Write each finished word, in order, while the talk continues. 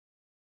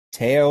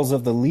Tales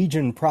of the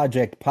Legion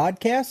Project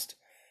podcast,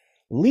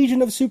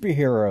 Legion of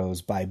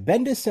Superheroes by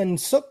Bendis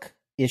and Sook,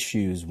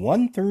 issues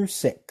 1 through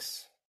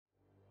 6.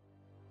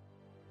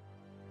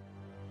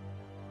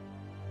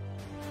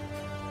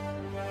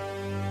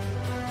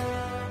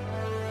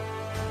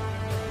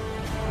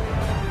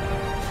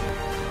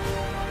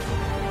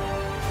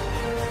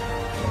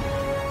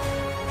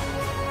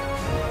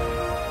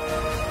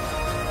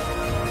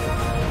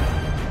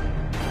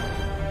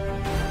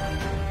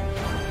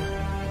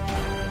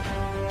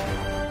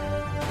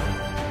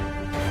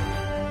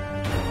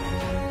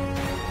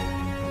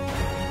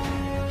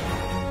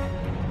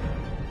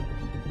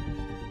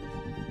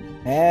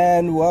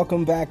 And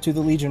welcome back to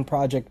the Legion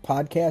Project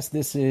podcast.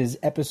 This is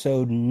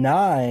episode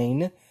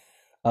 9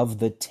 of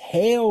the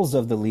Tales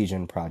of the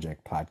Legion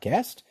Project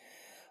podcast.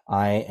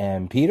 I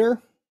am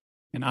Peter.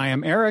 And I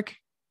am Eric.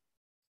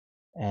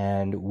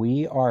 And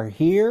we are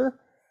here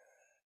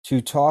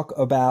to talk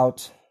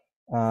about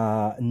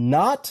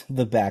not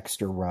the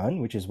Baxter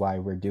run, which is why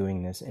we're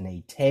doing this in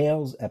a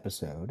Tales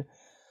episode,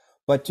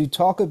 but to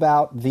talk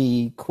about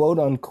the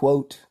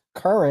quote-unquote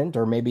current,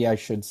 or maybe I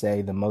should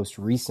say the most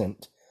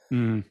recent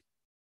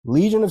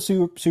Legion of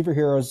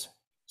Superheroes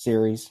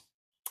series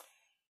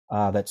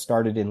that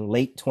started in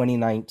late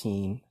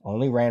 2019,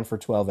 only ran for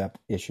 12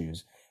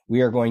 issues.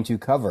 We are going to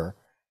cover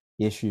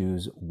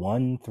issues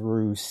 1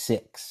 through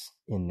 6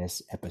 in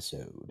this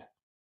episode.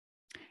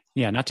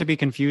 Yeah, not to be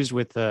confused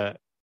with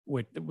is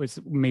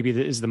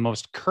the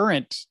most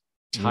current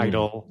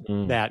title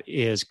that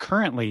is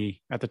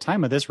currently, at the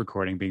time of this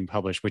recording, being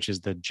published, which is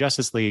the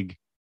Justice League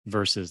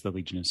versus the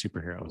Legion of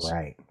Superheroes.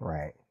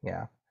 Right,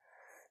 yeah.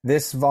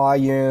 This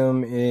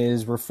volume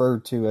is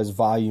referred to as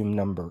volume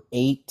number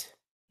 8.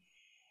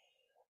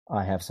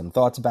 I have some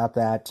thoughts about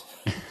that.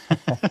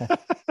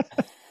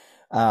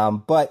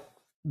 But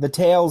the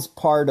Tales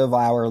part of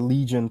our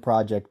Legion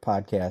Project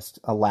podcast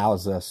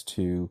allows us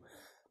to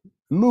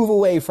move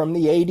away from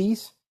the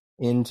 80s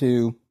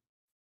into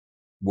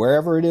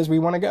wherever it is we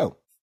want to go.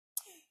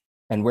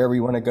 And where we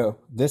want to go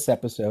this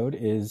episode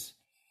is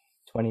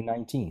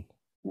 2019.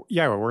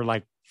 Yeah, we're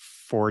like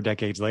 4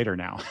 decades later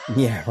now.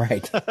 Yeah,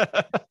 right.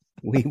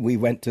 We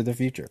went to the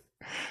future.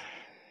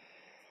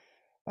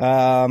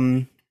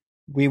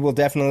 We will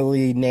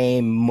definitely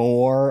name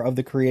more of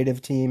the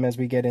creative team as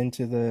we get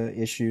into the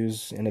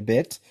issues in a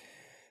bit.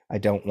 I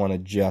don't want to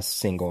just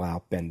single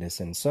out Bendis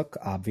and Sook,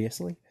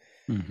 obviously.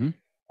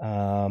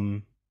 Mm-hmm.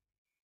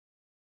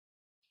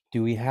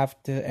 Do we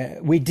have to...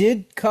 we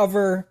did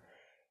cover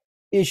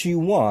issue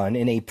 1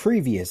 in a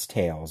previous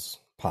Tales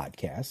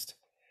podcast.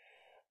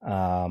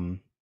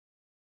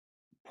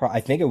 I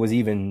think it was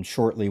even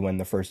shortly when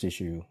the first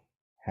issue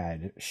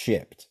had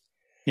shipped.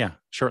 Yeah,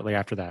 shortly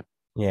after that.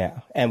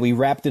 Yeah, and we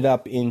wrapped it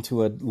up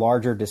into a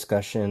larger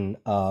discussion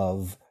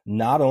of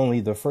not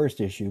only the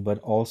first issue, but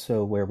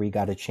also where we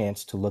got a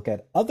chance to look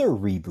at other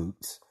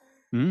reboots.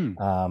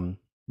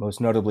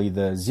 Most notably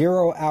the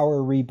 0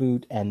 Hour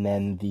reboot and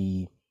then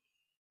the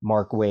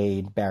Mark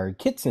Waid, Barry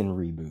Kitson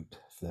reboot,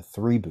 the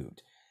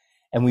 3-boot.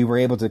 And we were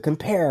able to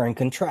compare and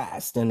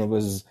contrast, and it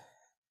was...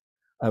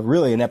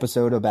 really an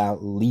episode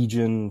about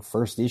Legion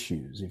first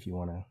issues, if you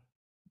want to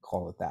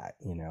call it that,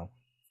 you know.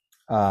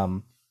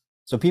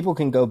 So people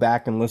can go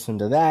back and listen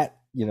to that.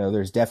 You know,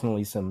 there's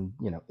definitely some,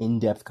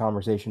 in-depth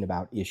conversation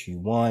about issue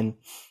 1.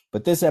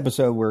 But this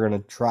episode, we're going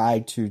to try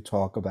to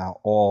talk about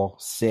all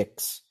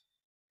 6,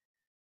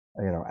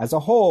 as a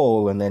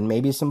whole, and then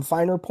maybe some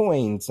finer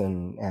points.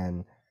 And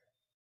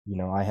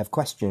I have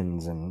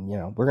questions, and,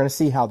 we're going to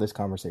see how this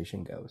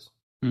conversation goes.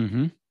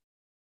 Mm-hmm.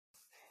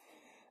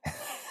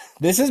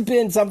 This has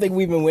been something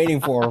we've been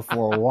waiting for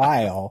a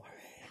while.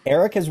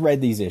 Eric has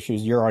read these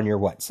issues. You're on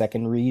your,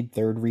 second read,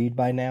 third read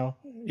by now?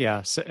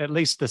 Yeah, so at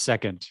least the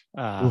second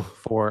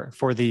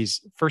for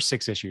these first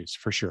 6 issues,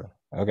 for sure.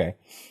 Okay.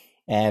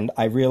 And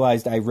I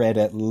realized I read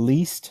at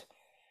least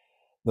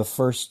the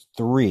first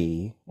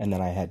 3, and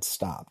then I had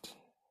stopped.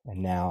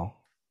 And now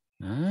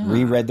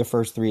reread the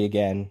first 3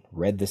 again,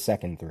 read the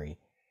second 3.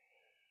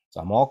 So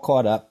I'm all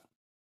caught up.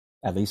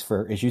 At least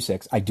for issue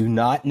 6. I do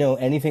not know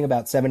anything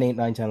about 7, 8,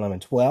 9, 10,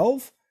 11,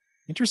 12.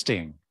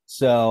 Interesting.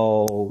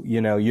 So,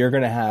 you're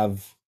going to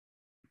have,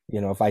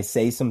 if I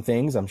say some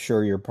things, I'm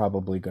sure you're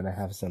probably going to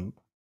have some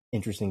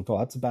interesting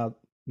thoughts about,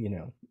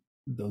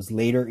 those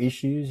later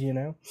issues,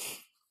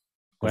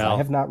 Well, I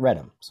have not read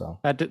them. So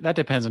that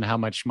depends on how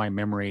much my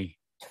memory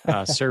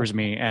serves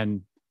me.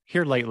 And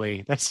here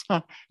lately,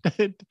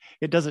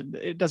 it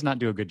does not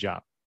do a good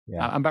job.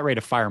 Yeah. I'm about ready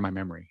to fire my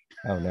memory.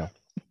 Oh, no.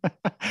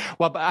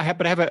 Well, but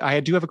I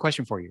do have a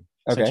question for you.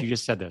 Okay. Since you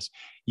just said this,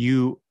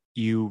 you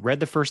read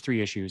the first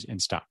 3 issues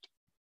and stopped.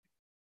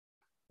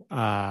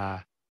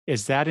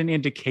 Is that an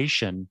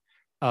indication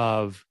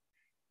of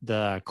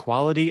the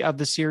quality of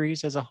the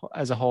series as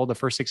a whole? The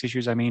first 6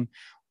 issues, I mean,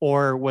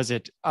 or was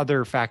it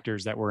other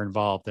factors that were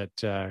involved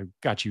that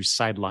got you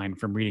sidelined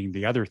from reading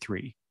the other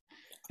 3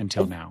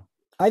 until now?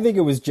 I think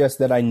it was just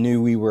that I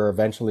knew we were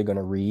eventually going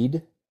to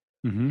read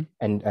and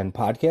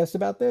podcast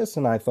about this,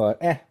 and I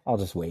thought, I'll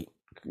just wait.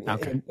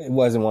 Okay. It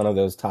wasn't one of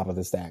those top of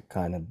the stack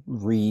kind of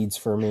reads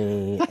for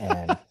me.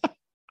 And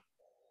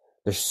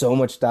there's so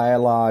much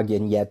dialogue,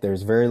 and yet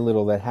there's very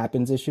little that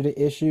happens issue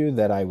to issue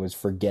that I was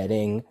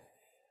forgetting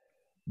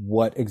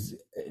what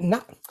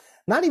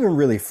not even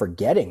really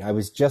forgetting. I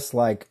was just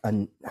like,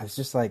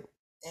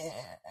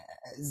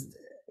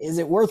 is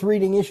it worth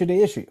reading issue to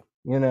issue?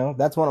 You know,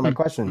 that's one of my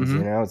questions. Mm-hmm.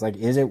 You know, it's like,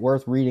 is it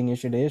worth reading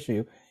issue to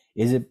issue?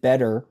 Is it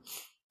better?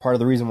 Part of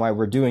the reason why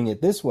we're doing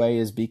it this way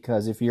is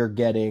because if you're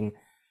getting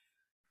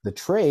the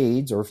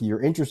trades, or if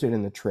you're interested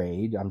in the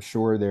trade, I'm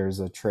sure there's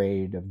a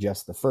trade of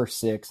just the first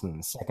 6 and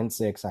the second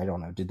 6. I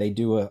don't know. Did they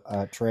do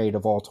a trade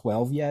of all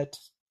 12 yet?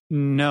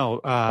 No.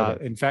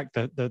 Okay. In fact,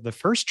 the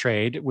first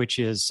trade, which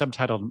is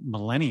subtitled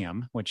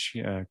Millennium, which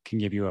can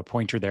give you a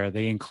pointer there,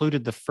 they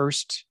included the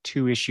first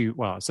 2 issue.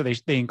 Well, so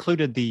they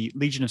included the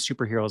Legion of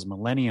Superheroes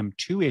Millennium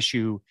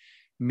 2-issue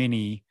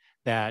mini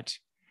that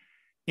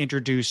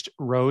introduced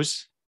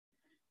Rose.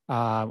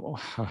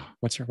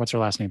 What's her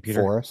last name,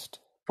 Peter?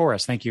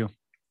 Forrest. Thank you.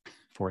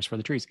 Forest for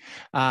the trees.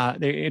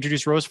 They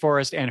introduced Rose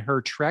Forrest and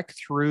her trek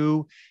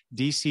through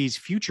DC's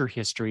future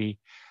history,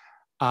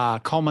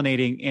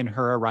 culminating in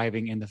her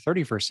arriving in the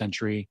 31st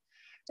century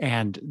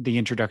and the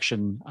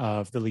introduction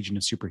of the Legion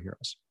of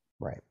Superheroes.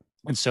 Right.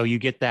 And so you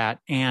get that,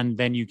 and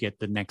then you get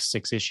the next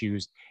 6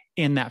 issues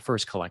in that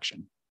first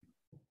collection.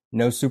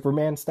 No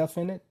Superman stuff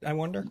in it, I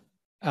wonder?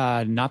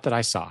 Not that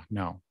I saw,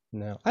 no.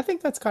 No. I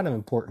think that's kind of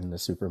important, the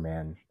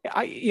Superman.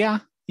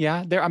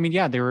 Yeah,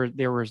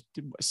 there were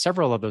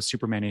several of those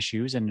Superman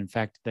issues, and in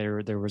fact,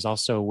 there was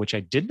also, which I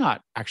did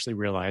not actually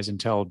realize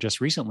until just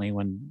recently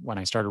when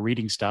I started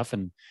reading stuff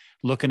and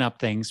looking up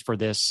things for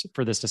this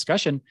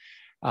discussion.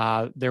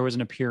 There was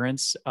an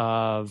appearance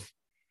of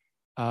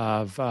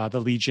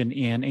the Legion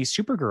in a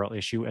Supergirl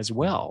issue as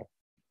well.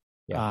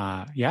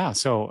 Yeah.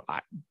 So I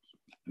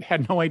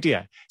had no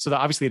idea. So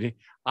obviously,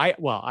 I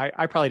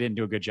probably didn't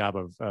do a good job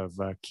of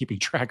keeping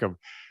track of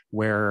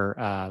where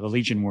the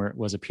Legion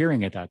was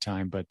appearing at that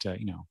time. But,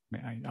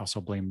 I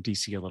also blame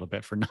DC a little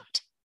bit for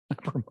not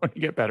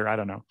promoting it better. I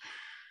don't know.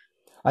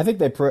 I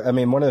think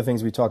one of the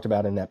things we talked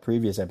about in that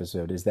previous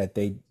episode is that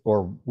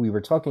we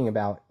were talking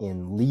about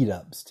in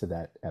lead-ups to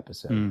that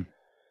episode,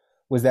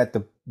 was that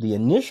the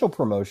initial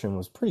promotion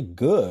was pretty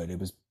good. It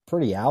was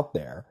pretty out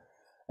there.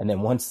 And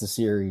then once the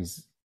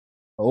series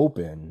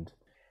opened,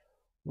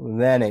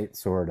 then it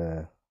sort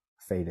of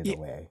faded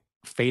away.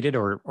 Faded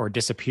or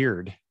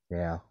disappeared.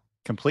 Yeah.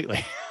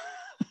 Completely.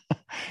 I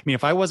mean,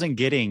 if I wasn't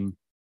getting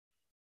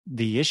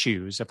the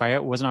issues, if I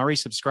wasn't already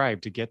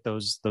subscribed to get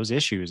those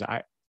issues,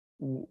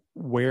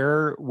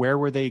 where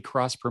were they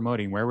cross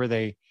promoting? Where were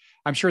they?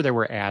 I'm sure there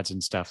were ads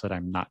and stuff that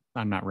I'm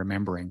not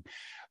remembering,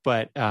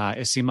 but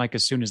it seemed like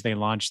as soon as they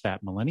launched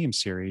that Millennium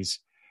series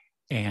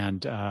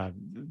and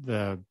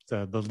the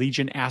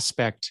Legion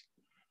aspect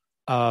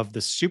of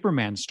the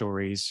Superman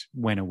stories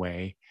went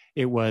away,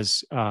 it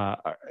was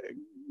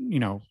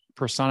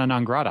persona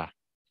non grata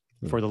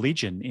for the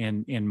Legion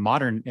in the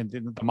modern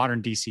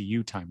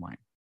DCU timeline.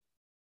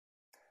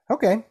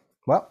 Okay,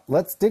 well,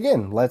 let's dig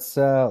in. Let's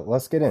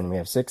get in. We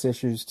have 6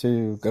 issues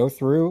to go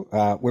through.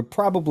 We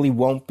probably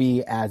won't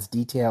be as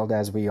detailed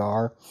as we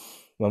are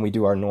when we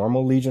do our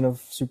normal Legion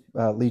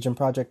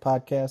Project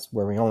podcast,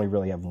 where we only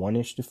really have 1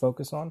 issue to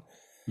focus on.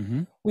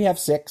 Mm-hmm. We have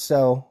 6,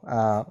 so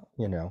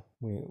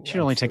it should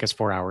only take us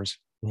 4 hours.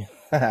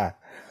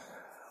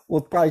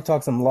 We'll probably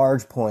talk some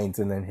large points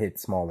and then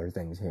hit smaller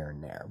things here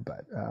and there,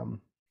 but.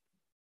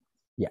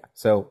 Yeah.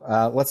 So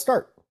let's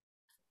start.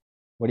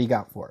 What do you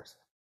got for us?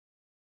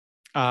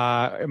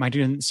 Am I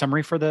doing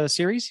summary for the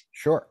series?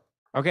 Sure.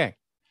 Okay.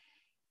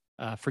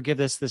 Forgive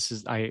this. This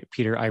is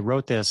Peter. I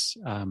wrote this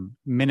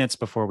minutes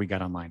before we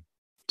got online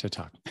to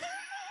talk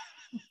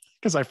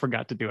because I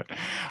forgot to do it.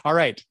 All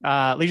right.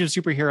 Legion of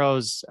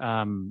Superheroes.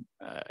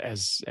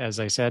 As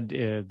I said,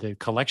 the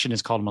collection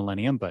is called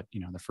Millennium, but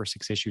the first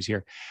 6 issues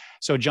here.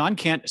 So John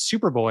Kent,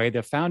 Superboy,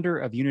 the founder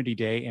of Unity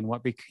Day and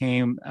what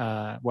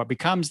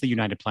becomes the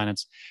United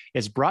Planets,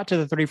 is brought to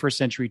the 31st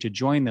century to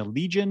join the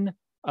Legion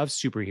of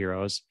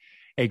Superheroes,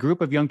 a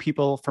group of young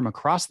people from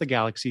across the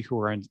galaxy who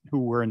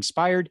were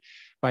inspired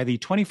by the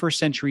 21st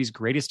century's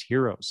greatest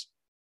heroes.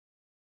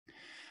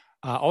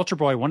 Ultra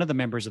Boy, one of the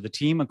members of the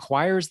team,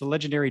 acquires the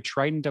legendary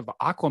trident of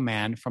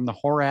Aquaman from the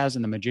Horaz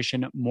and the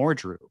magician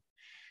Mordru,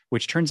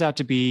 which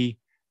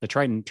the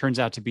trident turns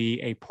out to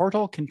be a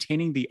portal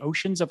containing the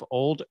oceans of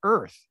old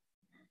Earth.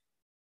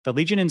 The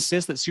Legion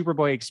insists that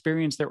Superboy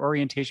experience their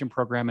orientation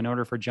program in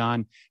order for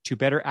John to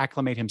better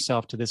acclimate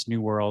himself to this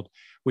new world,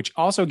 which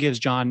also gives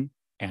John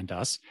and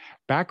us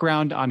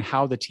background on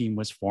how the team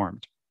was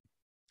formed.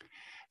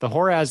 The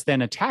Horaz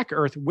then attack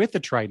Earth with the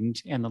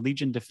trident, and the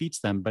Legion defeats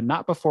them, but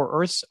not before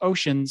Earth's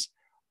oceans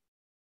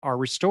are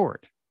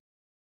restored.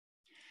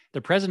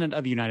 The president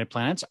of the United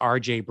Planets,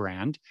 R.J.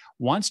 Brand,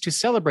 wants to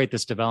celebrate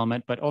this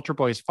development, but Ultra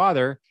Boy's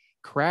father,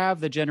 Krav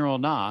the General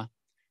Na,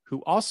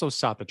 who also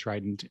sought the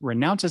trident,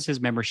 renounces his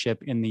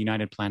membership in the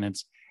United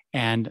Planets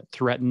and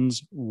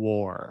threatens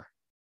war.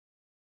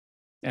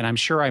 And I'm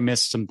sure I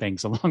missed some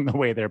things along the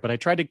way there, but I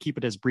tried to keep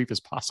it as brief as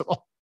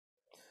possible.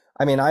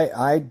 I mean,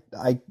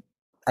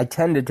 I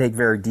tend to take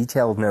very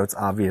detailed notes,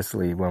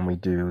 obviously, when we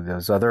do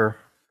those other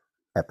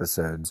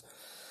episodes.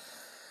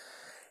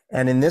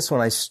 And in this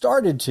one, I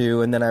started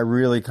to, and then I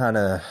really kind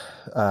of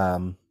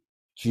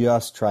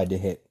just tried to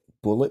hit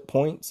bullet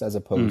points as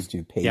opposed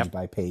to page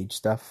by page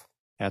stuff.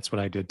 That's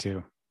what I did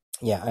too.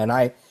 Yeah, and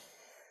I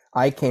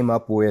came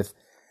up with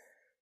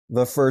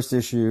the first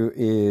issue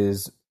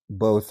is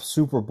both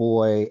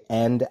Superboy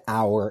and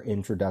our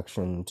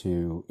introduction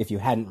to, if you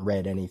hadn't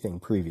read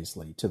anything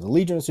previously, to the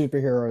Legion of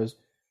Superheroes,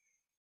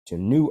 to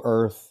New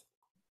Earth,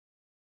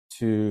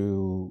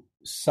 to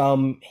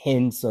some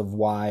hints of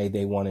why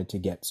they wanted to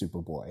get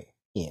Superboy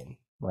in,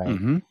 right?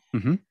 Mm-hmm.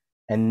 Mm-hmm.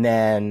 And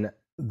then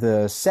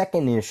the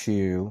second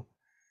issue,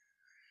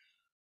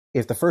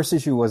 if the first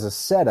issue was a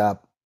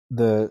setup,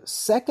 the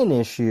second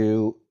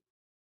issue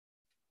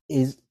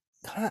is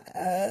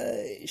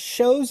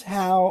shows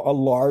how a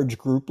large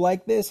group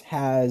like this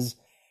has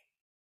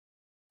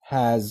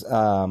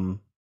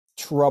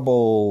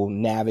trouble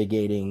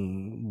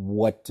navigating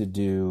what to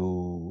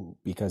do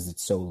because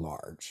it's so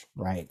large,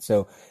 right?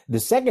 So the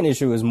second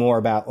issue is more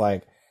about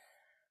like,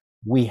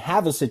 we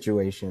have a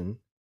situation.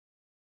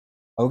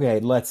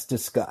 Okay, let's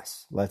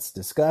discuss, let's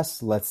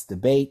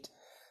debate.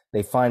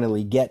 They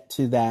finally get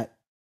to that,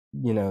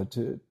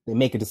 they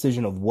make a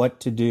decision of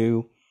what to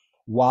do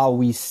while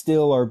we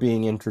still are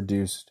being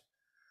introduced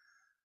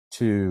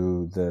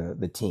to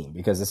the team,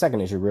 because the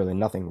second issue, really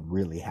nothing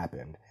really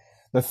happened.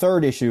 The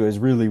third issue is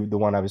really the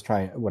one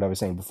what I was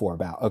saying before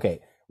about,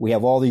 okay, we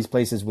have all these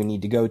places we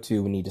need to go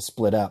to. We need to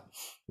split up.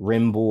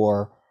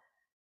 Rimbor,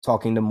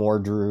 talking to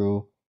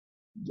Mordru,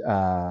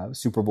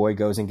 Superboy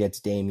goes and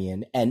gets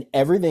Damian, and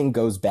everything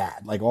goes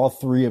bad. Like all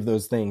three of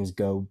those things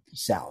go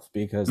south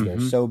because they're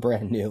so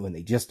brand new and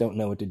they just don't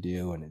know what to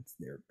do, and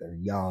they're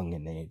young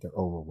and they're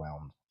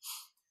overwhelmed.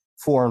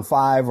 4 and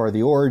 5 are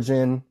the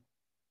origin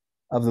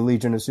of the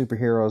Legion of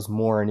Superheroes,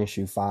 more in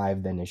issue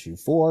 5 than issue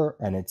 4,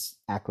 and it's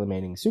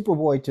acclimating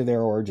Superboy to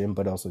their origin,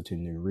 but also to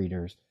new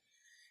readers.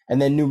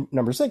 And then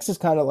number 6 is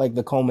kind of like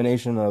the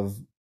culmination of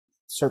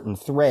certain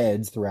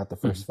threads throughout the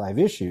first 5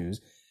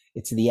 issues.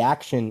 It's the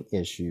action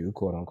issue,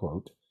 quote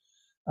unquote.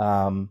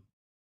 Not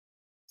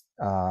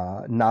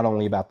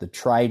only about the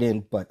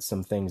Trident, but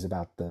some things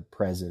about the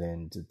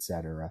president,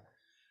 etc.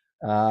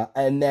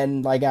 And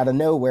then, like, out of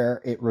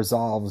nowhere, it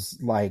resolves,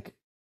 like,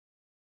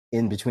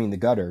 in between the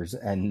gutters,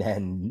 and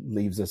then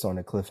leaves us on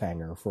a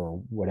cliffhanger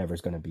for whatever's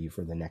going to be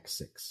for the next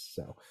 6.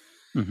 So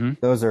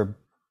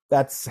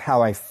that's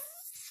how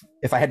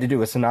if I had to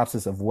do a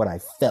synopsis of what I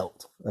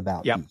felt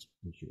about each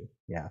issue.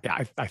 Yeah.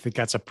 I think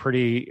that's a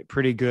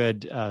pretty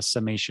good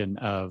summation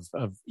of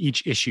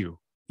each issue.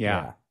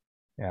 Yeah.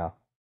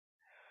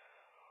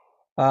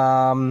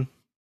 Let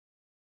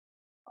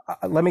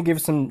me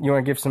give some. You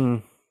want to give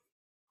some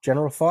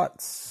general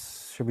thoughts?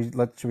 Should we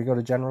go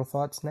to general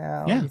thoughts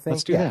now? Yeah, you think?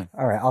 Let's do that.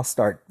 All right, I'll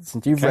start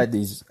since you've read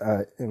these,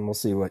 and we'll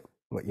see what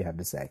you have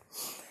to say.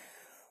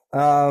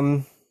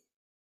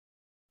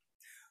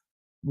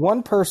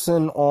 One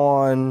person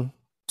on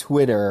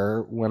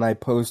Twitter, when I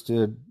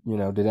posted,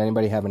 did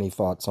anybody have any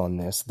thoughts on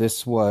this?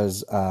 This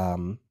was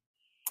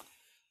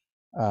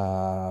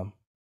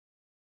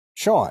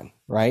Sean,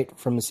 right,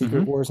 from the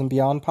Secret Wars and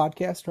Beyond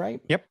podcast,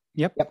 right? Yep.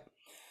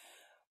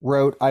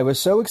 Wrote, I was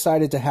so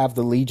excited to have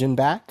the Legion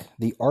back.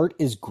 The art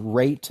is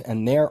great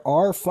and there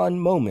are fun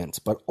moments,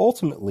 but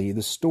ultimately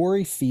the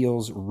story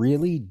feels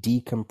really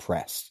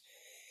decompressed.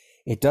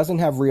 It doesn't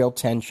have real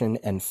tension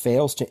and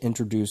fails to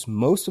introduce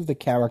most of the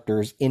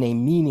characters in a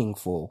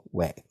meaningful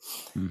way.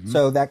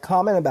 So that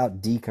comment about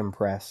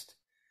decompressed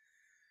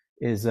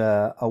is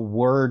a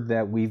word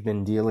that we've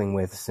been dealing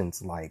with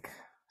since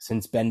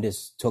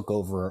Bendis took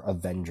over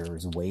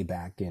Avengers way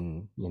back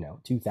in,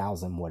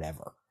 2000,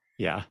 whatever.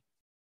 Yeah.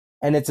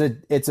 And it's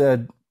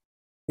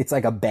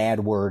like a bad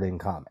word in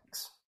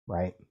comics,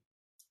 right?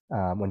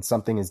 When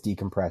something is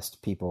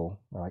decompressed, people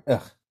are like,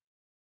 ugh,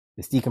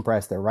 it's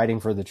decompressed. They're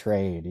writing for the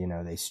trade.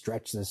 They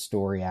stretch this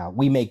story out.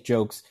 We make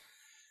jokes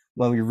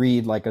when we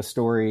read like a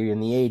story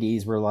in the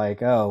 80s. We're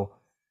like, oh,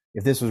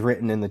 if this was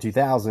written in the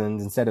 2000s,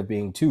 instead of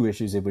being 2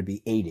 issues, it would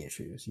be 8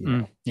 issues.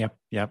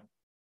 Yep.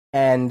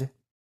 And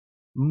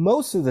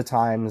most of the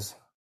times,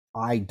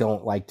 I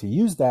don't like to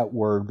use that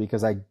word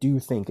because I do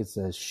think it's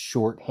a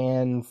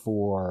shorthand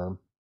for.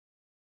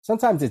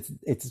 Sometimes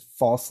it's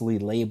falsely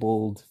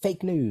labeled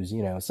fake news.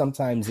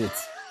 Sometimes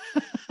it's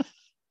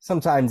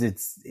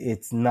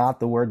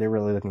not the word they're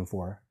really looking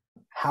for.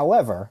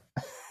 However,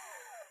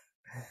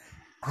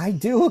 I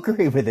do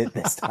agree with it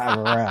this time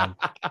around.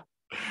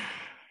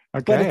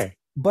 Okay,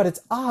 but it's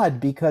odd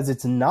because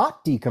it's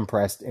not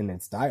decompressed in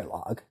its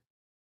dialogue.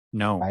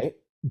 No, right?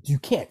 You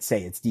can't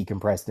say it's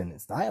decompressed in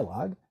its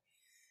dialogue.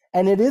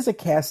 And it is a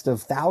cast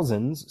of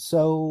thousands,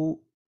 so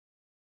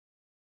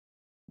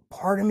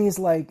part of me is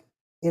like,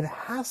 it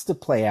has to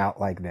play out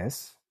like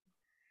this.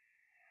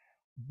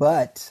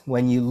 But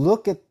when you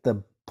look at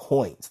the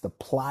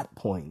plot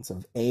points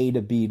of A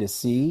to B to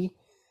C,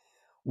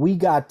 we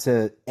got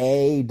to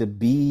A to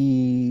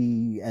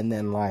B, and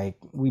then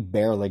we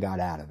barely got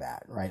out of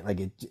that, right?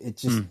 Like it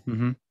just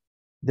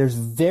there's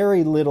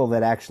very little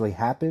that actually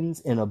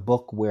happens in a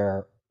book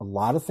where a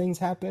lot of things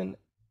happen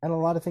and a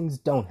lot of things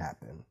don't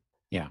happen.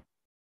 Yeah.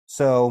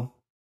 So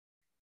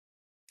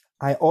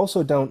I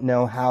also don't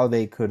know how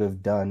they could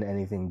have done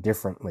anything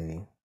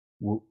differently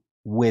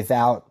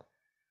without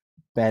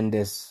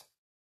Bendis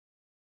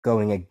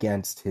going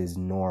against his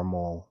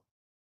normal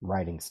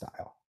writing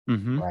style.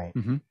 Right.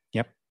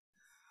 Yep.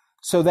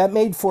 So that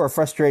made for a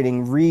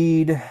frustrating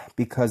read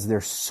because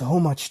there's so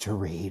much to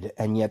read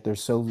and yet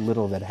there's so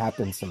little that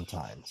happens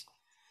sometimes.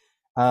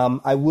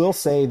 I will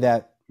say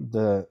that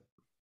the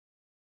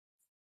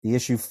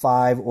issue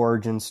 5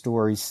 origin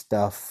story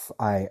stuff,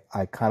 I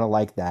kind of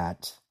like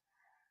that.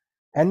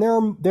 And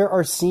there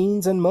are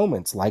scenes and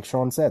moments, like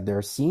Sean said, there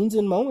are scenes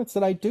and moments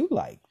that I do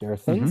like. There are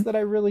things that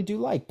I really do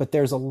like, but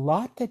there's a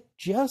lot that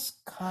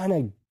just kind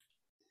of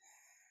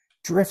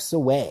drifts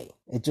away.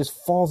 It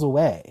just falls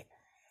away.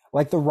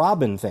 Like the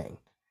Robin thing.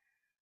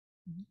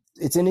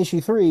 It's in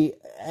issue 3,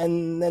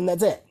 and then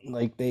that's it.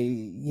 Like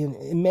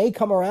it may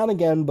come around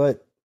again,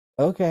 but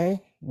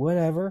okay,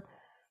 whatever.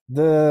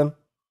 The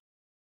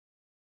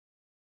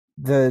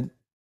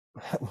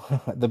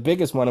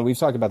biggest one, and we've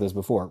talked about this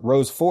before,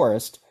 Rose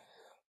Forrest.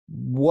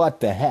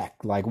 What the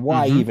heck? Like,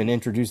 why even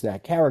introduce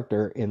that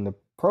character in the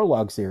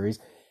prologue series?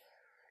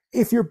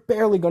 If you're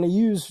barely going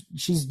to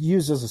she's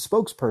used as a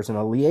spokesperson,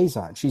 a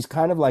liaison. She's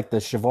kind of like the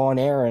Siobhan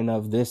Aaron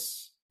of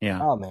this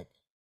comic.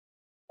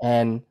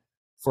 And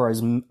for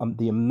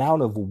the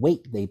amount of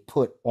weight they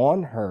put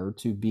on her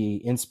to be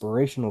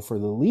inspirational for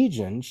the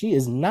Legion, she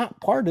is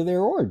not part of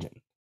their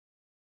origin.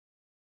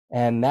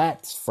 And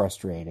that's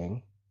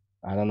frustrating.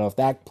 I don't know if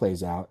that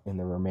plays out in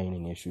the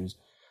remaining issues.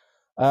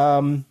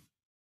 A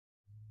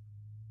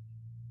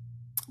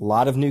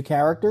lot of new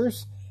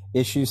characters.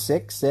 Issue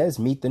 6 says,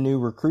 meet the new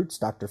recruits,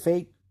 Dr.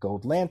 Fate,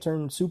 Gold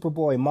Lantern,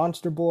 Superboy,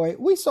 Monster Boy.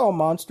 We saw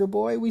Monster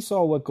Boy. We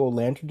saw what Gold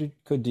Lantern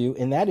could do.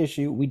 In that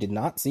issue, we did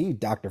not see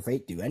Dr.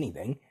 Fate do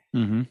anything.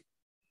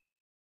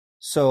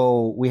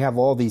 So we have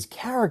all these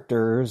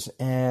characters,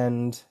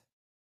 and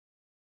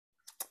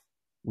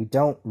we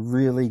don't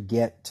really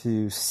get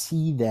to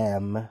see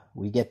them.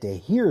 We get to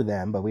hear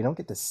them, but we don't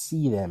get to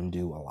see them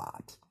do a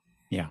lot.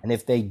 Yeah. And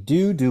if they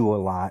do a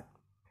lot,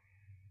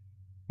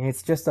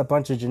 it's just a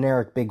bunch of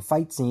generic big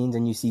fight scenes,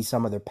 and you see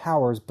some of their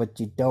powers, but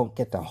you don't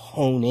get to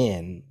hone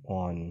in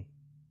on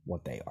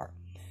what they are.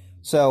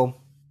 So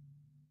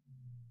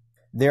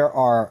there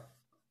are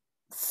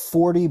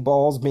 40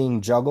 balls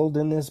being juggled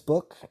in this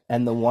book,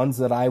 and the ones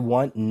that I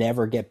want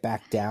never get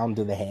back down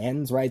to the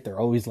hands, right? They're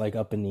always like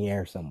up in the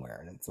air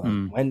somewhere. And it's like,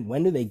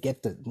 when do we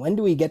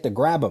get to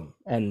grab them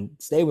and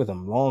stay with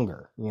them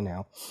longer, you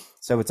know?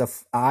 So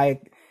I'm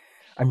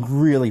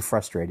really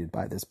frustrated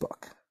by this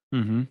book.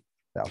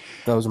 So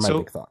those are my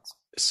big thoughts.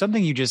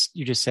 Something you just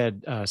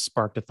said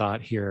sparked a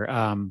thought here.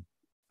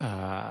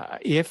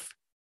 If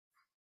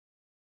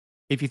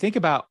you think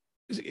about,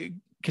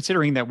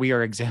 considering that we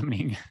are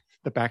examining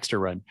the Baxter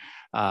run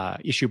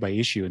issue by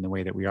issue in the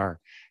way that we are,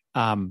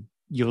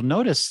 you'll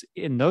notice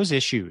in those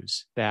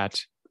issues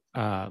that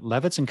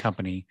Levitz and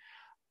company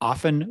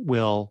often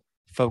will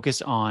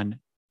focus on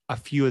a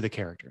few of the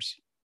characters,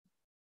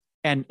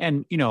 and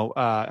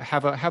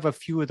have a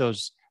few of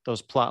those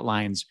plot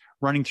lines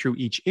running through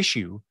each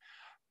issue,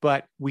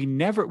 but we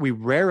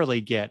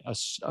rarely get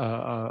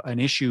an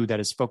issue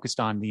that is focused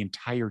on the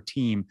entire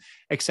team,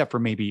 except for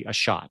maybe a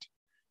shot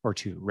or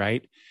two,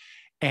 right?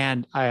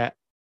 And I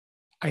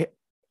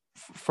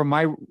from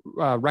my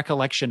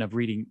recollection of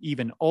reading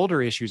even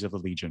older issues of the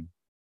Legion,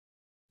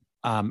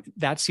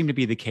 that seemed to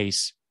be the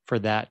case for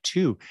that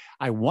too.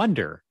 I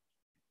wonder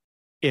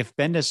if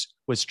Bendis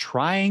was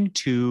trying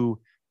to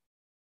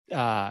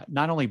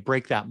not only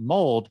break that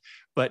mold,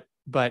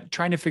 but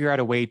trying to figure out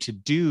a way to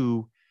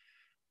do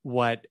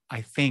what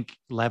I think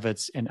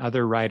Levitz and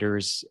other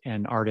writers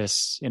and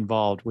artists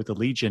involved with the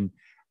Legion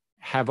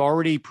have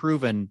already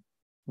proven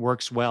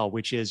works well,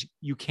 which is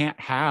you can't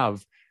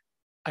have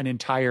an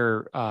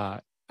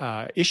entire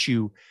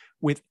issue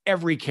with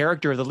every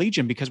character of the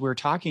Legion, because we're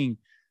talking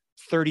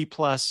 30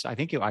 plus. I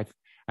think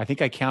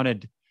I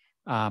counted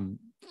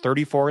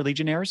 34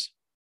 Legionnaires.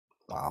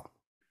 Wow.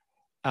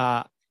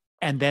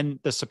 And then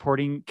the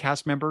supporting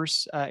cast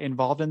members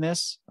involved in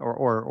this,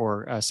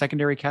 or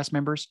secondary cast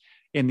members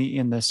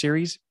in the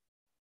series.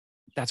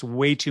 That's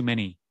way too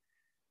many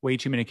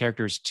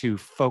characters to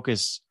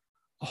focus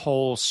a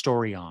whole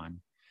story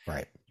on.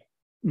 Right.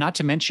 Not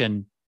to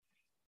mention,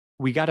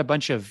 we got a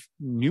bunch of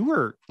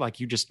newer, like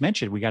you just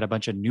mentioned, we got a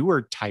bunch of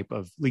newer type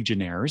of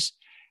Legionnaires.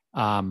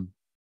 But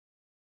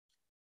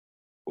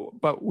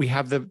we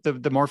have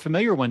the more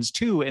familiar ones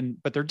too,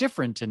 but they're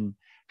different. And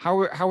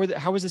how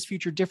is this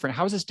future different?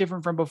 How is this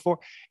different from before?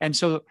 And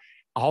so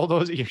all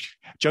those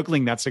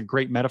juggling, that's a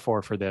great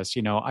metaphor for this.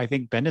 I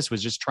think Bendis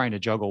was just trying to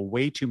juggle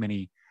way too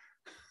many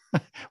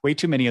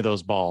of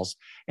those balls,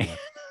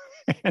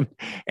 and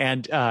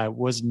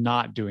was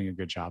not doing a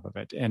good job of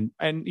it. And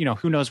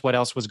who knows what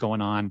else was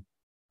going on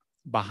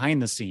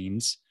behind the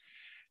scenes.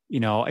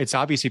 It's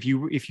obvious if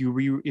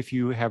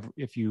you have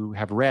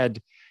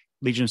read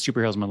Legion of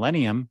Superheroes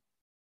Millennium,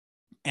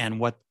 and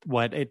what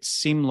it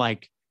seemed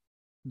like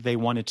they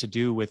wanted to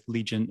do with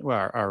Legion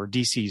or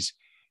DC's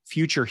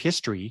future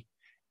history,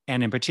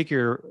 and in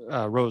particular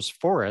Rose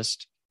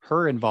Forrest,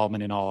 her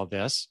involvement in all of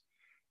this,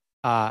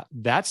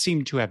 that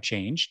seemed to have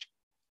changed.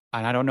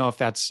 And I don't know if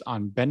that's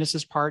on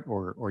Bendis's part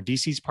or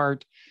DC's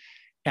part.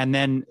 And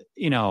then,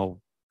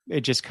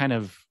 it just kind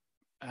of,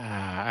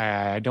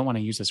 I don't want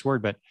to use this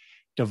word, but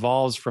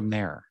devolves from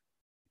there.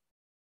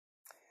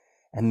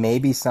 And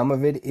maybe some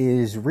of it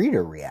is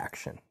reader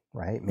reaction,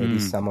 right? Maybe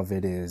some of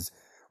it is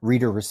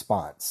reader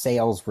response,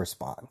 sales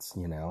response,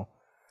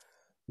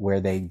 where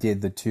they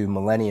did the 2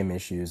 Millennium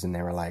issues and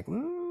they were like,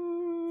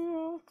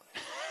 no,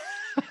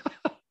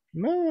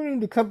 I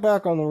need to cut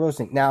back on the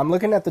roasting. Now I'm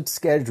looking at the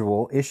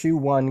schedule. Issue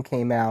 1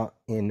 came out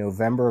in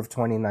November of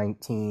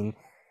 2019.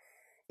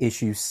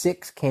 Issue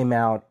 6 came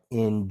out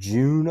in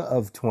June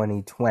of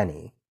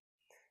 2020.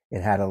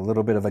 It had a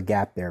little bit of a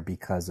gap there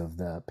because of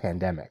the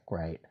pandemic,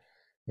 right?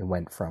 It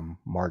went from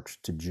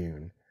March to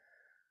June,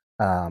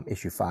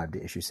 issue 5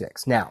 to issue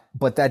 6. Now,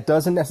 but that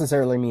doesn't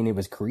necessarily mean it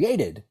was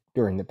created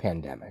during the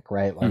pandemic,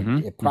 right? Like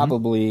it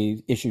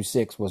probably, issue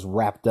 6 was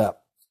wrapped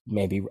up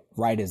maybe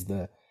right as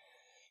the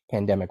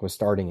pandemic was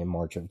starting in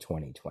March of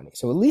 2020.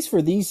 So at least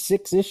for these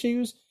 6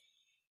 issues,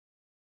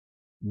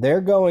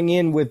 they're going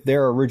in with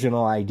their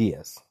original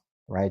ideas,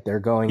 right? They're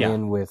going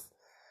in with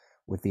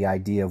the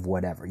idea of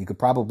whatever. You could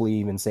probably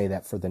even say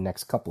that for the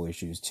next couple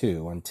issues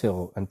too,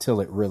 until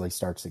it really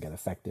starts to get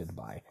affected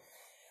by.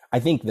 I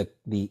think that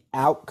the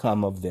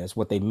outcome of this,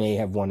 what they may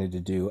have wanted to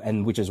do,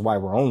 and which is why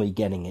we're only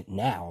getting it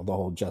now, the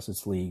whole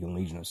Justice League and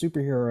Legion of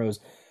Superheroes,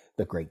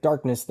 the Great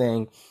Darkness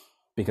thing,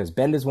 because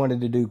Bendis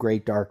wanted to do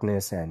Great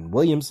Darkness and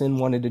Williamson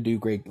wanted to do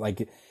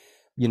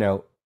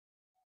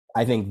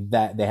I think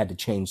that they had to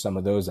change some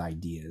of those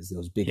ideas,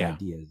 those big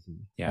ideas,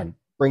 and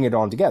bring it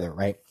on together,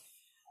 right?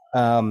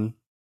 I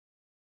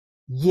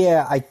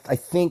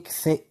think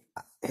so.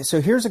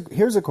 Here's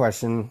a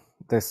question.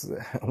 This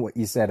what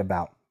you said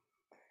about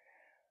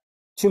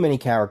too many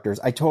characters.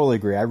 I totally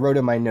agree. I wrote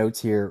in my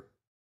notes here.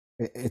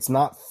 It's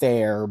not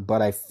fair,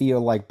 but I feel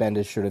like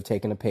Bendis should have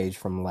taken a page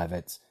from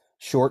Levitt's.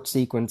 Short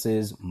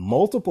sequences,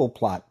 multiple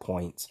plot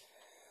points,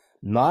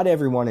 not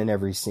everyone in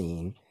every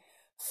scene.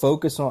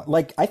 Focus on,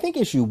 I think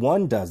issue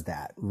 1 does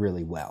that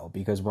really well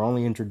because we're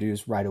only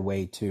introduced right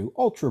away to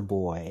Ultra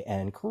Boy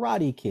and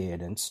Karate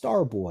Kid and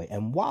Starboy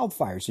and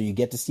Wildfire. So you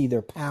get to see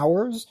their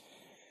powers.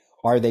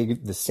 Are they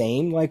the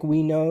same like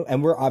we know?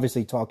 And we're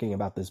obviously talking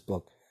about this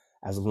book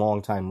as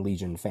longtime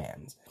Legion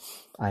fans.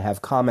 I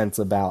have comments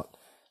about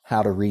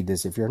how to read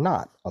this if you're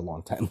not a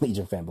longtime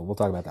Legion fan, but we'll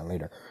talk about that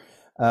later.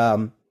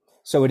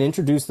 So it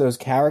introduced those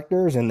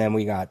characters, and then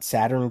we got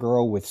Saturn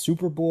Girl with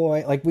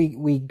Superboy.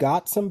 We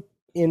got some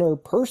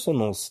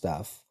interpersonal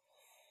stuff,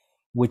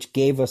 which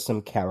gave us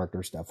some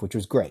character stuff, which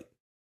was great.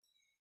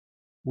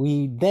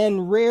 We then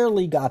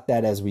rarely got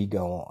that as we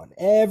go on.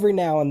 Every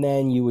now and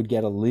then you would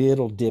get a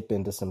little dip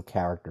into some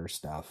character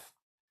stuff.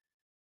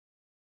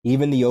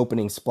 Even the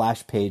opening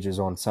splash pages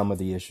on some of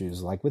the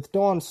issues, like with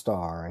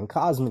Dawnstar and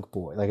Cosmic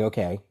Boy.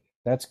 Okay,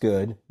 that's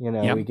good.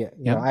 We get,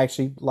 I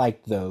actually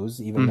liked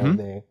those, even though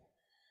they,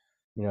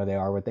 they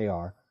are what they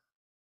are.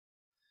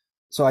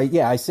 So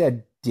I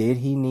said, did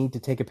he need to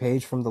take a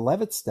page from the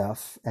Levitt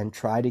stuff and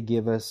try to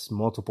give us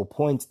multiple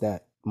plots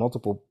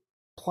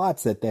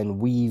that then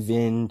weave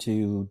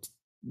into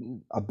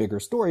a bigger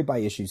story by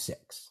issue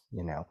 6,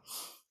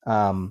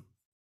 so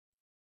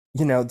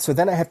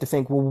then I have to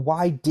think, well,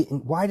 why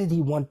did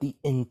he want the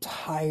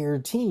entire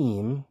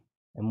team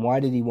and why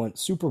did he want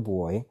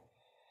Superboy?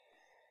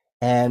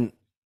 And,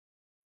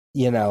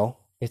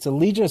 it's a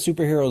Legion of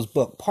Superheroes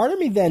book. Part of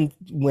me then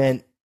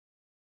went,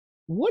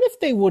 what if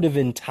they would have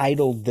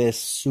entitled this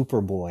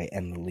Superboy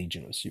and the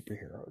Legion of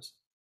Superheroes?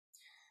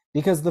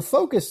 Because the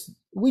focus,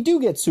 we do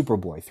get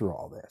Superboy through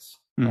all this,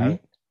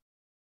 right?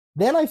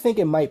 Then I think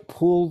it might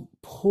pull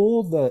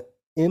the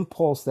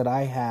impulse that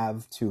I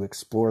have to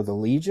explore the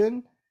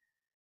Legion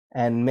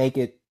and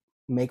make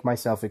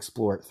myself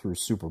explore it through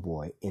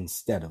Superboy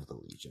instead of the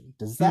Legion.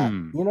 Does that,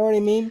 you know what I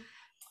mean?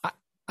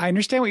 I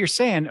understand what you're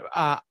saying.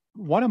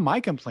 One of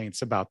my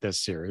complaints about this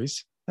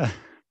series,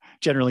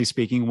 generally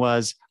speaking,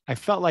 was I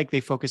felt like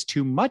they focused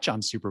too much on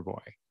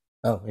Superboy.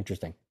 Oh,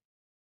 interesting.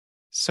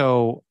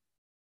 So,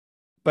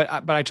 but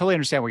I totally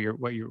understand what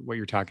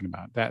you're talking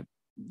about. That,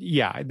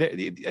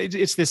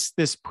 it's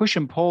this push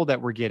and pull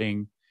that we're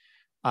getting.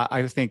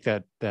 I think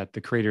that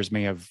the creators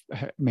may have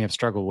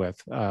struggled with,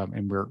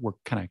 and we're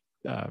kind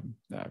of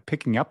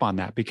picking up on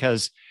that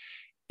because,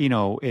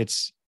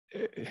 there's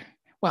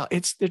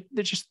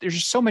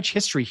just so much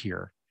history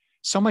here,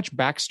 so much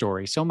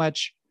backstory, so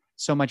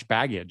much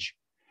baggage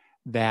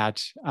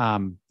that,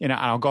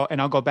 I'll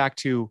go back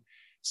to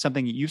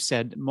something that you've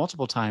said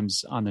multiple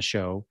times on the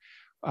show,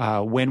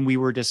 when we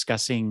were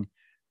discussing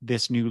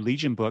this new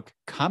Legion book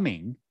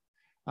coming,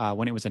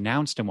 when it was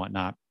announced and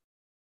whatnot.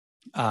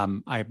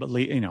 I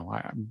believe,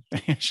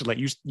 I should let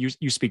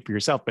you speak for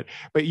yourself,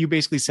 but you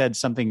basically said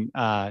something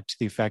to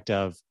the effect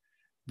of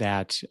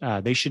that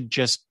they should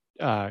just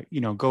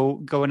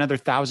go another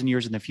 1,000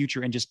 years in the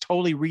future and just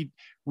totally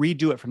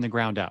redo it from the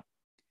ground up,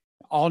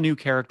 all new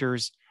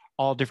characters,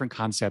 all different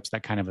concepts,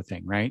 that kind of a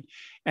thing, right?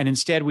 And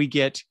instead we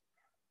get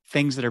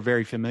things that are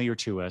very familiar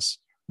to us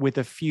with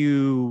a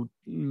few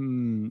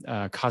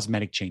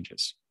cosmetic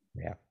changes.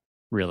 Yeah,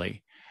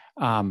 really.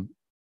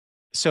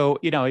 So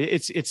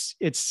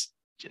it's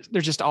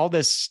there's just all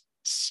this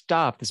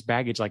stuff, this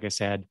baggage, like I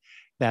said,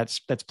 that's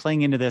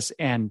playing into this,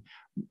 and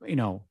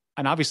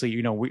and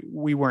obviously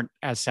we weren't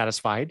as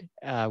satisfied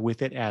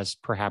with it as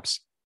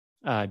perhaps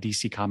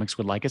DC Comics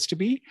would like us to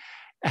be,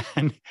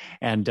 and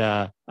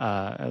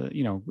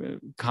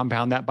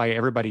compound that by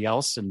everybody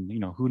else, and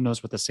who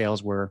knows what the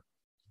sales were,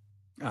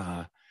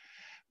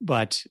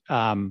 but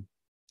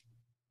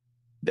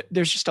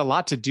there's just a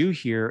lot to do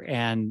here,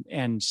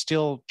 and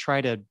still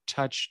try to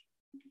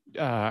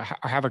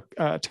have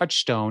a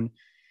touchstone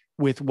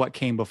with what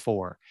came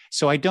before.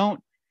 So I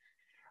don't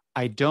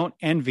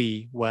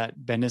envy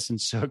what Bendis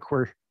and Sook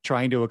were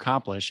trying to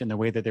accomplish in the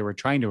way that they were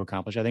trying to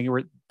accomplish. I think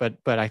but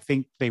I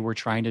think they were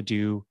trying to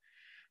do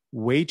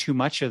way too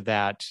much of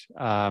that.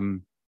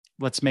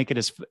 Let's make it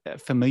as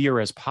familiar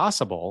as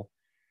possible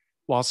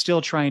while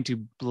still trying to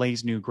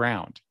blaze new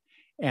ground.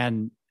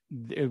 And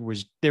there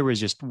was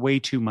just way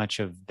too much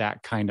of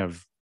that kind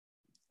of,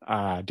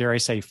 dare I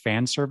say,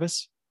 fan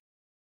service.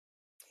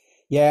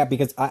 Yeah,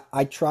 because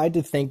I tried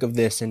to think of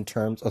this in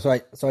terms.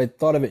 So I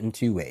thought of it in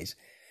two ways.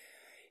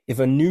 If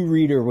a new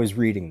reader was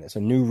reading this, a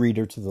new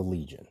reader to the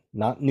Legion,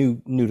 not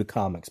new to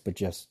comics, but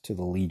just to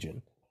the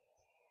Legion,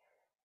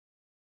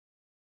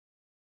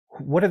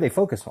 what do they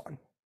focus on?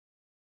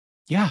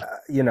 Yeah.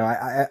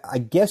 I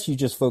guess you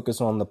just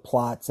focus on the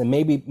plots, and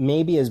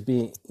maybe as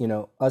being,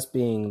 us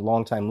being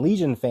longtime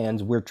Legion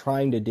fans, we're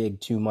trying to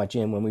dig too much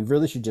in when we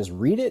really should just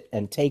read it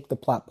and take the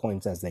plot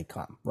points as they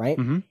come, right?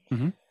 Mm-hmm.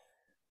 Mm-hmm.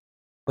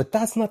 But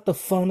that's not the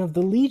fun of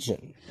the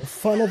Legion. The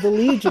fun of the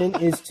Legion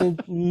is to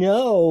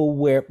know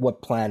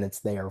what planets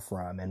they are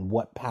from and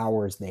what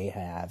powers they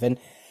have. And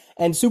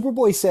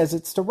Superboy says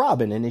it's to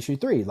Robin in issue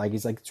 3. Like,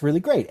 he's like, it's really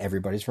great.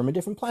 Everybody's from a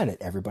different planet.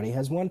 Everybody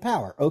has one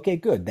power. Okay,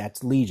 good.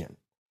 That's Legion.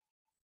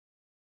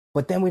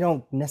 But then we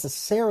don't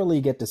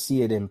necessarily get to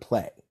see it in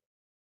play.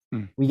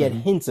 Mm-hmm. We get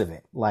hints of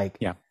it. Like,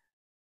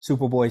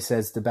 Superboy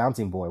says to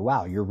Bouncing Boy,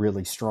 wow, you're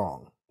really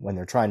strong, when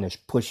they're trying to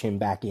push him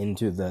back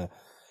into the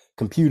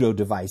computer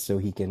device so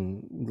he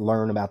can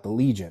learn about the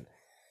Legion.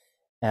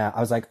 I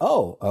was like,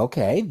 oh,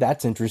 okay,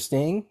 that's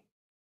interesting.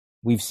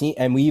 We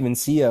even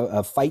see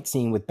a fight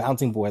scene with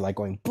Bouncing Boy, like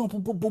going boom,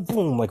 boom, boom, boom,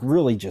 boom, like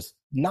really just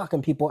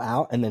knocking people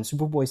out. And then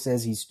Superboy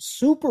says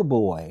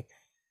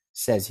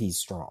he's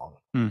strong.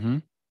 Mm-hmm.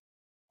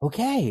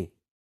 Okay,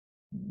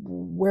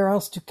 where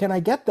else can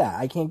I get that?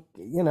 I can't,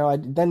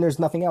 then there's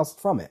nothing else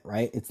from it,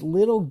 right? It's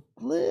little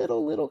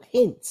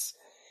hints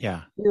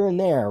here and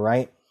there,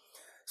 right?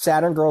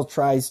 Saturn Girl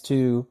tries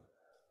to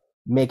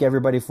make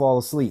everybody fall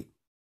asleep,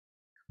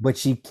 but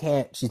she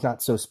can't. She's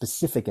not so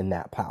specific in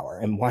that power,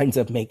 and winds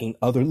up making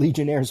other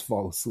Legionnaires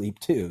fall asleep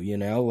too.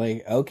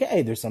 Like,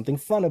 okay, there's something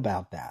fun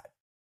about that.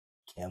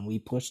 Can we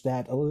push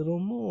that a little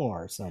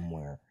more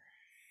somewhere?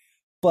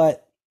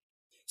 But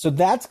so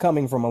that's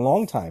coming from a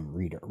longtime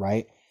reader,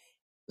 right?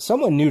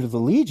 Someone new to the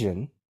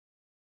Legion,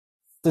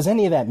 does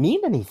any of that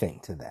mean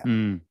anything to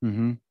them?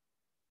 Mm-hmm.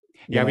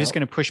 Yeah, I'm just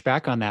going to push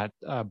back on that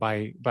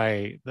by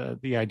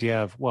the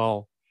idea of,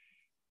 well,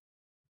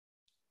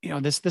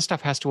 this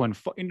stuff has to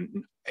unfold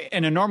in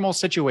a normal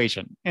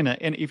situation. And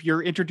if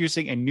you're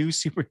introducing a new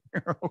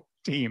superhero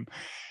team,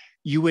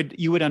 you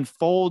would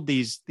unfold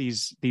these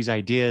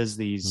ideas,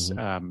 these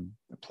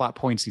plot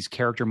points, these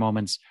character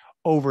moments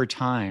over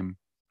time.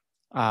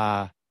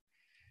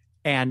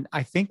 And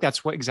I think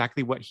that's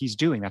exactly what he's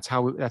doing. That's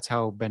how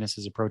Bendis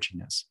is approaching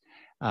this.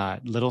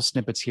 Little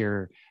snippets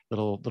here,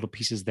 little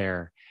pieces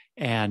there,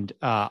 and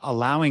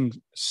allowing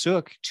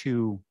Sook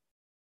to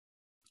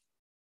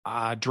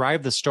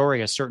drive the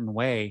story a certain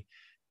way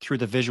through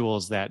the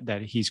visuals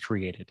that he's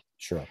created.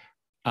 Sure.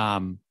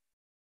 But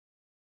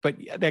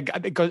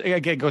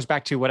it goes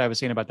back to what I was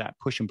saying about that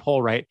push and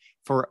pull, right?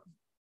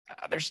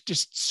 There's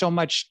just so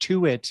much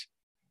to it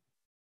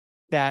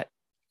that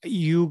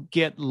you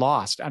get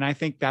lost. And I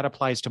think that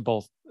applies to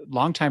both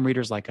longtime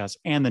readers like us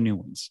and the new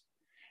ones.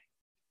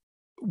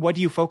 What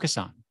do you focus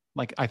on?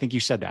 Like, I think you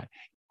said that.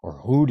 Or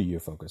who do you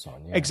focus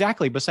on? Yeah.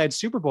 Exactly. Besides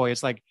Superboy,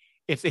 it's like,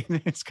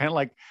 it's kind of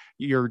like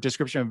your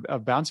description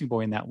of Bouncing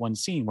Boy in that one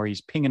scene where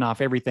he's pinging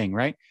off everything,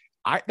 right?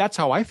 That's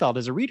how I felt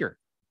as a reader.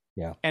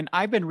 Yeah. And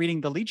I've been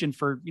reading the Legion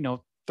for,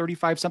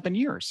 35 something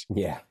years.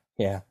 Yeah.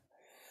 Yeah.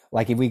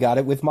 Like if we got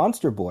it with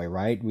Monster Boy,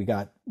 right? We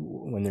got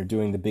when they're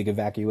doing the big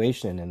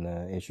evacuation in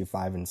the issue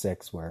 5 and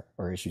 6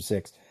 or issue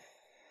 6.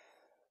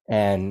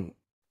 And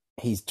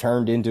he's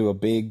turned into a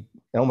big,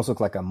 it almost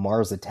looked like a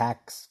Mars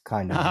Attacks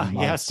kind of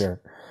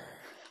monster.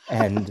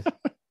 Yes.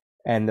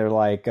 And they're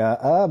like,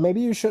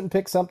 maybe you shouldn't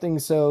pick something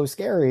so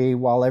scary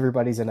while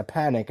everybody's in a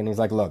panic. And he's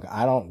like, look,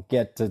 I don't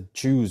get to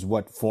choose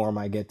what form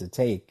I get to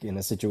take in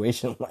a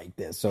situation like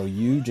this. So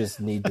you just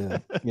need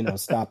to,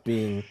 stop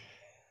being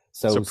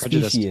so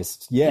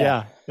speciesist.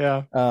 Yeah.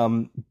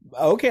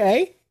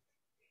 Okay.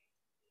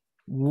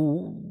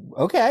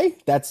 Okay,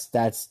 that's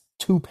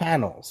two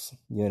panels,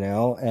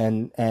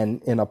 and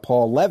in a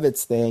Paul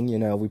Levitz thing,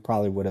 we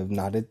probably would have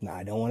nodded.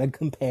 I don't want to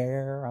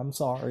compare. I'm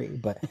sorry,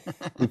 but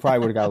we probably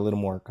would have got a little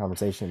more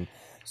conversation.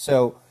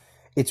 So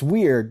it's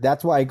weird.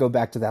 That's why I go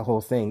back to that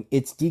whole thing.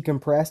 It's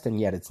decompressed, and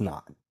yet it's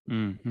not,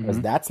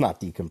 because that's not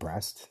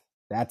decompressed.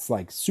 That's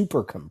like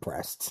super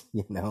compressed.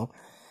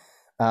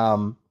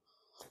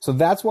 So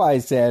that's why I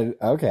said,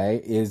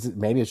 okay,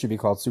 maybe it should be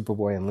called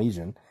Superboy and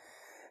Legion.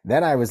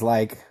 Then I was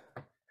like,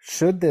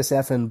 should this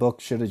effing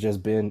book should have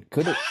just been,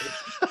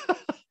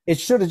 it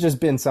should have just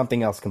been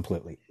something else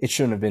completely. It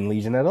shouldn't have been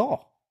Legion at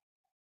all.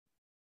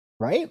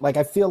 Right? Like,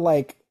 I feel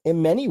like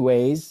in many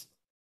ways,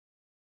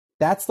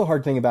 that's the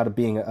hard thing about it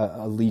being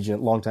a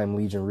Legion, longtime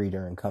Legion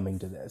reader and coming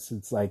to this.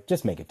 It's like,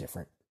 just make it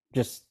different.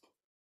 Just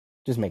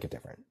make it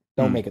different.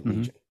 Don't make it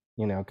Legion,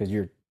 because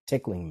you're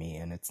tickling me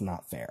and it's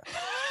not fair.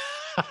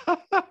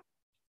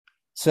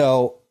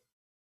 So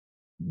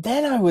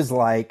then I was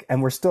like,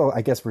 and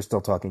I guess we're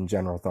still talking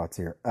general thoughts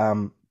here.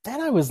 Then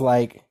I was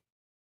like,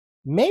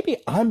 maybe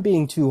I'm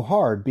being too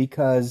hard,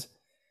 because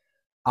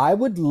I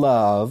would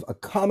love a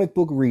comic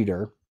book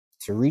reader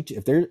to reach,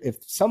 if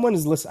someone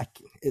is listening,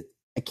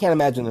 I can't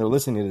imagine they're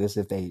listening to this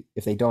if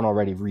they don't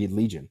already read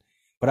Legion,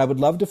 but I would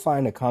love to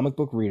find a comic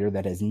book reader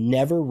that has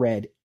never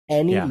read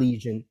any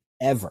Legion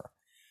ever,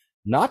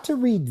 not to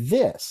read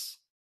this,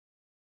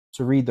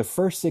 to read the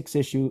first 6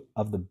 issue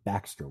of the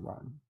Baxter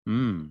run.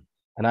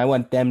 And I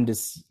want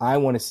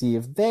to see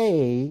if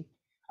I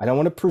don't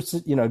want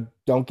to,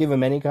 don't give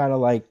them any kind of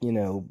like,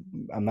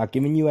 I'm not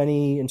giving you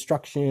any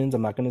instructions.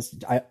 I'm not going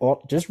to,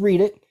 just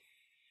read it,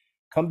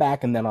 come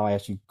back, and then I'll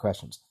ask you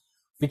questions.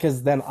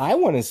 Because then I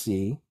want to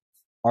see,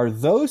 are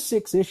those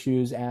 6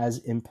 issues as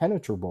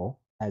impenetrable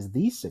as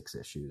these 6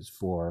 issues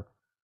for,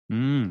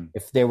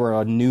 if they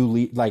were a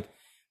new like,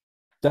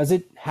 does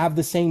it have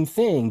the same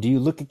thing? Do you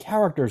look at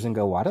characters and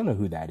go, well, I don't know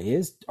who that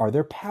is. Are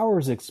their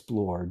powers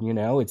explored?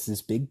 It's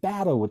this big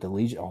battle with the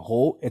Legion.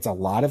 It's a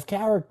lot of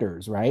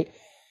characters, right?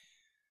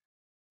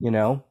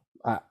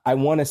 I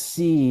want to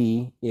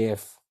see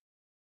if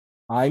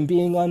I'm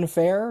being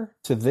unfair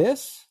to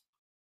this,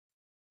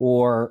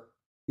 or,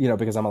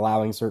 because I'm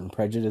allowing certain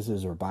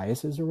prejudices or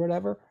biases or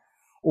whatever,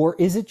 or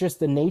is it just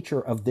the nature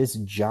of this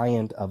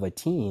giant of a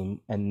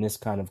team and this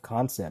kind of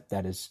concept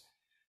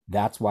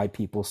that's why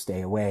people stay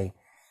away.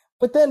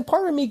 But then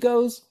part of me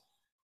goes,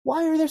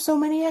 why are there so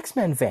many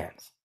X-Men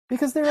fans?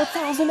 Because there are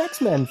 1,000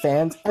 X-Men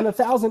fans and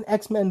 1,000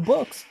 X-Men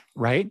books.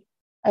 Right.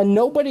 And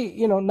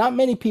nobody, not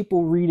many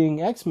people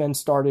reading X-Men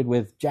started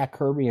with Jack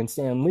Kirby and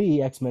Stan Lee,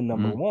 X-Men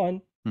number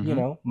 1.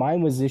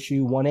 Mine was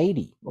issue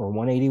 180 or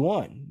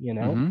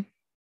 181,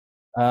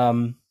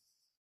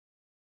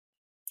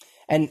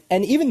 And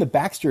even the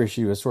Baxter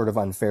issue is sort of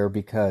unfair,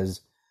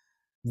 because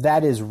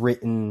that is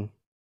written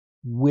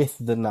with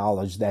the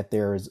knowledge that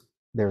there's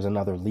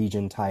another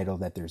Legion title,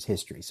 that there's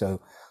history.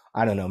 So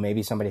I don't know,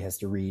 maybe somebody has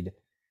to read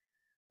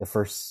the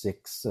first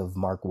 6 of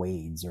Mark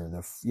Waid's, or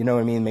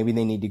maybe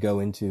they need to go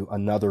into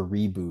another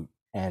reboot.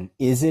 And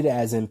is it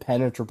as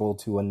impenetrable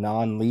to a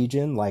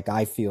non-Legion like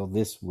I feel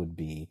this would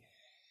be?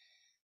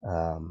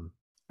 The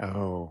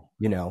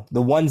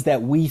ones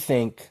that we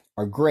think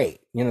are great,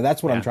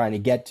 that's what I'm trying to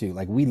get to.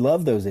 Like, we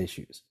love those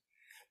issues.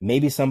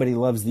 Maybe somebody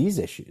loves these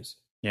issues.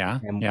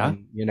 And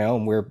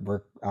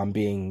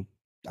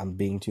I'm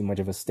being too much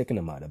of a stick in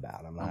the mud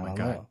about them. Oh my God.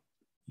 Know.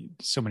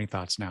 So many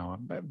thoughts now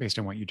based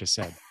on what you just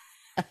said.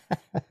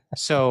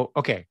 So,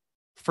 okay.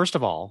 First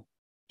of all,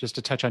 just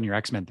to touch on your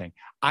X-Men thing,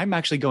 I'm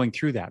actually going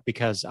through that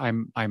because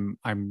I'm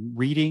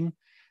reading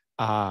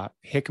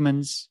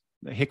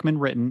Hickman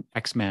written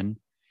X-Men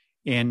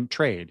in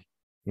trade.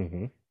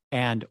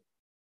 And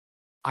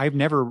I've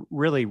never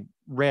really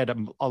read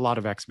a lot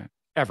of X-Men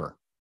ever.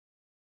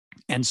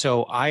 And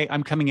so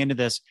I'm coming into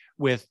this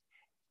with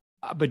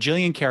a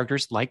bajillion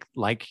characters,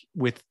 like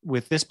with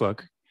this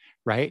book,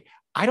 right?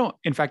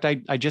 In fact,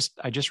 I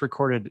just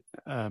recorded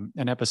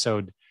an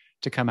episode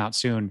to come out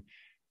soon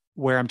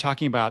where I'm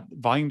talking about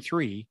volume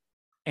 3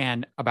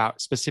 and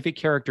about specific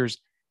characters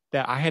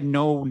that I had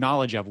no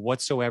knowledge of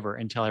whatsoever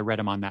until I read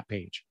them on that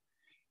page.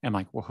 And I'm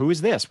like, well, who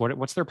is this?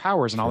 What's their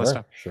powers and all this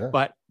stuff? Sure.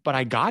 But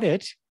I got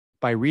it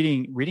by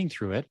reading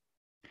through it.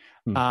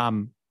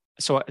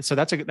 So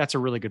that's a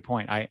really good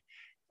point.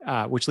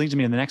 Which leads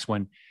me to the next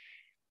one.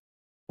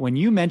 When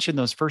you mentioned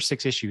those first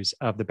 6 issues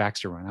of the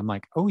Baxter run, I'm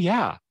like, oh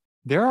yeah,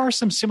 there are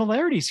some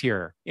similarities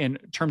here in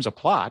terms of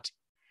plot.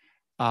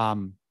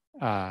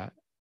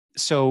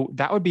 So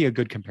that would be a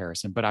good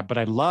comparison. But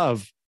I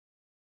love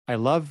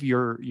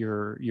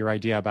your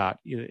idea about.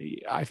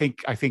 I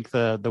think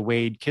the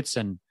Wade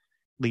Kitson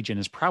Legion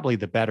is probably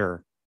the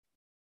better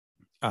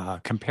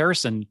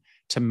comparison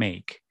to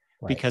make,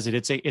 because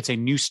it's a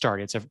new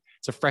start. It's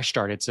a fresh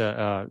start. It's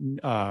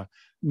a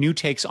new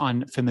takes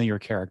on familiar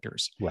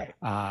characters. Right.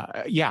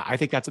 I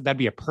think that'd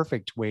be a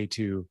perfect way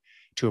to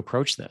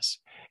approach this.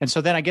 And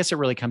so then I guess it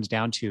really comes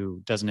down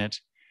to, doesn't it?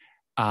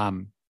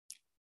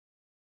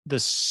 The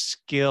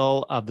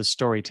skill of the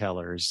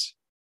storytellers.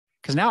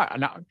 Because now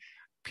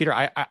Peter,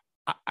 I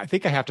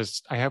think I have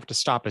to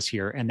stop us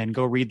here and then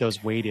go read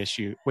those Wade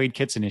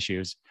Kitson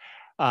issues,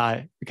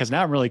 because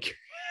now I'm really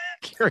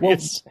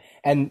curious. Well,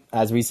 and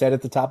as we said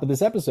at the top of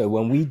this episode,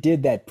 when we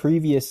did that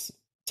previous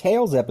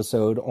Tales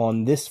episode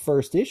on this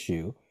first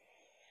issue,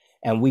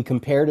 and we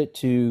compared it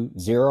to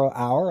Zero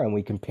Hour and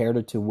we compared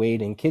it to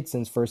Wade and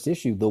Kitson's first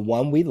issue, the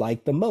one we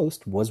liked the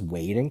most was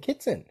Wade and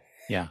Kitson.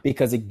 Yeah.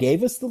 Because it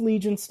gave us the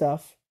Legion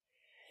stuff.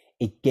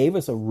 It gave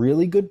us a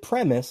really good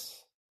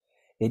premise.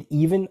 It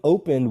even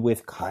opened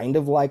with kind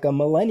of like a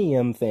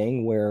Millennium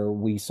thing where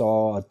we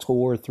saw a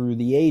tour through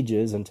the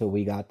ages until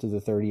we got to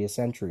the 30th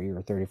century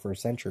or 31st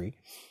century.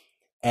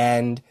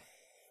 And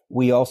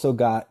we also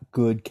got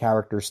good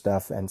character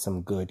stuff and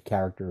some good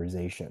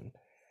characterization.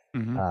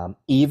 Mm-hmm.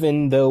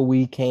 Even though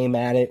we came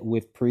at it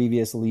with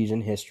previous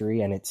Legion history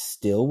and it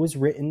still was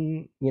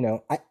written, you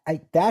know,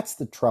 I that's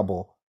the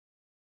trouble.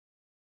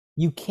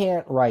 You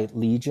can't write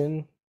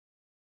Legion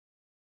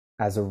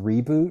as a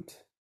reboot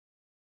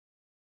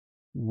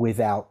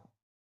without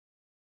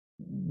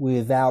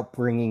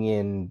bringing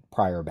in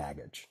prior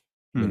baggage,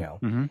 you know,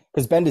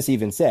 because Bendis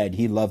even said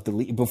he loved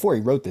before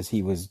he wrote this,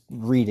 he was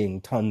reading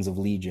tons of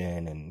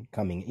Legion and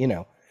coming, you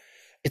know,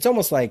 it's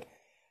almost like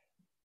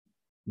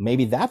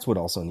maybe that's what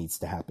also needs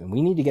to happen.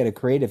 We need to get a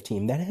creative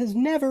team that has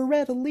never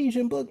read a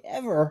Legion book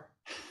ever.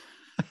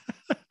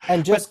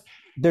 And just,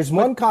 there's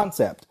one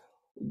concept,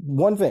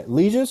 one thing,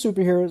 Legion of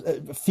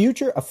Superheroes,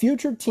 a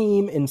future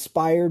team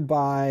inspired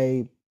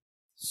by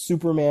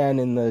Superman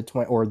in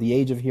or the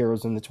Age of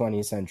Heroes in the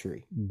 20th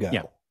century.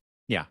 Go.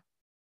 Yeah.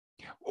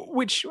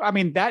 Which, I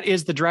mean, that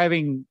is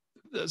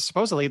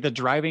supposedly the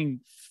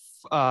driving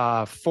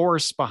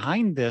force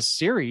behind this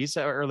series,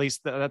 or at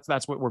least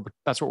that's what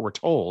we're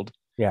told.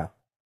 Yeah.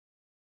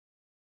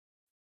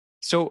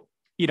 So,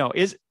 you know,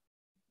 that's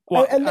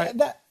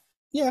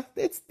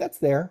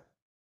there.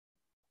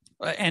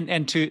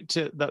 And to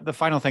the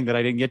final thing that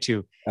I didn't get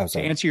to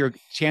answer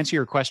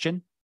your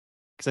question,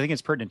 because I think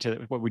it's pertinent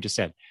to what we just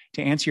said.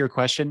 To answer your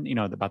question, you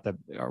know, about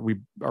are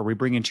we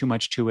bringing too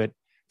much to it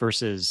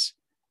versus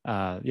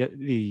I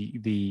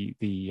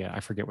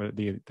forget what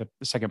the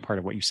second part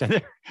of what you said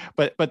there,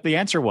 but the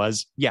answer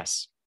was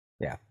yes.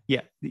 Yeah.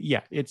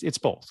 It's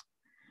both.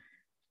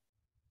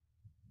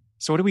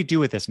 So what do we do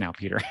with this now,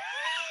 Peter?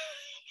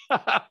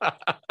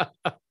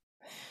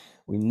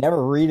 We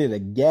never read it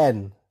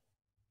again.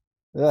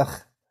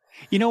 Ugh.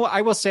 You know,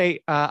 I will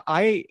say,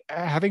 I,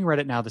 having read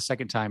it now the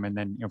second time, and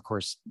then, of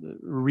course,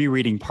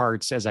 rereading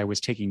parts as I was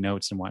taking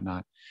notes and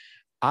whatnot,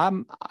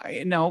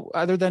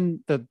 other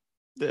than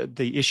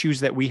the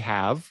issues that we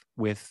have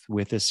with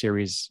this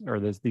series, or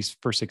these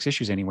first 6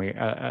 issues anyway,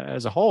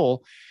 as a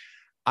whole,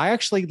 I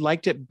actually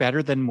liked it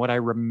better than what I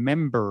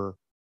remember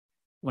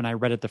when I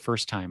read it the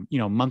first time, you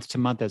know, month to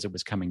month as it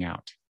was coming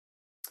out.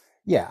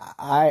 Yeah,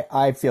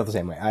 I feel the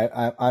same way.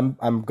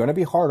 I'm going to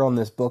be hard on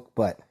this book,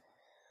 but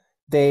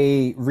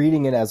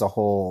reading it as a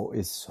whole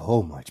is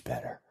so much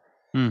better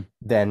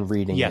than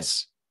reading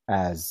it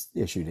as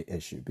issue to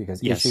issue,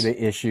 because issue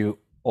to issue,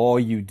 all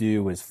you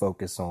do is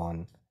focus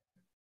on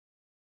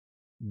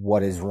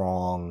what is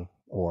wrong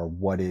or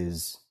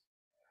what's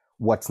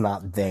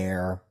not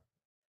there.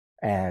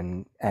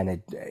 And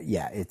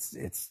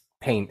it's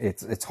pain.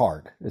 It's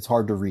hard. It's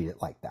hard to read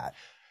it like that.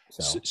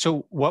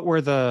 So what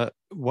were the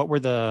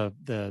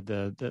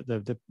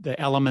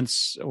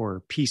elements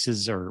or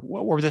pieces, or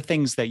what were the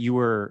things that you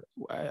were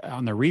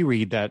on the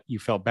reread that you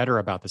felt better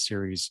about the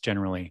series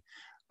generally?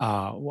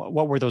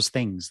 What were those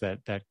things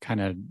that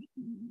kind of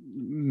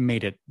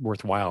made it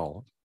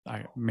worthwhile?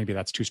 Maybe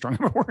that's too strong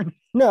of a word.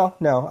 No,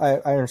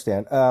 I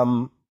understand.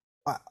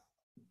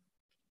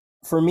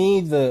 For me,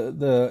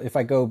 if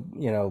I go,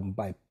 you know,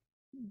 by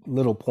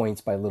little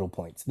points,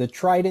 the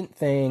Trident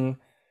thing,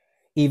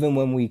 even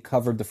when we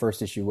covered the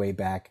first issue way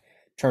back,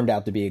 turned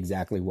out to be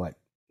exactly what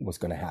was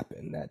going to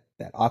happen.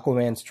 That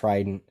Aquaman's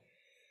Trident,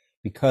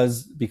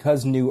 because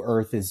New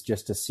Earth is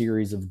just a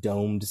series of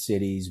domed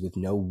cities with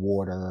no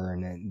water,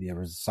 and then there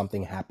was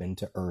something happened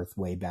to Earth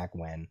way back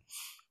when.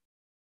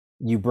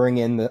 You bring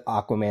in the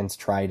Aquaman's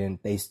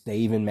Trident. They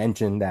even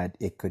mentioned that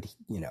it could,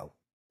 you know,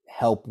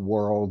 help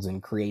worlds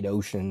and create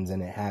oceans,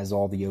 and it has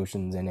all the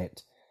oceans in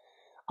it.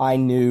 I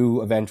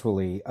knew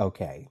eventually,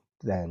 okay,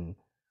 then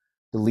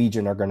the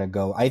Legion are going to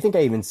go. I think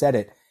I even said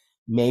it.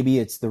 Maybe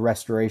it's the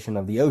restoration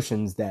of the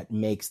oceans that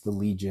makes the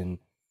Legion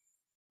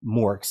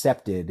more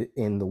accepted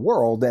in the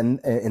world and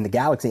in the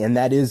galaxy. And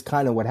that is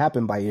kind of what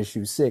happened by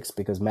issue 6,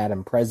 because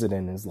Madam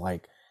President is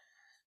like,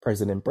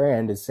 President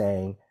Brand is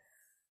saying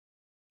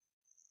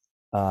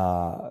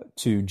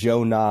to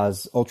Joe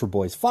Na's Ultra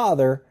Boy's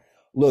father,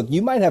 look,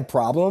 you might have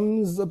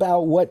problems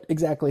about what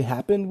exactly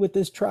happened with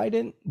this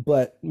Trident,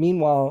 but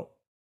meanwhile,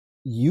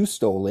 you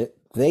stole it.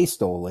 They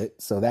stole it,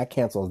 so that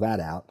cancels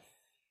that out.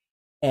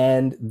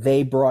 And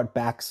they brought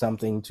back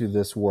something to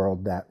this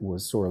world that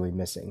was sorely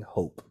missing,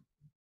 hope,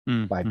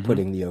 by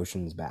putting the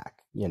oceans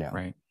back, you know.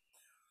 Right.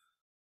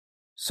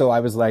 So I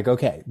was like,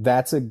 okay,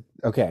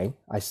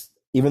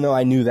 even though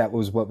I knew that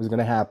was what was going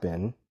to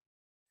happen,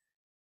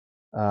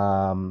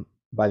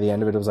 by the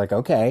end of it, it was like,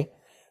 okay,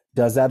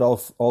 does that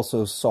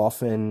also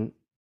soften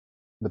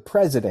the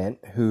president,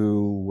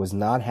 who was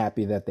not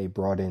happy that they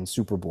brought in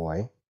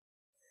Superboy?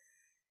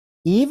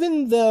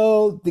 Even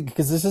though,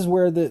 because this is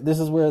where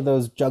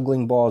those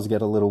juggling balls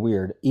get a little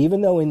weird.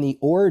 Even though in the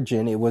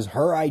origin it was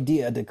her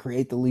idea to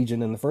create the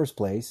Legion in the first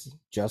place,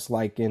 just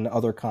like in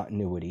other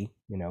continuity,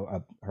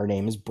 her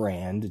name is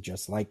Brand,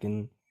 just like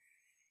in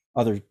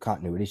other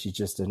continuity. She's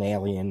just an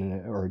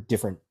alien or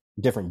different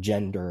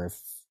gender,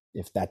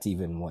 if that's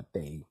even what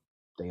they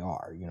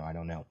are. I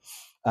don't know.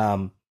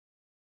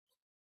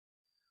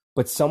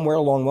 But somewhere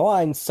along the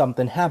line,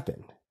 something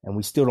happened. And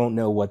we still don't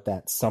know what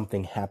that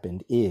something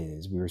happened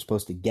is. We were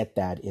supposed to get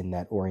that in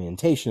that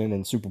orientation,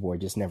 and Superboy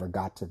just never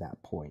got to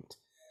that point.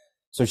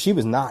 So she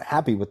was not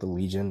happy with the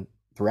Legion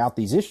throughout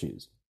these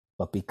issues.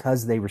 But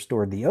because they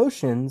restored the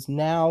oceans,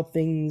 now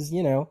things,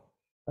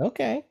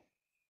 okay.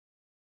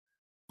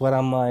 But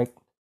I'm like,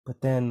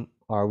 but then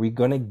are we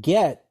going to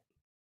get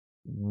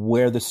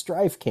where the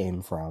strife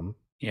came from?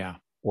 Yeah.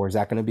 Or is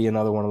that going to be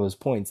another one of those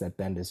points that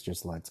Bendis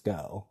just lets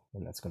go?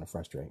 And that's going to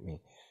frustrate me.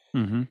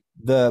 Mm-hmm.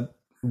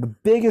 The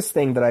biggest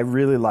thing that I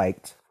really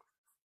liked,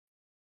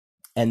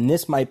 and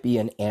this might be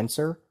an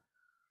answer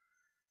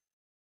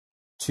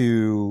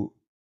to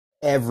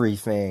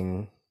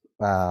everything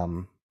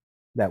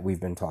that we've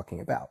been talking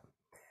about.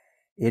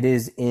 It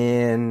is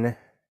in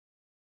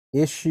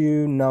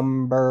issue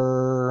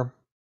number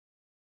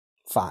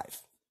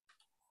 5.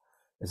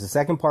 It's the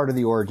second part of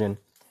the origin,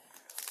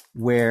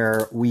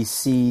 where we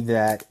see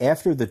that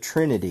after the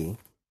Trinity,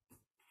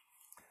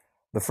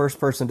 the first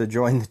person to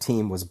join the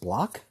team was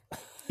Block.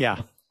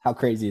 Yeah. How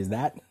crazy is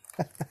that?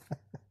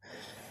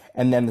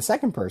 And then the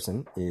second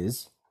person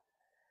is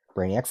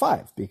Brainiac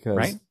 5,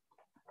 because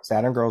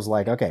Saturn Girl's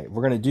like, okay, if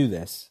we're going to do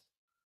this,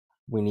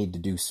 we need to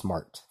do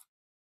smart.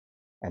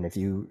 And if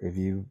you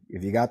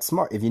got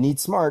smart, if you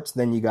need smarts,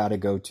 then you got to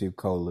go to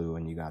Kolu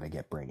and you got to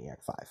get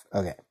Brainiac 5.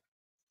 Okay.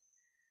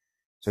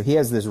 So he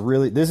has this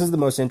is the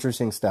most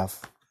interesting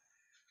stuff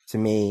to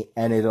me.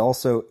 And it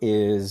also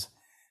is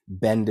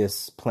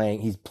Bendis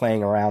he's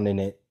playing around in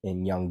it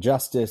in Young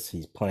Justice.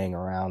 He's playing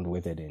around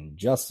with it in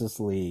Justice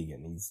League,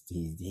 and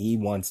he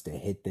wants to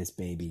hit this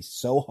baby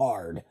so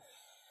hard.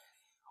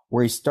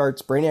 Where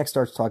Brainiac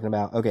starts talking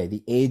about, okay,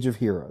 the Age of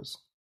Heroes,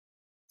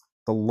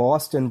 the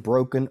lost and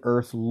broken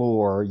Earth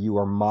lore you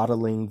are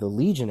modeling the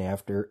Legion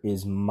after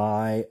is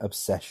my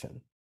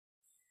obsession.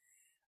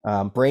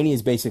 Brainy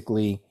is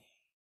basically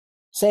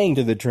saying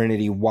to the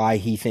Trinity why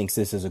he thinks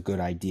this is a good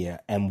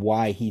idea and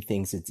why he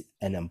thinks it's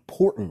an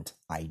important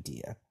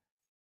idea.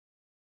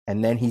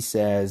 And then he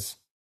says,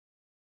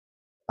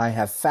 I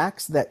have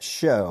facts that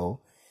show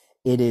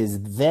it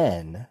is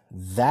then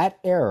that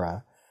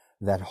era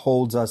that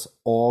holds us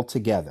all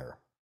together.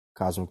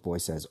 Cosmic Boy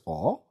says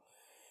all.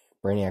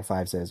 Brainiac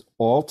 5 says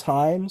all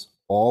times,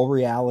 all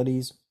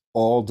realities,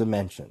 all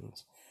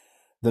dimensions.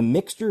 The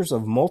mixtures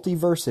of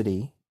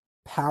multiversity,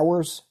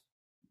 powers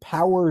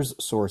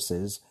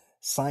sources,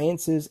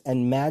 sciences,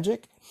 and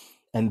magic,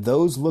 and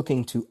those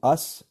looking to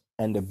us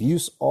and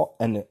abuse all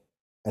and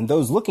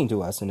those looking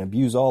to us and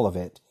abuse all of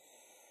it.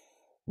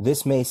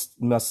 This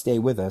must stay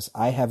with us.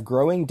 I have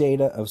growing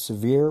data of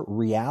severe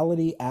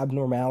reality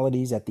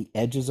abnormalities at the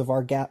edges of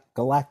our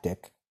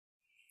galactic,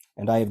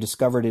 and I have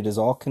discovered it is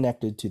all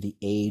connected to the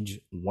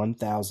age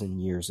 1,000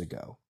 years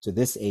ago, to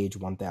this age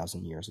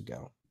 1,000 years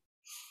ago.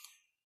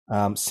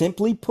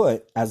 Simply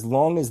put, as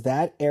long as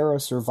that era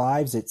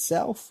survives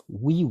itself,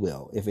 we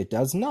will. If it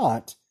does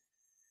not,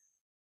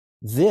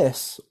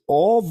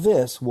 all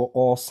this will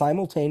all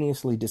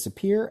simultaneously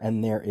disappear,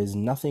 and there is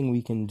nothing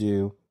we can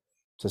do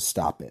to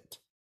stop it.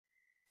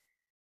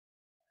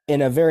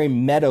 In a very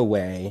meta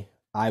way,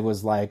 I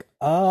was like,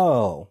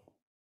 oh,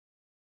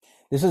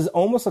 this is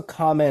almost a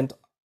comment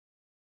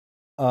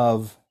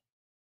of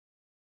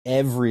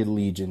every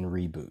Legion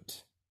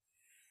reboot.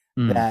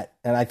 That,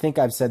 and I think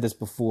I've said this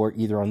before,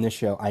 either on this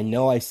show, I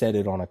know I said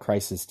it on a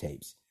Crisis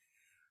Tapes.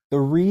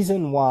 The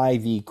reason why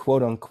the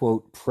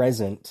quote-unquote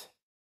present,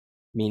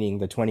 meaning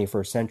the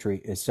 21st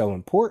century, is so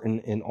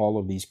important in all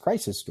of these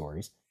Crisis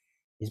stories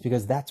is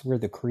because that's where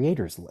the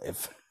creators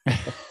live.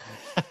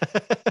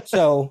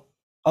 So,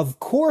 of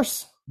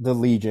course, the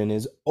Legion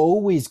is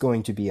always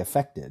going to be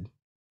affected.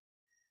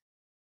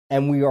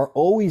 And we are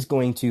always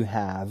going to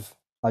have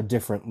a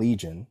different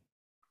Legion,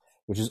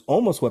 which is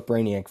almost what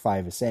Brainiac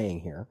 5 is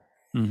saying here.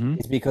 Mm-hmm.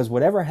 It's because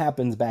whatever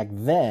happens back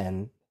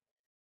then,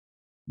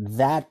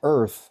 that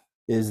Earth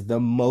is the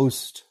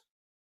most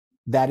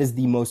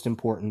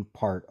important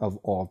part of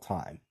all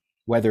time.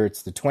 Whether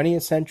it's the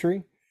 20th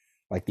century,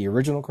 like the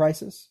original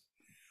Crisis,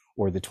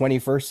 or the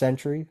 21st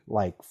century,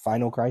 like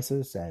Final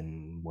Crisis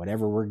and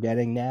whatever we're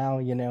getting now,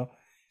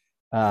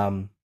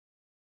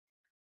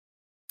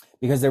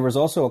 because there was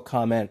also a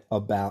comment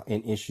about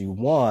in issue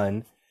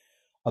 1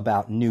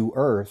 about New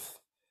Earth,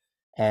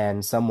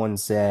 and someone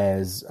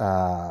says,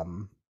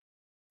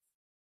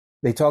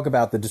 they talk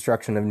about the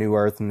destruction of New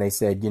Earth, and they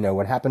said,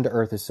 what happened to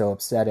Earth is so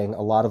upsetting.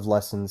 A lot of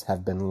lessons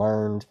have been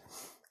learned.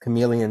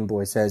 Chameleon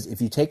Boy says, if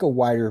you take a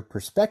wider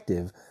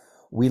perspective,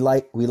 we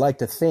like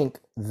to think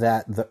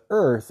that the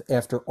Earth,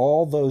 after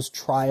all those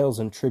trials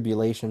and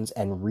tribulations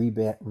and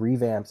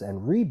revamps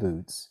and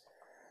reboots,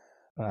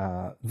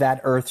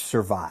 that Earth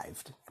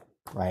survived,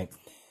 right?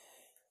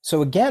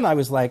 So again, I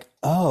was like,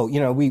 oh,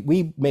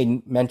 we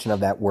made mention of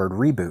that word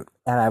reboot.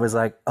 And I was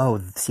like,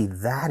 oh, see,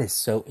 that is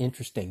so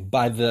interesting.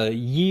 By the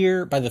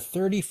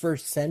 31st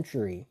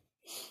century,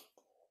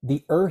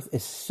 the Earth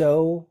is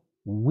so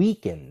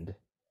weakened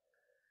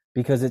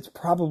because it's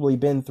probably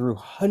been through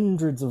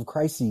hundreds of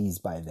crises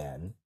by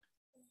then.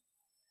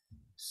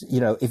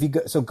 If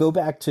you go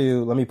back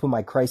to, let me put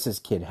my crisis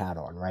kid hat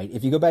on, right?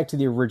 If you go back to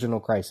the original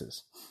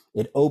Crisis,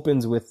 it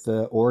opens with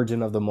the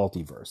origin of the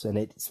multiverse, and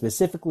it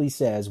specifically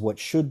says what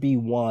should be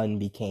one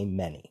became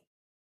many.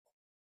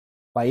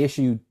 By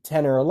issue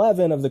 10 or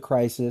 11 of the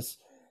Crisis,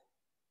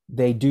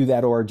 they do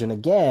that origin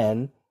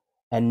again,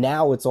 and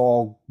now it's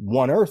all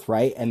one Earth,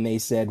 right? And they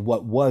said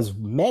what was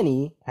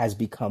many has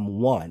become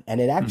one. And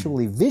it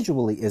actually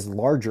visually is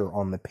larger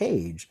on the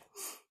page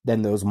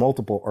than those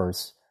multiple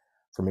Earths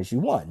from issue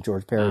 1.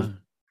 George Perez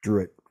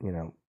drew it,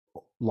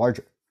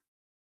 larger.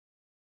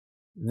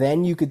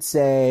 Then you could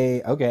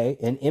say, okay,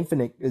 an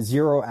Infinite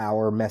Zero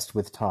Hour messed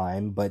with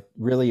time, but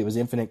really it was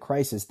Infinite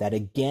Crisis that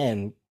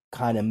again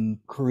kind of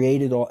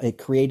created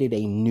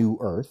a new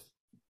Earth.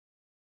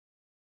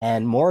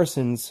 And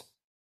Morrison's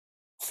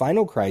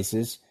Final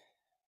Crisis,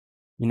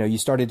 you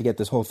started to get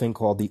this whole thing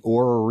called the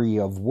Orrery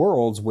of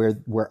Worlds,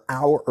 where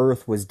our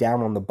Earth was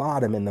down on the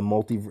bottom and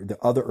the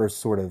other Earth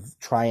sort of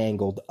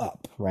triangled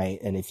up,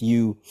 right? And if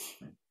you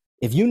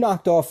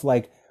knocked off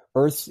like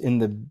Earth's in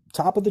the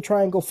top of the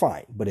triangle,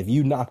 fine. But if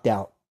you knocked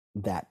out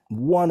that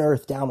one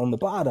Earth down on the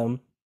bottom,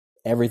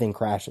 everything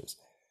crashes.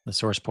 The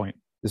source point.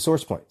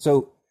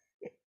 So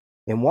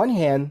in one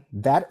hand,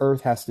 that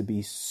Earth has to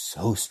be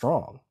so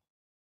strong.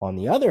 On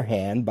the other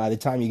hand, by the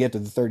time you get to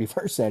the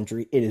 31st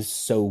century, it is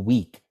so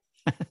weak.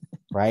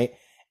 Right.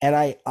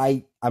 And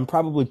I'm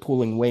probably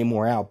pulling way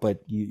more out,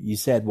 but you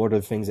said what are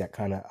the things that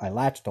kind of I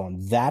latched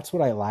on? That's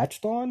what I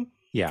latched on.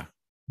 Yeah.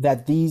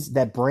 That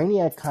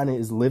Brainiac kind of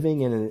is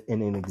living in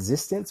an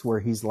existence where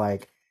he's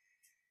like,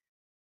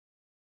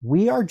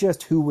 we are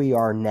just who we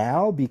are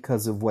now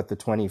because of what the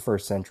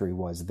 21st century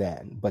was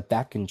then, but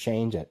that can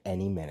change at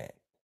any minute,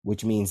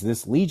 which means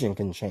this Legion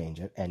can change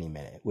at any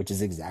minute, which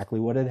is exactly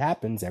what it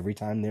happens every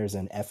time there's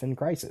an effing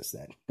crisis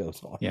that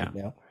goes on. Yeah.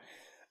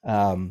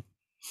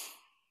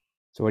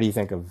 So what do you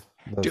think of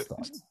those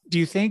thoughts? Do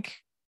you think,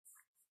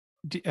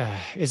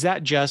 is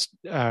that just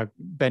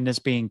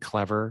Bendis being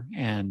clever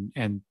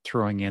and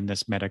throwing in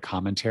this meta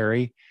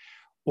commentary,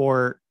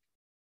 or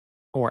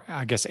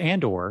I guess,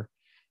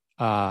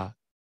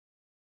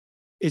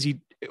 is he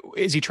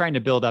trying to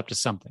build up to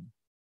something?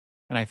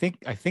 And I think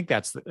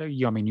that's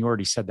you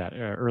already said that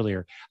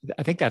earlier.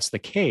 I think that's the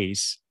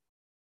case,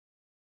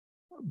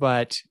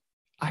 but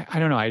I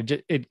don't know.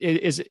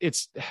 Is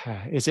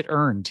it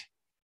earned?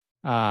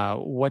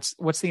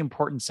 What's the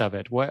importance of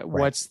it?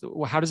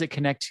 How does it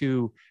connect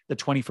to the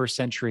 21st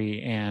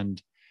century?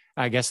 And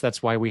I guess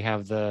that's why we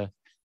have the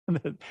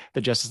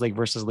Justice League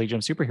versus Legion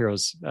of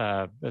Superheroes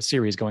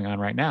series going on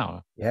right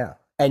now. Yeah.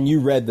 And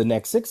you read the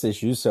next 6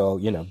 issues, so,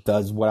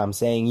 does what I'm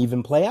saying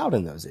even play out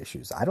in those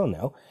issues? I don't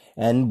know.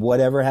 And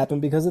whatever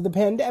happened because of the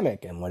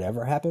pandemic and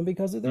whatever happened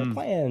because of their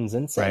plans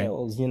and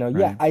sales, right.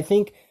 Yeah, I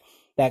think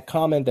that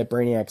comment that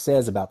Brainiac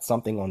says about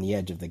something on the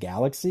edge of the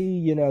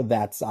galaxy,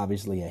 that's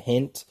obviously a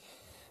hint,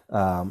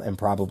 and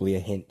probably a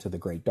hint to the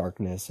Great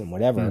Darkness and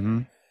whatever.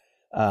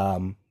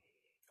 Mm-hmm.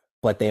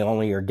 But they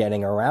only are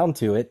getting around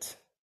to it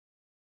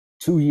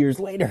 2 years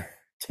later,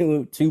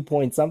 2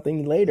 point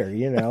something later,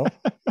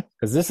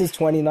 because this is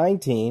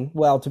 2019.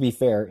 Well, to be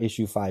fair,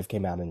 issue 5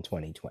 came out in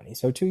 2020,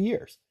 so 2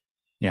 years.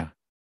 Yeah.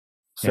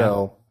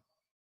 So,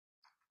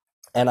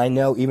 and I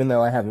know, even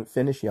though I haven't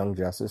finished Young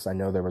Justice, I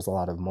know there was a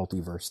lot of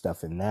multiverse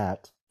stuff in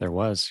that. There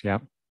was, yeah.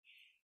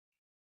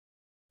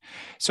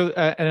 So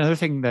another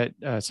thing that,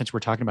 since we're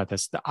talking about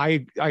this,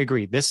 I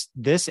agree.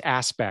 This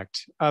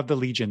aspect of the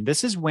Legion,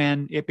 this is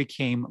when it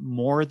became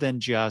more than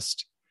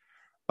just,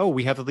 oh,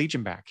 we have the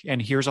Legion back,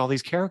 and here's all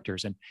these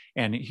characters,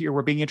 and here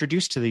we're being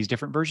introduced to these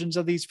different versions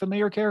of these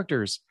familiar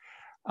characters.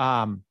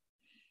 It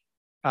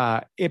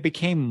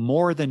became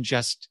more than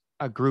just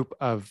a group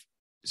of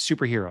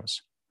superheroes.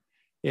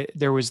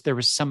 There was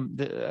some.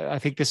 I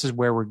think this is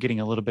where we're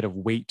getting a little bit of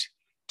weight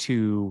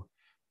to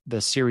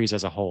the series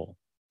as a whole.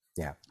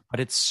 Yeah, but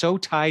it's so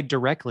tied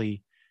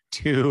directly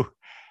to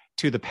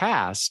the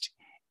past,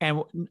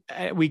 and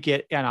we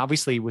get, and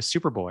obviously with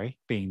Superboy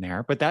being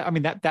there, but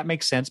that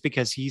makes sense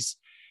because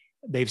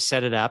they've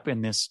set it up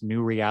in this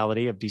new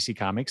reality of DC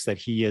Comics that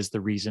he is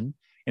the reason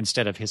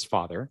instead of his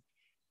father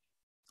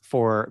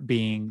for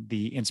being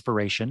the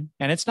inspiration.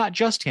 And it's not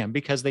just him,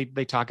 because they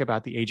talk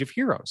about the Age of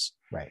Heroes.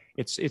 Right.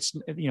 It's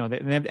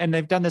and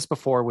they've done this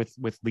before with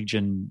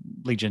Legion's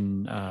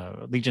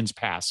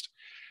past,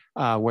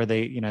 where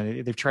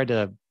they've tried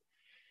to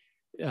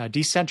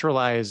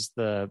decentralize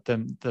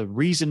the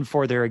reason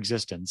for their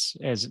existence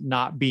as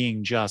not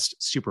being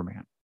just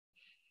Superman.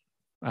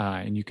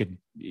 and you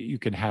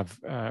could have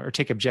or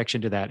take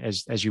objection to that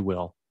as you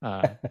will,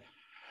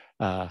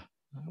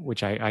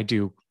 which I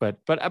do, but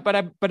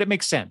it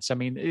makes sense. I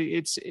mean,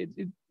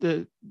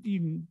 the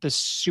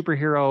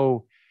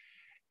superhero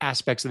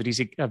aspects of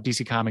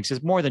DC Comics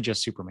is more than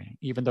just Superman,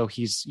 even though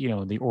he's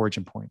the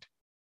origin point.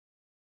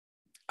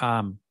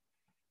 And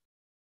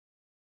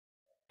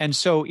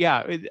so,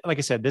 yeah, like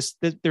I said,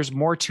 there's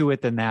more to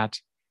it than that.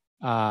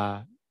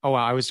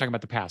 I was talking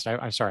about the past.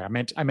 I'm sorry. I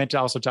meant to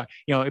also talk.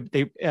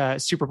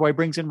 Superboy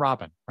brings in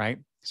Robin, right?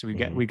 So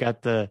we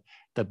got the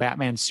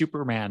Batman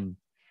Superman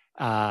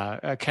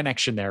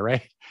connection there,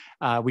 right?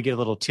 We get a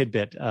little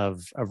tidbit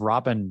of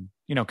Robin,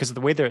 because of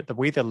the way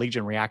the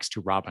Legion reacts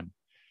to Robin,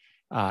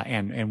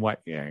 and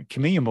what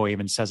Chameleon Boy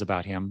even says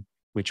about him,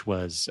 which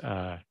was,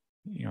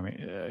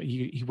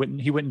 he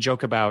wouldn't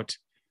joke about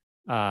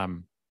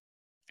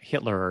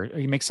Hitler, or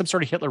he makes some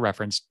sort of Hitler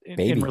reference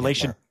in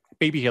relation. Hitler.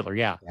 Baby Hitler,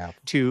 yeah.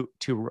 To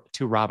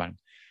Robin,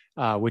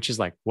 which is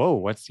like, whoa,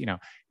 what's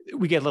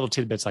we get little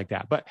tidbits like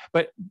that, but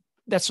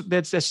that's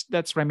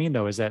what I mean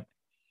though, is that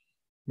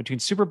between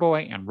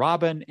Superboy and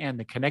Robin and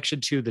the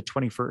connection to the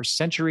 21st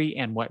century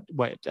and what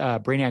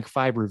Brainiac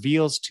 5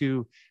 reveals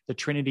to the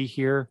Trinity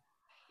here,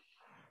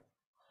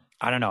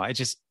 I don't know. It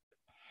just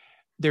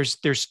there's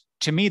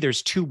to me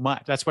there's too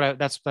much. That's what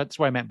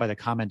I meant by the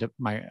comment of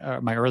my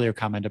earlier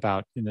comment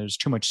about there's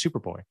too much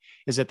Superboy,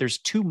 is that there's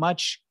too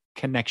much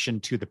connection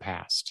to the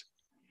past.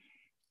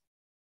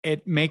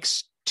 It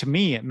makes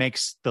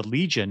the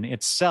Legion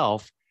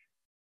itself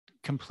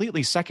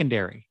completely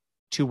secondary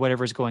to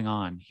whatever's going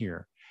on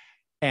here.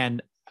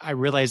 And I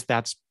realize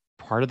that's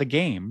part of the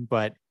game,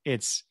 but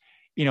it's,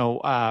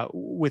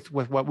 with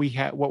what we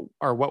had,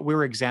 what we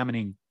were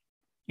examining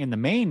in the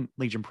main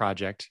Legion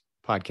Project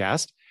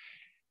podcast,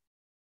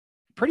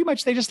 pretty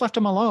much they just left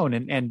them alone.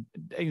 And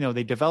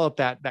they developed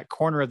that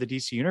corner of the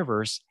DC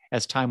universe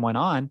as time went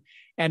on.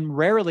 And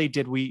rarely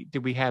did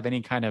we have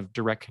any kind of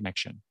direct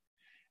connection,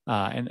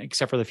 and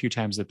except for the few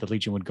times that the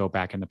Legion would go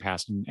back in the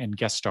past and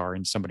guest star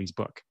in somebody's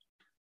book.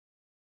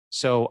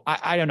 So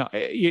I don't know.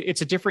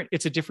 It's a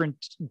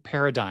different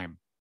paradigm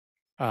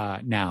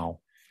now,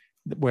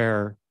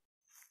 where,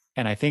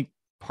 and I think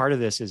part of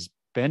this is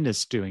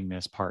Bendis doing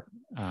this part,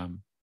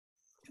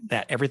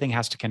 that everything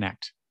has to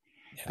connect,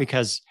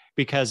 because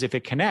if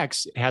it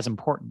connects, it has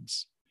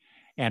importance.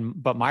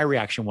 But my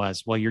reaction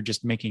was, well, you're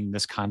just making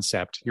this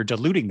concept, you're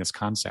diluting this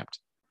concept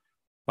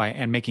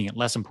and making it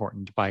less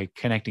important by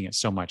connecting it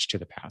so much to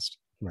the past.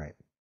 Right.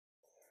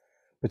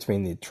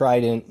 Between the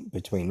Trident,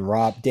 between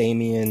Rob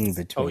Damien,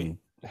 between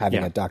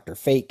having a Dr.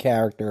 Fate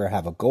character,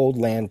 have a Gold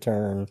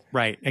Lantern.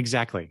 Right,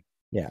 exactly.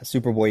 Yeah,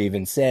 Superboy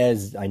even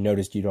says, I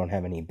noticed you don't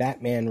have any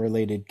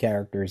Batman-related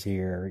characters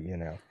here,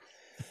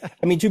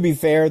 I mean, to be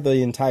fair,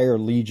 the entire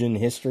Legion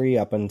history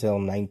up until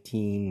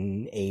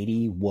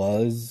 1980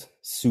 was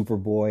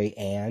Superboy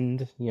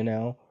and,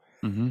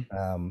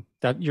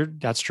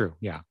 that's true.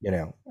 Yeah.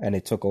 And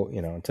it took,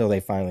 until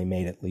they finally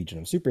made it Legion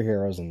of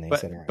Superheroes, and they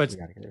said, all right, we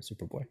got to get rid of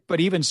Superboy.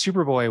 But even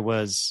Superboy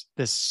was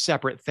this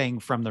separate thing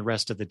from the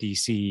rest of the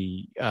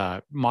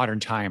DC modern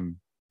time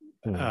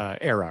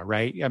era,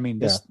 right? I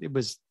mean, it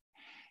was,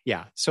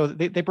 so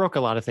they broke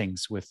a lot of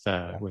things with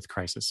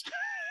Crisis.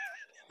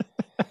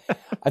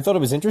 I thought it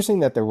was interesting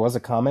that there was a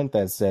comment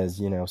that says,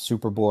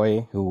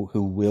 Superboy,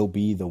 who will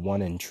be the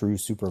one and true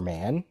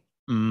Superman.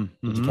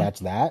 Mm-hmm. Did you catch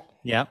that?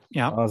 Yeah.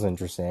 That was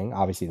interesting.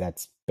 Obviously,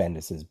 that's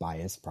Bendis's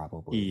bias,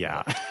 probably.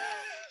 Yeah.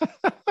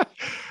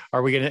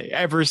 Are we going to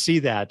ever see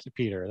that,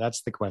 Peter?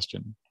 That's the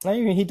question. I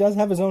mean, he does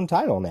have his own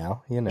title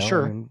now,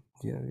 Sure. And,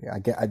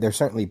 they're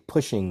certainly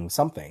pushing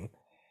something,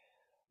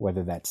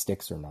 whether that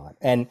sticks or not.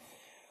 And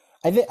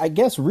I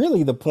guess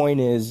really the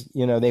point is,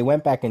 they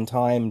went back in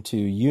time to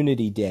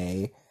Unity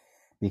Day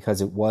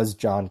because it was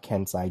John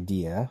Kent's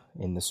idea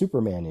in the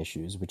Superman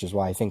issues, which is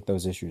why I think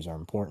those issues are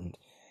important.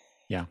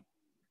 Yeah.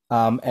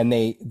 And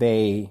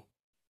they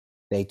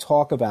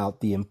talk about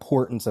the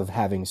importance of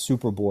having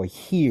Superboy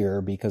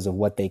here because of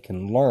what they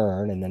can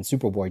learn. And then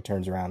Superboy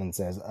turns around and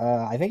says,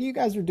 I think you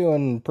guys are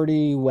doing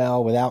pretty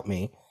well without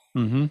me.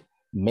 Mm-hmm.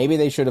 Maybe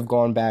they should have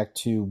gone back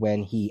to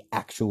when he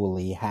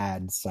actually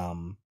had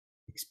some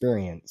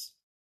experience,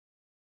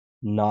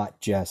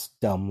 not just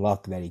dumb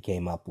luck that he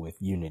came up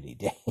with Unity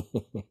Day.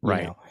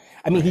 Right.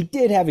 I mean, he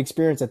did have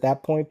experience at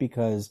that point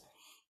because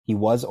he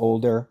was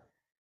older.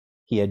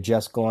 He had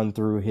just gone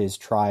through his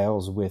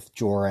trials with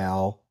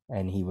Jor-El,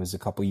 and he was a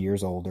couple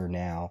years older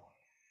now,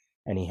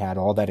 and he had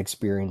all that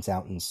experience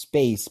out in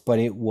space, but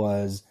it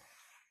was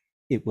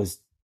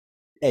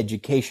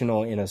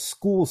educational in a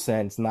school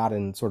sense, not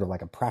in sort of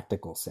like a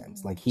practical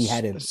sense. Like he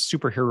hadn't,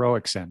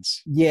 superheroic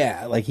sense.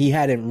 Yeah, like he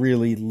hadn't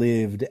really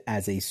lived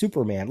as a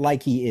Superman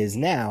like he is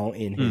now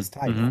in his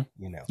title,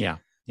 Yeah.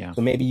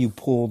 So maybe you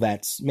pull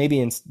that.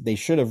 Maybe they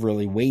should have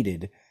really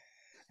waited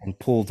and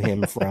pulled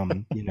him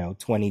from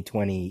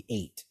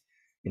 2028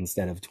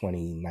 instead of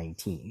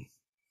 2019.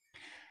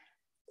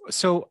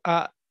 So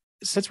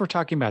since we're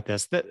talking about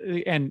this,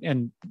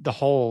 and the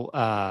whole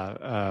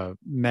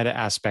meta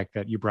aspect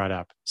that you brought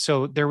up,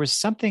 so there was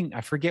something,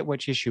 I forget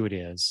which issue it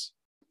is,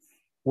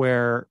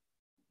 where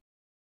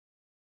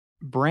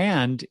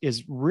Brand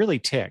is really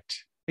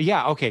ticked.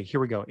 Yeah, okay, here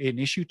we go. In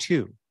issue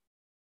 2,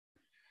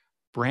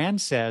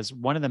 Brand says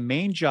one of the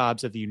main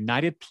jobs of the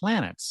United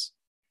Planets,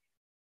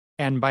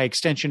 and by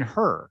extension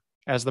her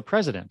as the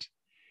president,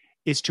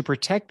 is to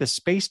protect the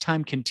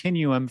space-time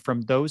continuum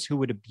from those who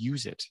would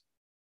abuse it.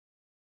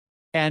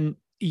 And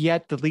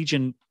yet the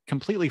Legion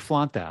completely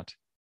flaunt that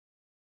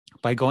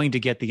by going to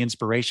get the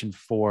inspiration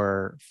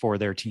for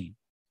their team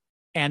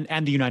and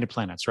the United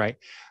Planets, right?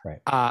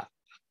 Right.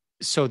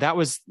 So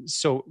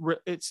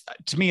it's,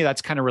 to me,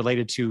 that's kind of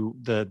related to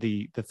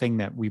the thing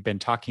that we've been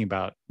talking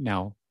about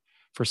now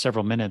for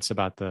several minutes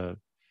about the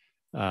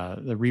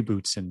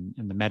reboots and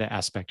the meta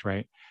aspect,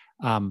 right?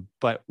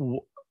 But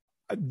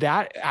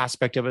that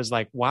aspect of it is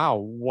like, wow,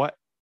 what,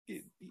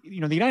 the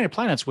United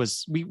Planets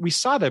was, we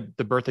saw the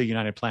birth of the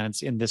United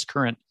Planets in this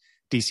current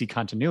DC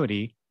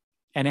continuity,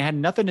 and it had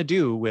nothing to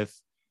do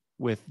with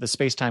the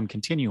space-time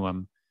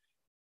continuum,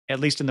 at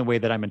least in the way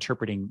that I'm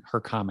interpreting her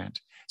comment.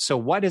 So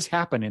what has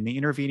happened in the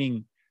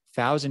intervening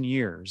 1,000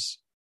 years?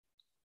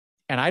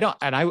 And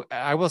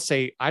I will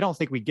say, I don't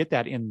think we get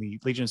that in the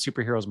Legion of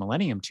Superheroes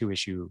Millennium 2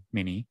 issue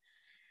mini.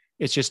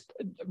 It's just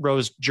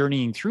Rose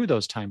journeying through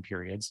those time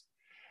periods.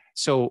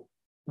 So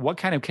what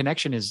kind of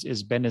connection is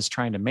Bendis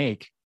trying to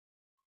make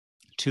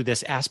to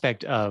this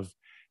aspect of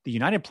the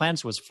United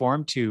Planets was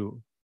formed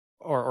to,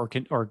 or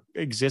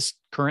exists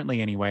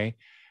currently anyway,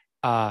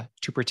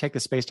 to protect the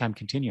space-time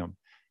continuum?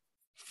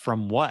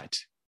 From what?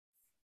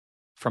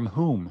 From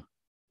whom?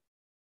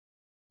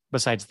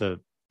 Besides the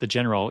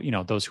general,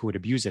 those who would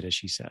abuse it, as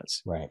she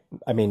says. Right.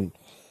 I mean,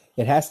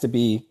 it has to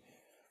be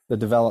the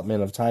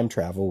development of time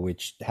travel,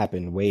 which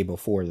happened way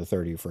before the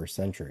 31st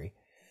century,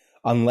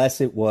 unless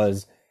it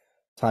was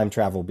time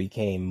travel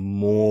became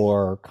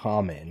more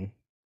common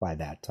by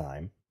that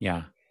time.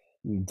 Yeah.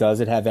 Does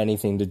it have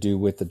anything to do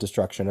with the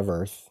destruction of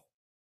Earth?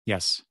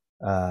 Yes.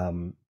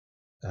 And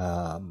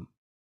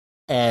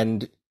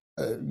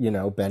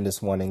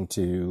Bendis wanting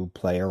to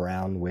play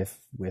around with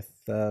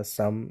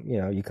some,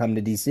 you come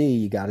to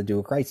DC, you got to do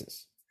a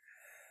crisis.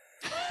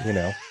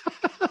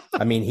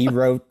 I mean, he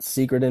wrote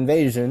Secret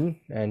Invasion,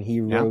 and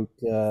he wrote.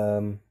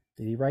 Did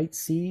he write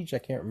Siege? I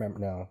can't remember.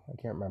 No,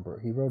 I can't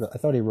remember. I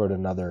thought he wrote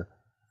another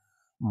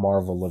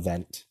Marvel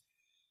event.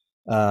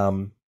 I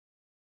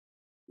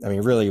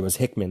mean, really, it was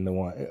Hickman the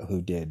one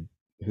who did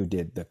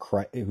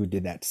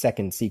that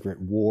second Secret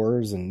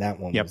Wars, and that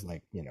one was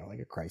like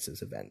a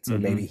crisis event. So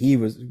maybe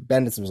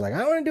Bendis was like,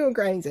 I want to do a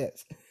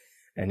crisis,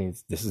 and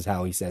this is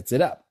how he sets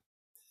it up.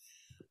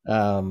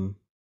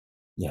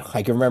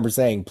 I can remember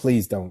saying,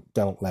 please don't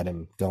let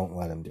him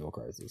do a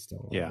crisis.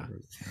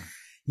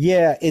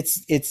 Yeah,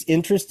 it's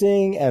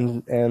interesting,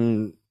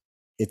 and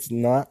it's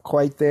not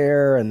quite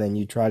there, and then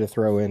you try to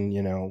throw in,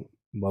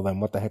 well, then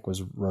what the heck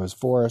was Rose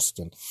Forest?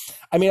 And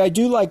I mean, I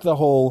do like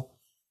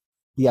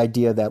the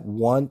idea that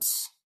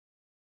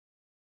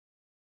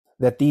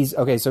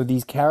so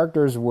these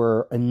characters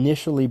were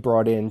initially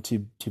brought in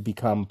to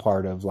become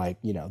part of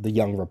the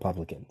young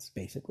Republicans,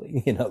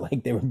 basically,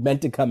 like they were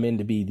meant to come in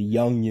to be the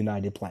young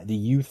United Planet, the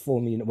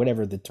youthful,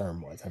 whatever the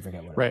term was. I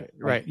forget what it was.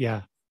 Right.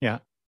 Yeah. Yeah.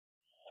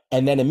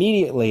 And then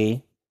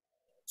immediately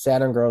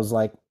Saturn Girl's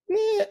like,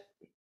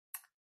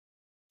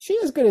 she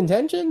has good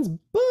intentions,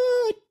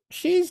 but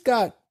she's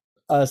got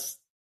us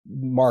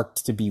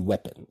marked to be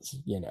weapons,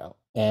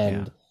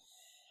 and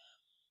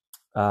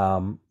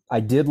I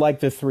did like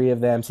the three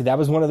of them. See, that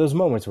was one of those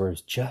moments where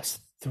it's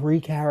just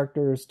three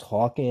characters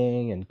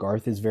talking, and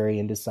Garth is very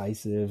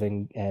indecisive,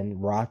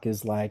 and Rock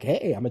is like,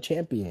 hey, I'm a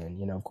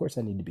champion, of course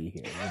I need to be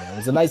here. It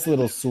was a nice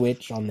little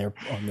switch on their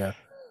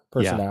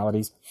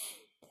personalities.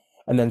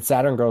 And then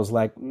Saturn Girl's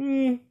like,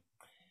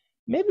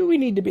 maybe we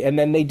need to be, and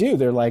then they do.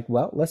 They're like,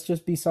 well, let's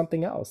just be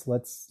something else.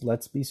 Let's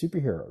be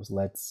superheroes.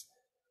 Let's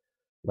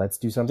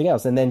do something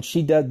else. And then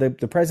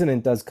the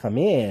president does come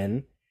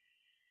in,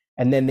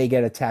 and then they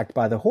get attacked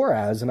by the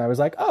Horaz. And I was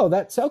like, oh,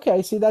 that's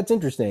okay. See, that's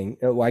interesting.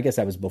 Well, I guess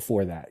that was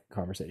before that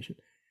conversation.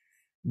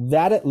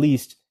 That at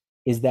least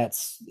is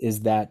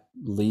that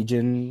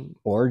Legion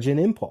origin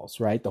impulse,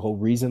 right? The whole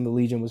reason the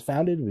Legion was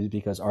founded was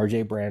because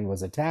RJ Brand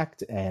was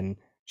attacked, and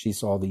she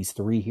saw these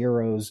three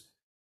heroes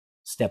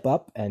step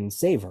up and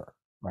save her,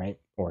 right?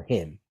 Or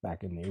him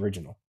back in the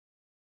original.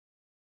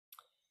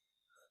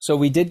 So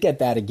we did get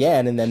that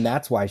again, and then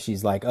that's why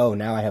she's like, oh,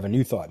 now I have a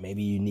new thought.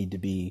 Maybe you need to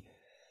be,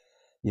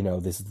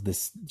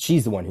 this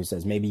she's the one who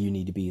says, maybe you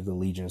need to be the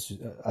Legion,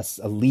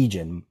 a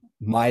Legion,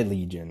 my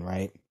Legion,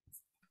 right?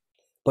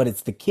 But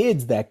it's the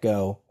kids that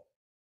go,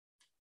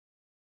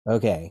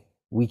 okay,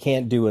 we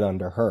can't do it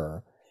under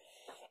her.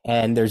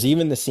 And there's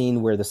even the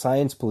scene where the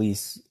science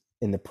police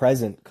in the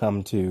present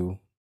come to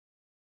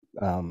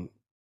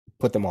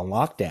put them on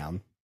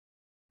lockdown,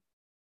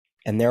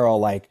 and they're all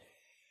like,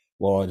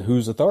 well,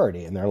 whose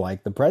authority? And they're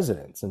like, the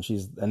president's.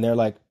 And they're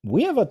like,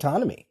 we have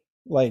autonomy.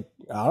 Like,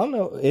 I don't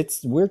know.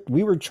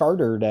 We were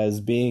chartered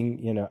as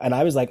being, and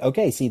I was like,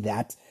 okay, see,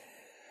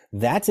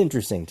 that's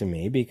interesting to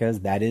me,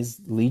 because that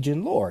is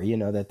Legion lore,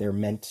 that they're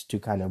meant to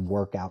kind of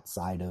work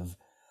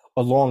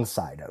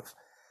alongside of.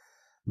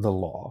 the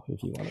law,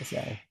 if you want to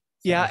say.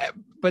 So. Yeah,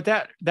 but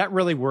that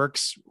really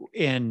works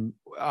in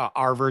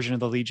our version of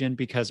the Legion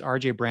because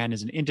RJ Brand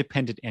is an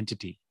independent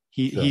entity.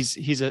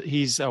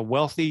 He's a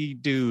wealthy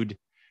dude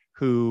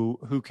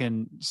who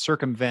can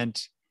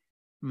circumvent,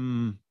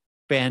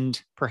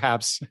 bend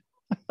perhaps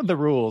the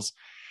rules.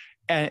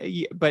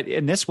 But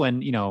in this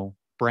one,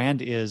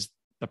 Brand is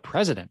the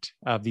president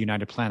of the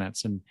United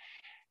Planets, and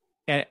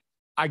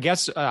I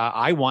guess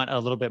I want a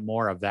little bit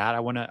more of that.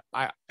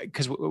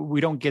 Because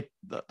we don't get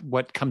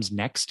what comes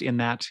next in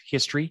that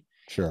history.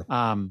 Sure.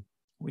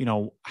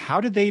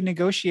 How did they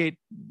negotiate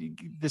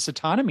this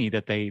autonomy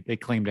that they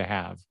claim to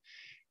have?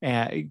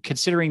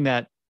 Considering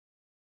that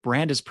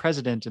Brand is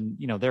president and,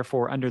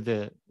 therefore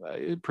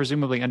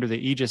presumably under the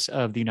aegis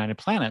of the United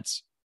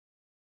Planets.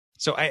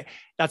 So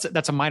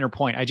that's a minor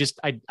point. I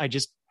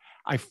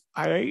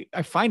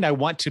find I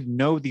want to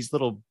know these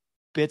little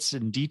bits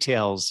and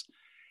details,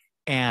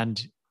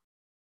 and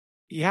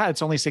yeah,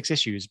 it's only 6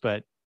 issues,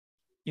 but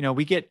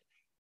we get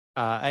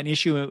an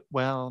issue,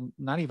 well,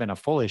 not even a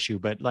full issue,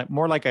 but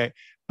more like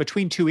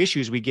between 2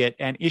 issues, we get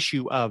an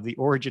issue of the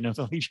origin of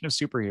the Legion of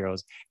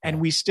Superheroes, and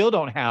we still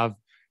don't have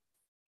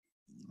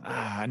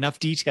enough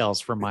details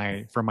for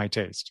my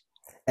taste.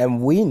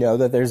 And we know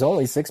that there's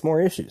only 6 more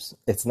issues.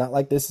 It's not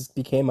like this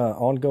became an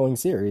ongoing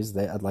series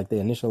like they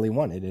initially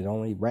wanted.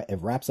 It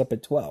wraps up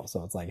at 12.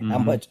 So it's like,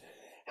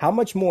 how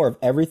much more of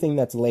everything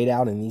that's laid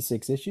out in these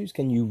 6 issues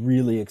can you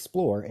really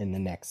explore in the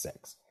next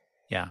 6?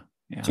 Yeah.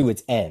 To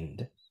its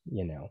end,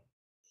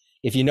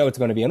 If you know it's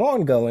going to be an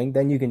ongoing,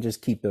 then you can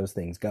just keep those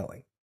things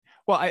going.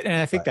 Well,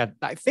 I think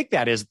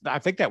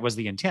that was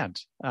the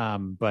intent.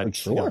 But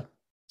sure.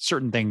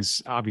 Certain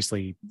things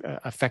obviously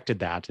affected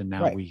that, and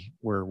now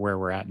we're where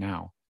we're at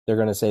now. They're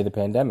going to say the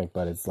pandemic,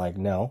 but it's like,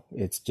 no,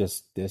 it's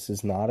just, this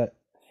is not it.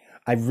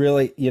 I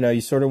really,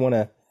 you sort of want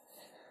to,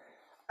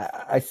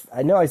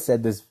 I know I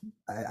said this,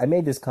 I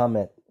made this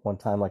comment one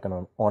time, like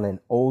on an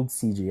old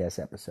CGS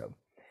episode.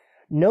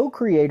 No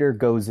creator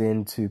goes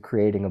into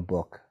creating a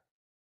book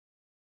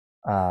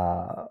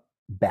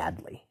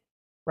badly,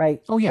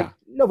 right? Oh yeah. Like,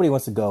 nobody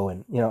wants to go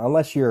and,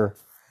 unless you're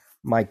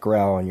Mike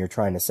Grell and you're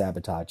trying to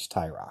sabotage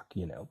Tyrock,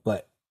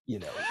 but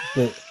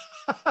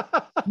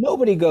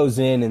nobody goes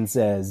in and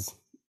says,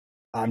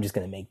 I'm just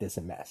going to make this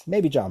a mess.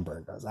 Maybe John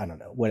Byrne does. I don't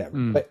know,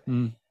 whatever.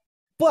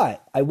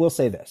 But I will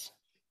say this.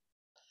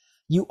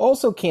 You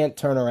also can't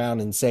turn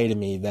around and say to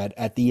me that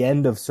at the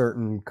end of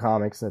certain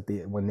comics,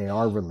 when they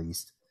are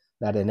released,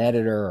 that an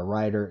editor or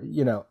writer,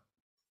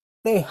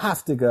 they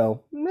have to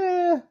go,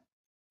 nah,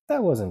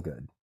 that wasn't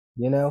good,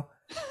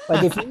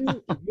 Like if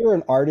you're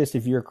an artist,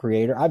 if you're a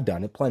creator, I've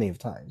done it plenty of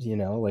times,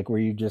 like where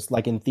you just,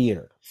 like in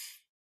theater,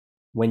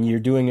 when you're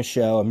doing a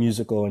show, a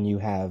musical, and you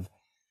have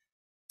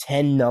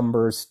 10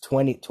 numbers,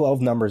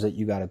 12 numbers that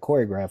you got to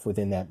choreograph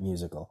within that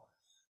musical.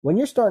 When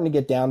you're starting to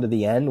get down to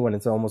the end, when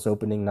it's almost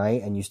opening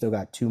night and you still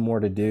got 2 more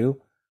to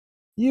do,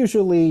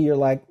 usually you're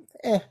like,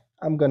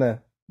 I'm going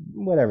to,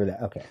 whatever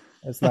that. Okay.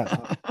 It's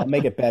not, I'll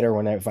make it better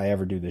if I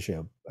ever do the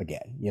show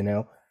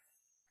again,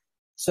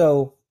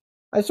 So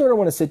I sort of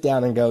want to sit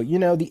down and go,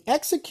 the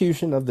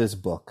execution of this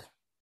book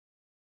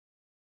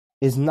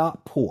is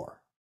not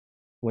poor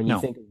when you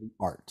think of the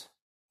art.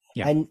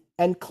 Yeah.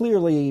 And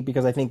clearly,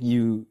 because I think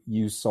you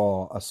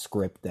saw a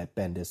script that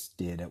Bendis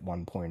did at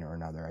one point or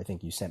another. I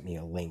think you sent me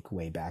a link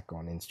way back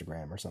on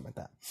Instagram or something like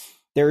that.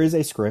 There is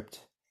a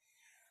script.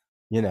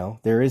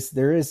 There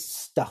is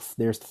stuff.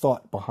 There's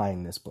thought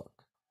behind this book.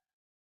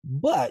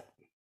 But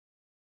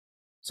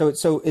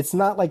so it's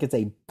not like it's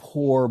a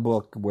poor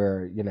book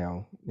where,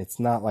 it's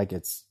not like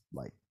it's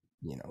like,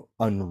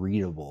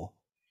 unreadable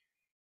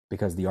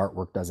because the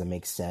artwork doesn't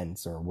make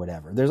sense or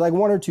whatever. There's like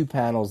 1 or 2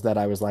 panels that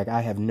I was like, I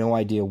have no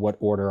idea what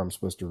order I'm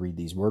supposed to read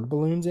these word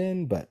balloons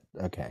in, but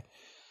okay.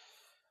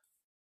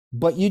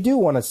 But you do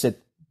want to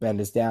sit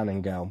Bendis down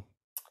and go,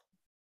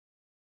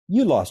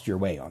 you lost your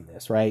way on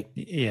this, right?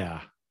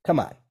 Yeah. Come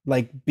on.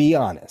 Like, be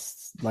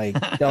honest. Like,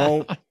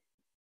 don't.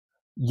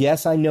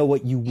 Yes, I know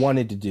what you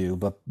wanted to do,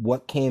 but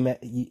what came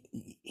at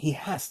he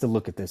has to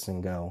look at this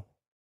and go,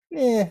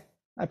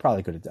 I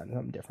probably could have done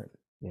something different,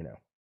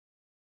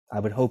 I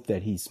would hope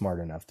that he's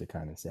smart enough to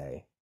kind of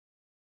say,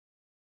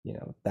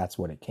 that's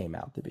what it came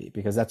out to be,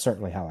 because that's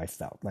certainly how I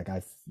felt. Like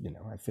I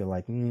feel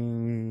like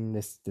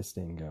this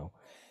didn't go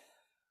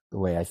the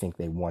way I think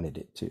they wanted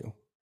it to,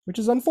 which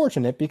is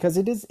unfortunate because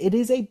it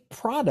is a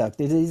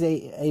product. It is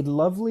a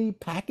lovely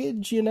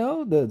package, the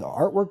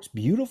artwork's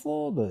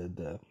beautiful.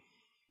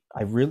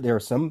 There are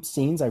some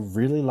scenes I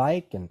really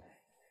like, and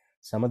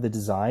some of the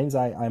designs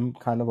I'm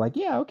kind of like,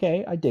 yeah,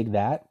 okay, I dig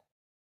that.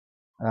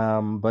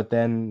 But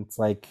then it's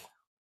like,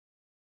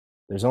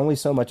 there's only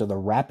so much of the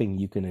wrapping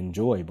you can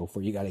enjoy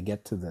before you got to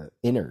get to the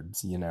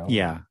innards,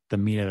 Yeah, the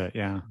meat of it,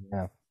 yeah.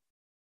 Yeah.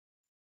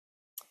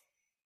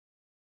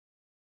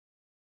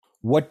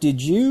 What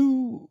did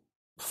you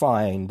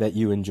find that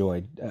you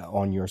enjoyed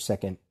on your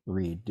second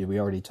read? Did we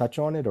already touch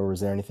on it, or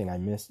was there anything I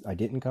missed, I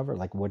didn't cover?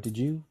 Like, what did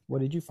you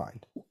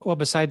find? Well,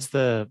 besides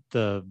the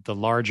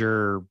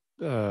larger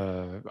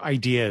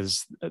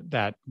ideas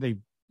that they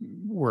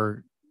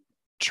were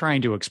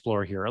trying to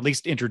explore here, at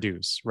least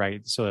introduce,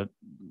 right? So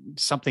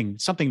something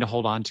to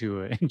hold on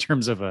to in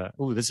terms of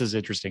this is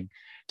interesting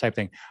type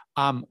thing.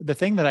 The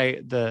thing that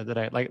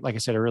I like I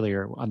said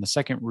earlier, on the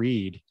second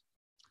read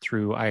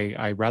through,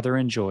 I rather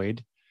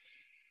enjoyed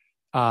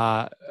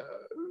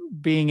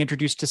being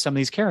introduced to some of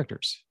these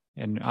characters.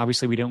 And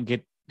obviously we don't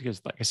get,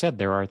 because like I said,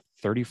 there are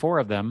 34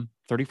 of them,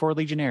 34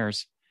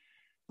 Legionnaires,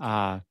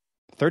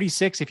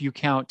 36 if you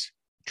count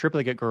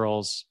triplicate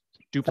girls,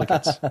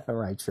 duplicates.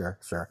 Right. Sure.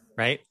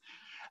 Right.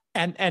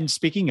 And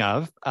speaking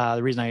of,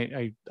 the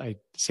reason I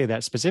say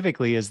that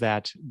specifically is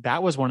that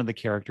was one of the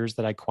characters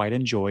that I quite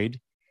enjoyed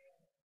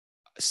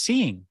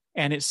seeing.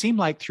 And it seemed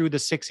like through the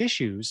 6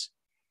 issues,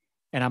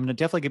 and I'm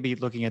definitely going to be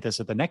looking at this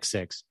at the next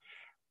 6,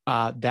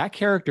 that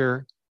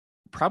character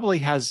probably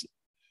has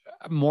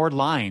more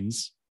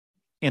lines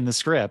in the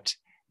script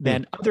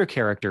than other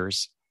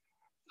characters,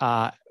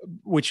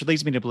 which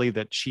leads me to believe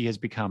that she was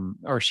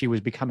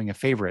becoming a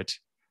favorite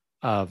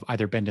of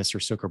either Bendis or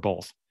Sook or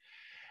both.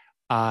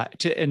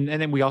 And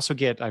then we also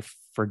get, I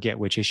forget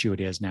which issue it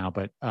is now,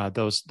 but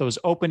those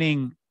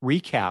opening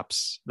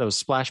recaps, those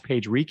splash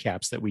page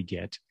recaps that we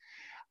get,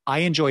 I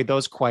enjoy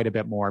those quite a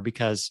bit more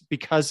because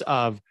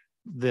of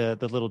the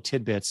little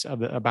tidbits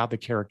about the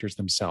characters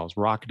themselves.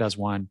 Rock does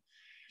one.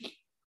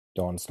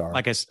 Dawnstar.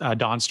 Like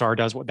Dawnstar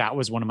does. That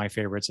was one of my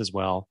favorites as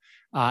well.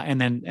 And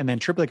then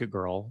Triplicate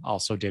Girl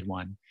also did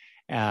one,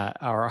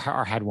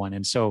 or had one.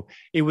 And so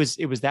it was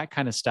that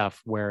kind of stuff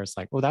where it's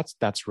like, oh,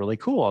 that's really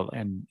cool.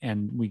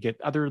 And we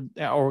get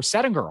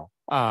Saturn Girl.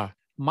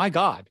 My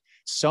God,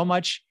 so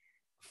much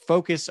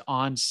focus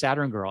on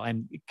Saturn Girl.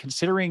 And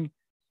considering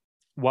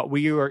what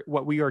we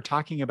are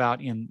talking about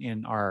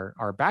in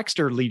our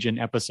Baxter Legion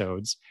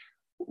episodes,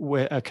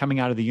 coming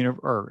out of the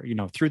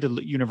through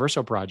the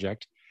Universal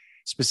Project,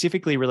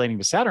 specifically relating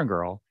to Saturn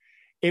Girl,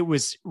 it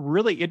was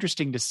really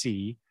interesting to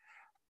see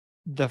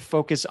the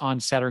focus on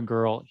Saturn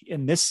Girl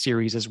in this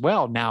series as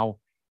well. Now,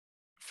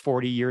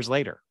 40 years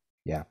later.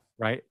 Yeah.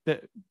 Right.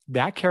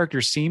 That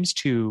character seems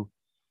to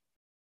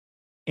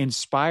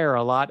inspire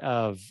a lot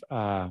of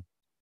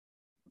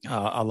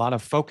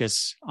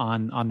focus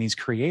on these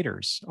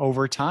creators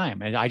over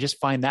time. And I just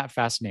find that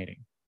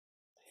fascinating.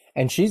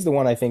 And she's the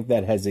one I think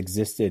that has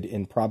existed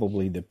in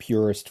probably the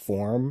purest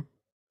form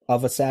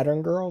of a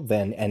Saturn Girl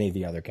than any of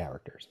the other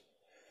characters.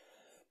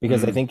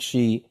 Because I think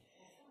in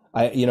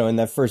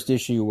that first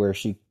issue where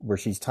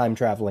she's time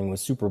traveling with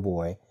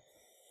Superboy,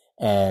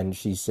 and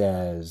she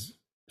says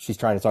she's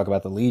trying to talk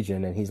about the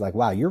Legion, and he's like,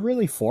 "Wow, you're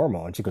really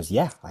formal." And she goes,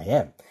 "Yeah, I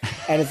am."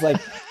 And it's like,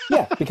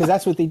 yeah, because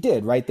that's what they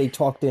did, right? They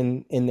talked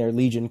in their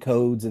Legion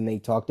codes, and they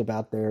talked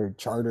about their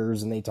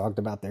charters, and they talked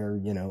about their,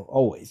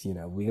 always,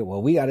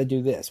 we got to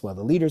do this. Well,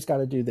 the leader's got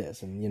to do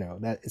this.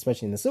 And, that,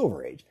 especially in the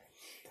Silver Age.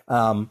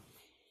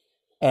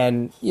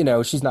 And,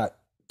 she's not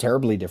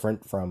terribly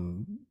different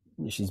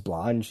she's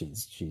blonde.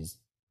 She's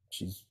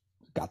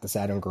got the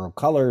Saturn Girl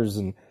colors,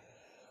 and,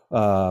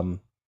 you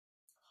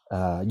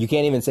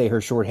can't even say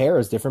her short hair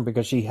is different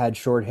because she had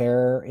short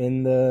hair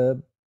in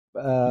the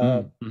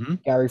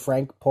Gary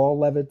Frank, Paul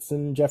Levitz,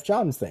 and Jeff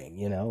Johns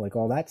thing, like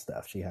all that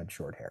stuff. She had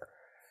short hair.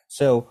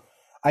 So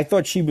I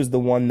thought she was the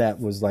one that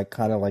was like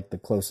kind of like the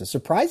closest.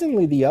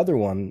 Surprisingly, the other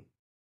one,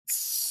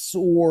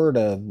 sort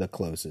of the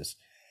closest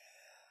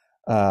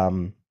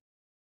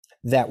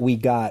that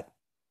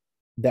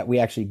we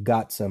actually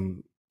got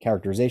some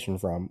characterization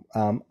from.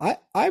 I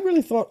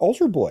really thought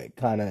Ultra Boy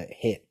kind of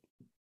hit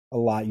a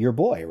lot. Your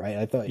boy, right?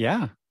 I thought,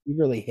 yeah, you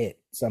really hit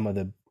some of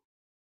the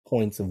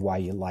points of why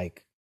you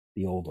like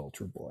the old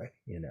Ultra Boy,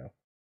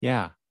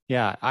 Yeah.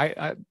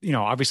 I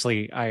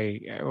obviously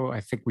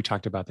I think we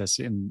talked about this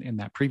in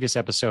that previous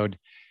episode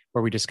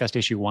where we discussed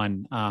issue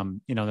 1.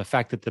 The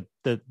fact that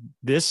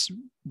this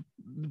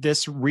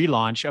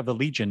relaunch of the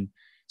Legion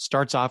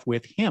starts off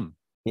with him.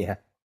 Yeah.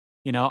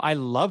 I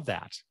love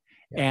that.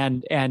 Yeah.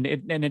 And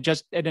it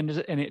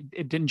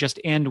didn't just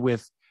end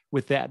with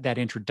that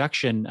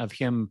introduction of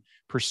him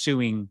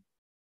pursuing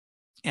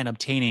and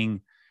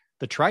obtaining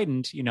the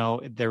Trident.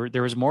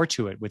 There was more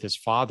to it with his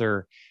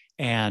father,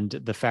 and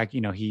the fact,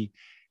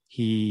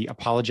 he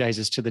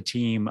apologizes to the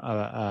team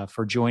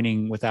for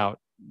joining without,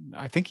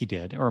 I think he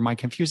did, or am I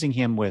confusing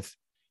him with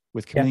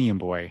Chameleon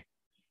Boy?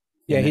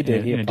 Yeah, he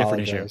did. He in a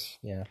different issue.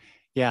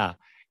 Yeah.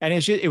 And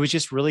it was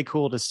just really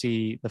cool to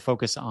see the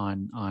focus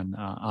on one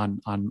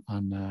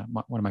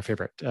of my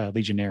favorite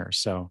Legionnaires.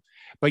 So,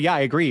 but yeah, I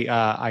agree.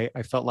 I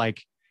felt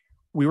like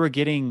we were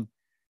getting,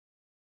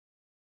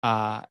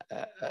 I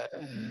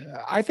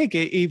think,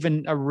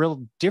 even a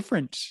real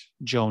different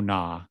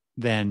Jonah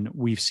than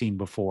we've seen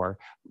before.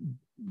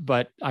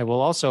 But I will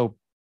also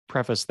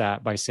preface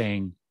that by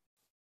saying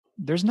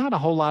there's not a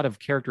whole lot of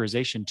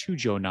characterization to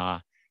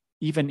Jonah,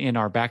 even in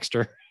our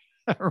Baxter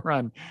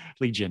run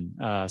Legion.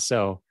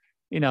 So,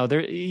 in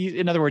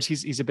other words,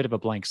 he's a bit of a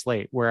blank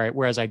slate,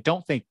 whereas I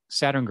don't think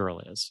Saturn Girl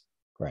is.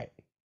 Right.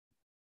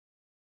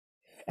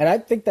 And I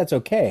think that's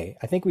okay.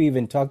 I think we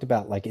even talked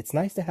about, like, it's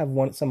nice to have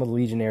some of the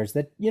Legionnaires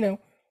that,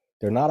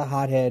 they're not a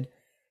hothead,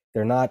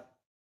 they're not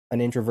an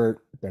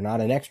introvert, they're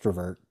not an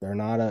extrovert,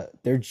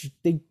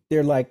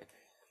 they're like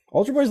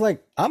Ultra Boy's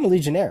like, I'm a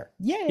Legionnaire.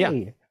 Yay.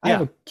 Yeah. I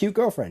have a cute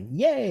girlfriend.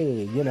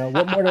 Yay. You know,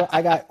 what more do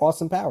I got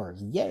awesome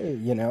powers. Yay.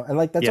 You know, and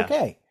like, that's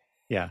okay.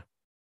 Yeah.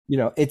 You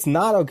know, it's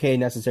not okay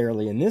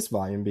necessarily in this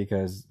volume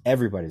because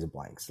everybody's a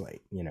blank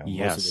slate. You know,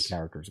 most of the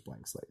characters are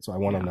blank slate. So I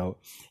want to know,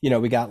 you know,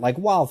 we got like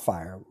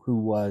Wildfire, who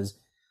was,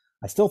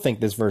 I still think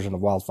this version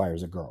of Wildfire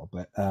is a girl,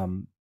 but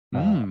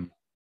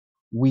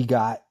we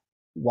got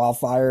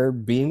Wildfire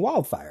being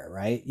Wildfire,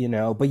 right? You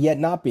know, but yet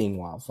not being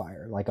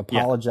Wildfire, like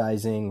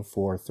apologizing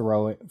for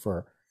throwing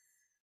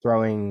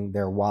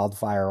their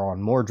Wildfire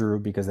on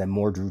Mordru because then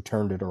Mordru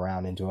turned it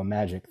around into a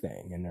magic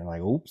thing, and they're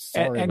like, "Oops,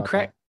 sorry."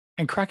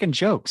 And cracking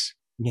jokes.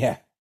 Yeah,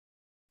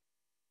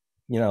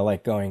 you know,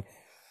 like going,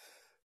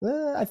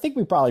 I think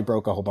we probably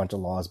broke a whole bunch of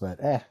laws, but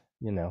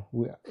you know,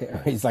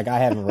 he's like, I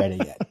haven't read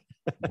it yet.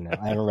 You know,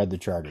 I haven't read the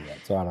charter yet,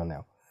 so I don't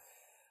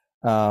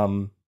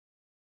know.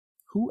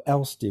 Who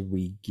else did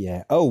we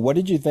get? Oh, what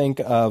did you think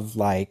of,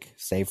 like,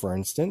 say for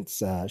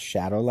instance,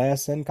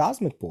 Shadowlass and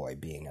Cosmic Boy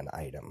being an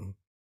item?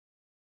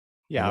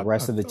 Yeah, and the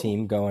rest of the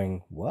team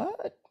going,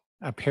 what?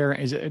 A pair?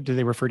 Do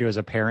they refer to as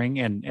a pairing?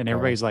 And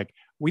everybody's like,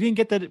 we didn't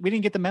get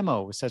the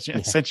memo,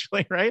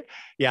 essentially, right?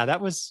 Yeah, that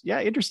was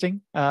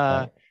interesting.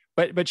 Right.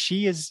 But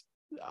she is,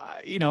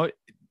 you know,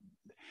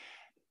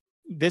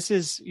 this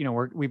is, you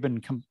know, we've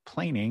been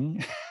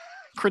complaining,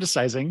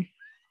 criticizing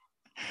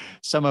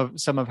some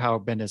of how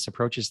Bendis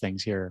approaches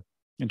things here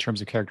in terms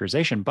of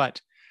characterization,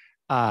 but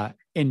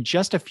in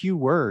just a few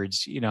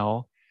words, you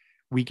know,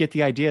 we get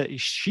the idea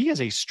she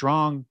is a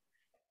strong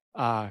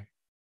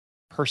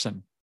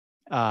person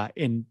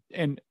in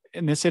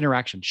this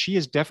interaction. She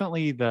is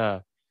definitely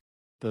the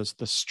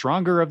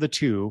stronger of the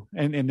two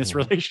in this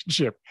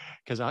relationship,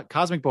 because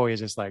Cosmic Boy is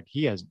just like,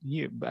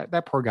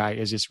 that poor guy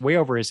is just way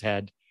over his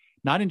head,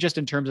 not just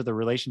in terms of the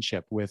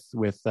relationship with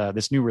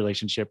this new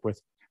relationship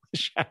with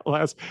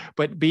Shadowlass,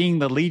 but being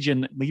the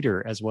Legion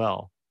leader as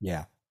well.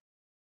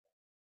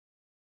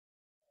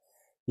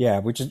 Yeah,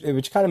 which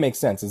kind of makes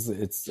sense.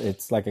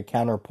 It's like a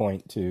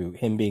counterpoint to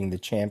him being the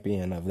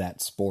champion of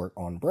that sport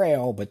on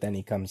Braille, but then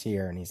he comes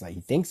here and he's like, he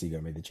thinks he's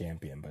gonna be the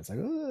champion, but it's like,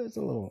 oh, it's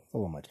a little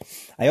much.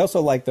 I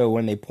also like, though,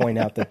 when they point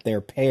out that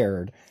they're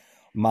paired.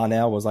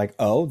 Monel was like,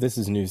 oh, this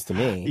is news to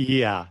me.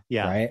 Yeah.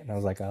 Right? And I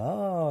was like,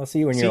 oh,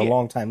 see, when you're a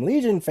longtime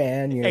Legion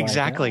fan, you're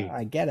exactly. Like,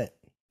 I get it.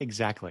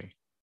 Exactly.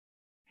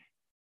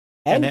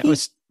 And it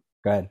was...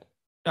 Go ahead.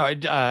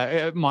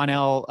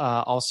 Monel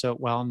also,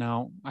 well,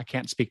 no, I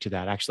can't speak to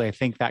that. Actually, I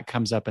think that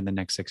comes up in the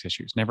next 6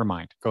 issues. Never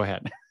mind. Go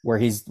ahead. Where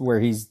he's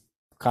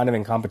kind of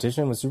in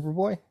competition with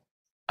Superboy?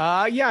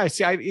 Yeah,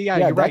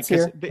 you're right.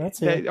 That's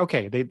here.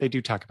 Okay, they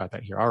do talk about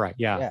that here. All right,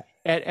 yeah.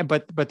 And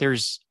but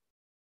there's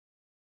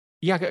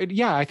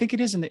I think it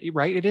is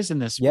right. It is in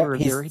this where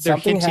they're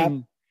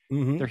hinting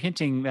they're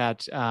hinting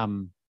that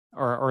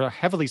or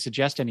heavily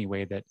suggest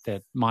anyway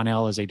that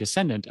Monel is a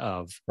descendant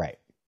of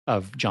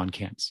John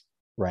Kent's.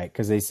 Right,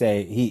 because they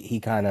say he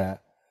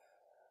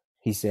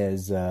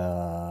says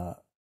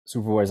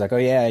Superboy's like, oh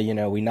yeah, you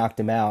know, we knocked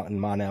him out, and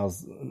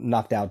Monel's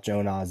knocked out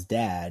Jonah's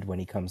dad when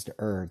he comes to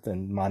Earth,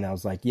 and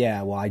Monel's like,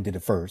 yeah, well, I did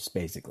it first,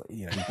 basically.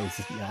 You know,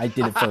 I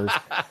did it first.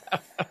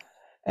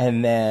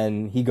 And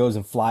then he goes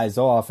and flies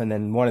off, and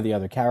then one of the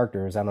other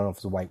characters, I don't know if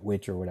it's a White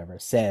Witch or whatever,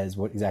 says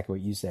exactly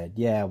what you said.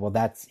 Yeah, well,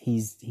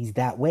 he's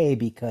that way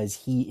because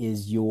he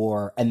is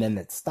your, and then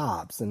it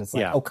stops, and it's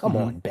like, oh, come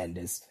on,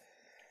 Bendis,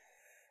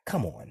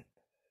 come on.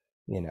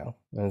 You know,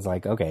 and it's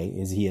like, okay,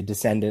 is he a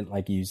descendant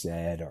like you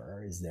said,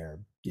 or is there,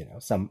 you know,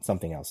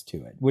 something else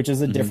to it, which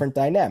is a different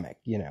dynamic?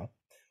 You know,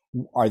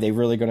 are they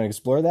really going to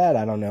explore that?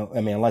 I don't know.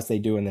 I mean, unless they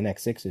do in the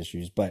next 6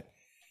 issues, but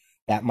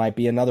that might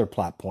be another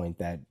plot point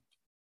that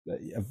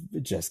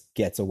just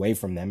gets away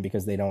from them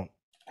because they don't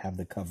have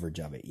the coverage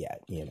of it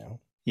yet. You know?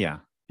 Yeah.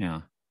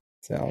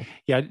 So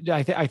yeah,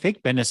 I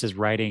think Bendis is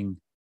writing,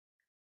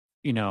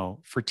 you know,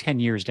 for 10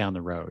 years down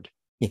the road.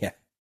 Yeah,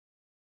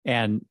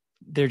 and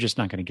they're just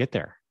not going to get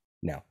there.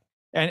 No.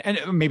 And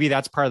maybe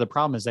that's part of the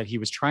problem, is that he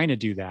was trying to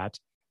do that,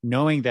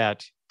 knowing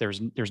that there's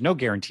no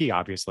guarantee,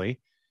 obviously.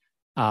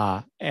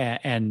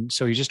 And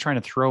so he's just trying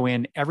to throw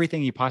in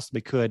everything he possibly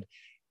could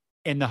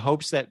in the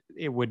hopes that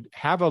it would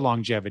have a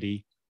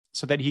longevity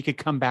so that he could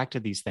come back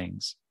to these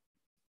things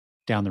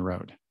down the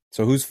road.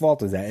 So whose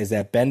fault is that? Is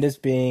that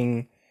Bendis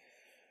being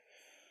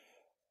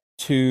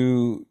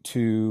too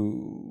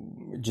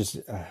just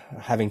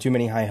having too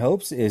many high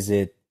hopes? Is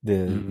it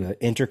the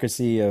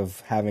intricacy of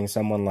having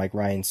someone like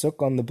Ryan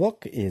Sook on the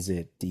book? Is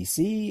it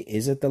DC?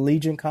 Is it the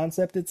Legion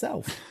concept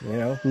itself? You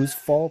know, whose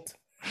fault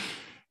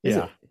is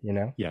it? You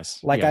know? Yes.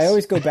 Like, I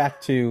always go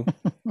back to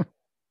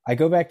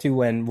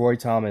when Roy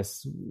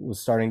Thomas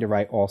was starting to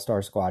write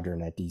All-Star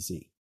Squadron at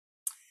DC.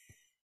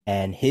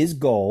 And his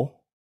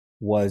goal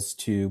was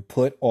to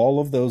put all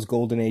of those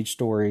Golden Age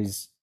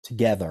stories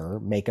together,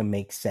 make them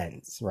make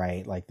sense,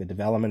 right? Like the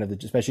development of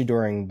especially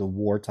during the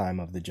wartime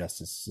of the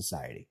Justice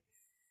Society.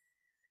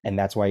 And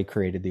that's why he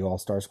created the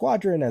All-Star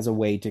Squadron as a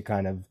way to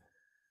kind of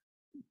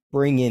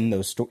bring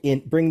those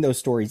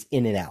stories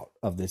in and out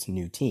of this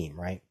new team,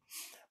 right?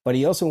 But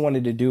he also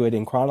wanted to do it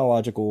in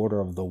chronological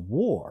order of the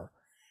war.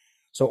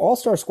 So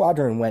All-Star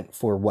Squadron went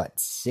for what,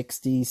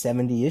 60,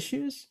 70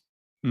 issues?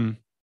 Mm.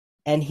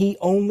 And he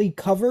only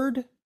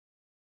covered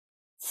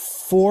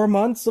 4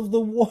 months of the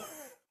war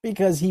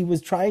because he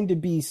was trying to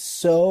be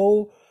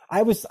so.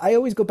 I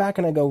always go back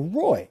and I go,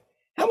 Roy,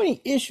 how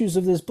many issues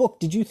of this book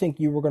did you think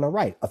you were going to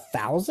write?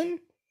 1,000?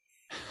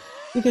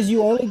 Because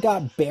you only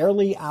got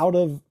barely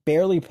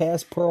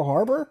past Pearl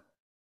Harbor,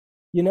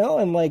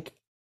 and like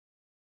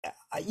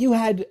you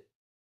had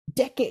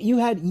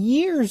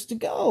years to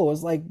go. It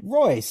was like,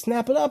 Roy,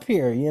 snap it up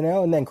here,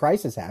 and then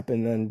Crisis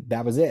happened and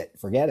that was it.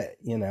 Forget it,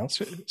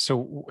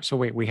 So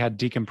wait, we had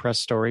decompressed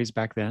stories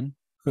back then?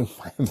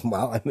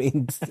 Well, I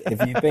mean,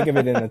 if you think of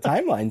it in a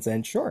timeline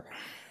sense, sure.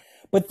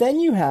 But then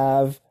you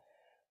have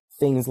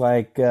things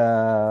like,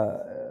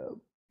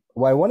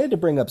 I wanted to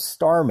bring up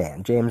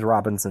Starman, James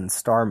Robinson's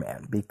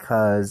Starman,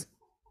 because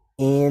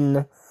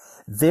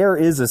there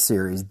is a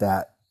series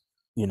that,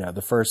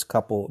 the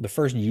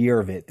first year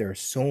of it, there are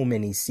so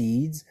many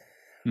seeds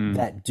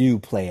that do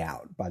play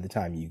out by the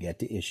time you get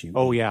to issue.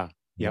 Oh, 8, yeah.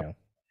 Yep.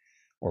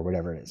 Or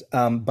whatever it is.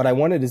 But I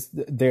wanted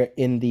to, there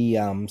in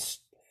the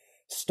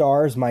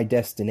Stars My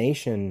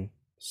Destination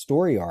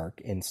story arc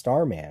in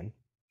Starman,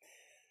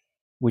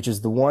 which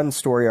is the one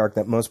story arc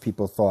that most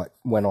people thought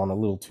went on a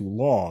little too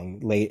long.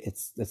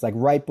 It's like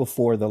right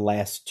before the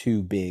last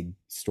two big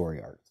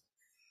story arcs.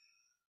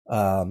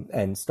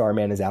 And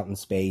Starman is out in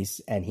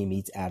space and he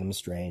meets Adam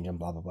Strange and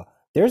blah, blah, blah.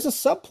 There's a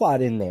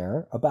subplot in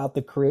there about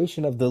the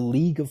creation of the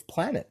League of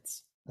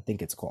Planets, I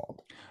think it's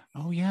called.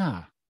 Oh,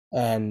 yeah.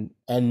 And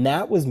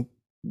that was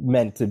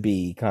meant to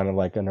be kind of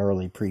like an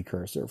early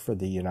precursor for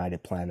the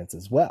United Planets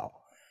as well.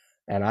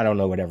 And I don't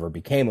know whatever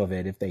became of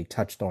it, if they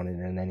touched on it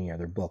in any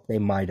other book. They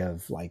might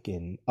have, like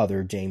in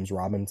other James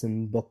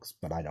Robinson books,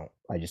 but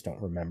I just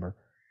don't remember.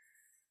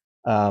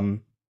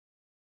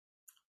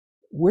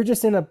 We're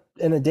just in a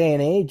day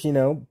and age,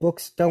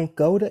 books don't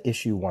go to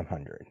issue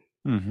 100.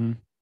 Mm-hmm.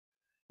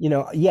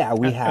 Yeah,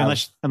 we have...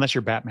 Unless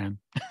you're Batman.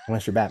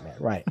 Unless you're Batman,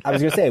 right. I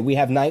was going to say, we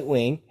have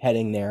Nightwing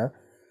heading there,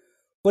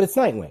 but it's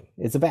Nightwing.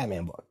 It's a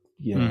Batman book.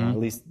 At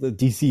least the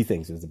DC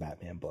thinks it's a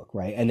Batman book,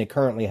 right? And it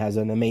currently has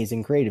an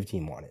amazing creative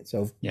team on it.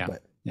 So yeah,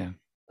 but, yeah.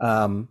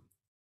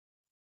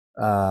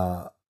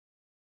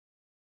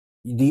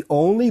 The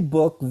only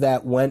book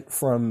that went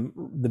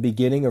from the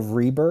beginning of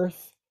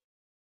Rebirth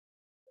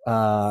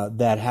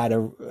that had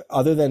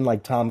other than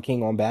like Tom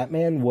King on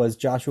Batman, was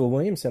Joshua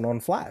Williamson on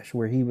Flash,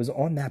 where he was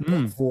on that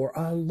book for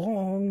a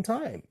long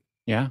time.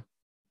 Yeah,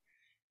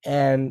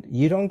 and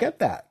you don't get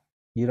that.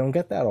 You don't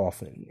get that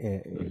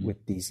often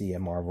with DC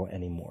and Marvel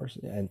anymore.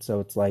 And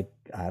so it's like,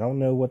 I don't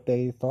know what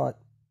they thought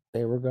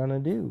they were going to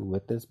do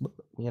with this book,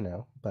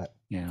 but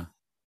yeah.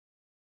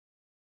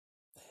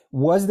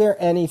 Was there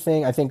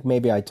anything, I think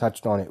maybe I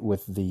touched on it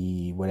with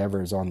the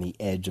whatever is on the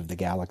edge of the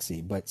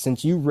galaxy, but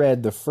since you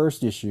read the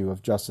first issue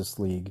of Justice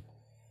League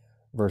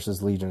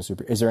versus Legion of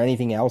Super, is there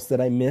anything else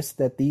that I missed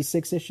that these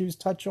 6 issues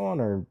touch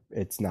on, or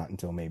it's not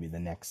until maybe the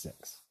next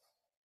 6?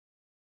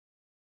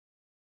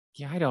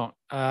 Yeah,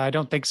 I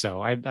don't think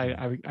so. I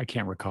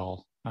can't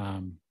recall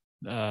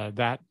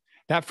that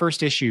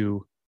first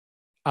issue,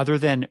 other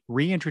than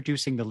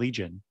reintroducing the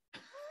Legion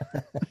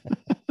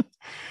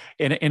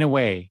in a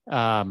way,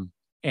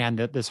 and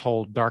this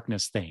whole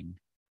darkness thing.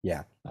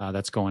 Yeah,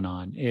 that's going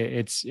on.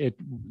 This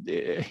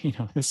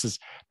is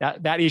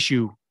that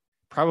issue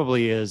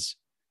probably is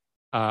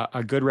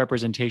a good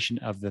representation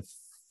of the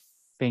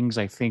things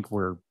I think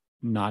we're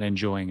not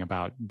enjoying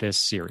about this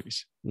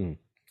series.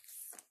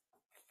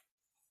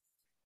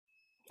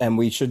 And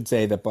we should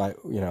say that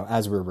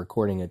as we're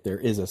recording it, there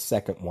is a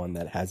second one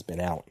that has been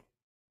out,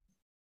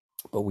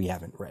 but we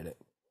haven't read it.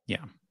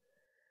 Yeah.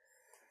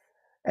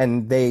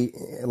 And they,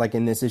 like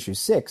in this issue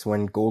 6,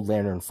 when Gold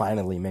Lantern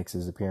finally makes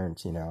his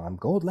appearance, I'm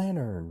Gold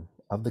Lantern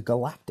of the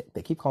Galactic.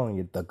 They keep calling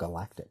it the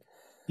Galactic.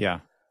 Yeah.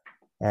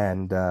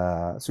 And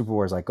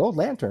Superboy's like, Gold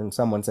Lantern.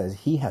 Someone says,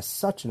 he has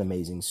such an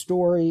amazing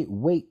story.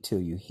 Wait till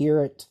you hear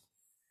it.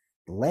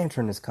 The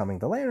Lantern is coming.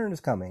 The Lantern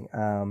is coming.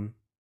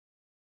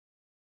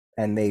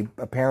 And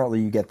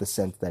you get the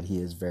sense that he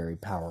is very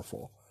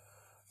powerful.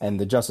 And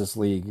the Justice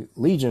League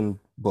Legion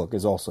book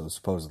is also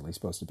supposedly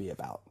supposed to be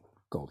about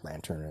Gold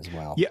Lantern as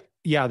well.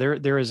 Yeah.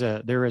 There is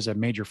a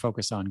major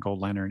focus on Gold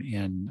Lantern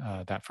in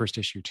that first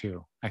issue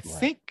too. I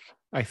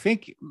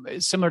think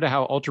similar to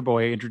how Ultra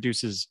Boy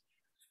introduces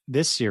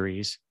this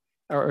series,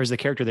 or is the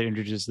character that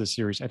introduces this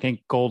series. I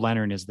think Gold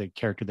Lantern is the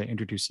character that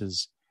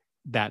introduces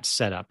that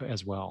setup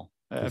as well,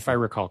 if I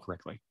recall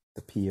correctly.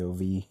 The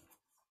POV.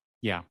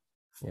 Yeah.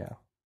 Yeah.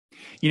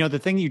 The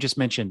thing you just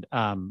mentioned,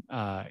 the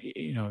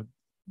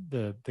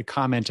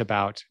comment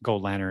about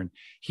Gold Lantern,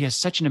 he has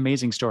such an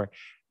amazing story.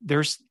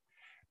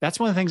 That's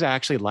one of the things I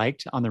actually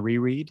liked on the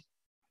reread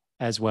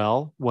as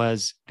well,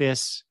 was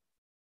this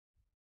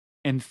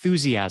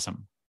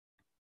enthusiasm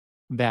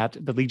that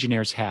the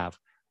Legionnaires have.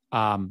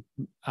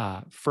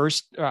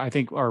 First, I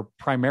think, are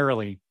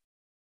primarily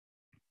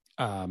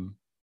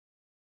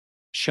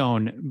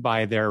shown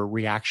by their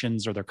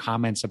reactions or their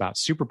comments about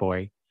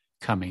Superboy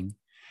coming.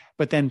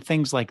 But then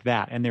things like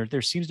that, and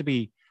there seems to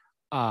be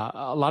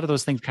a lot of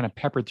those things kind of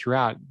peppered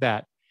throughout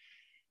that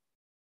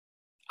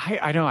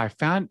I don't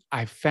know,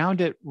 I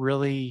found it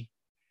really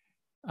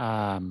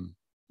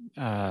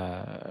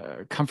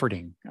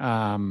comforting.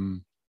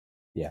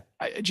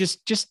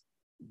 Just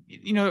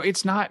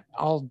it's not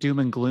all doom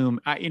and gloom.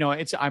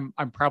 This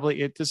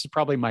is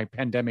probably my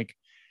pandemic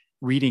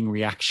reading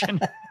reaction.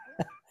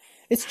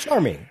 It's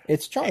charming.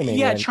 It's charming.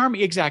 Yeah,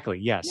 charming. Exactly.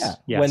 Yes. Yeah.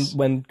 Yes.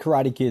 When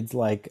Karate Kid's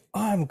like,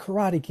 I'm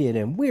Karate Kid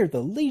and we're the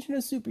Legion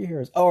of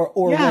Superheroes. Or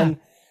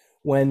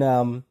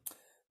when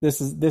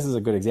this is a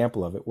good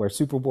example of it, where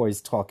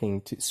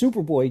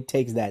Superboy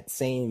takes that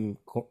same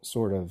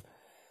sort of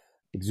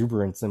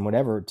exuberance and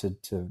whatever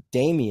to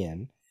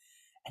Damien,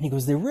 and he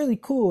goes, they're really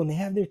cool and they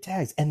have their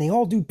tags and they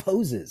all do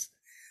poses.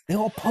 They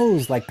all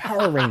pose like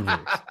Power Rangers.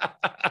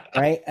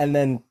 Right? And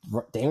then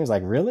Damien's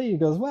like, really? He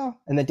goes, well,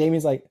 and then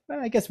Damien's like,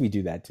 I guess we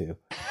do that too.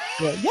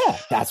 Yeah,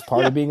 that's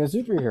part of being a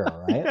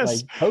superhero, right?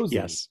 Yes. Like posing,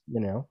 yes.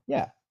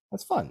 Yeah,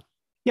 that's fun.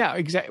 Yeah,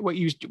 exactly. What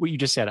you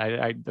just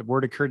said, the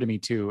word occurred to me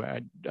too.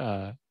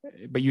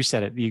 But you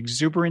said it, the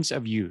exuberance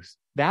of youth.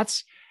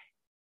 That's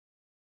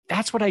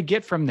what I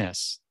get from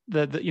this.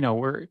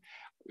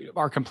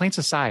 Our complaints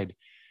aside,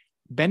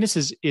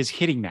 Bendis is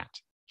hitting that.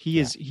 He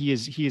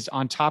is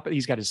on top.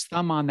 He's got his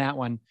thumb on that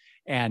one,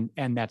 and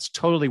that's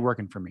totally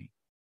working for me.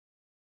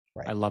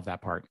 Right. I love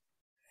that part.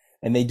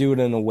 And they do it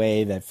in a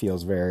way that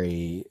feels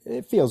right.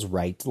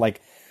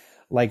 Like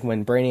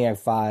when Brainiac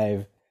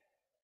 5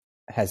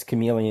 has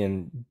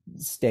Chameleon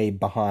stay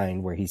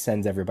behind, where he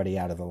sends everybody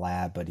out of the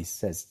lab, but he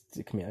says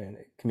to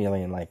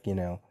Chameleon, like,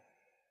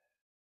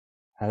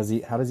 how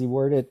does he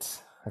word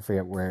it? I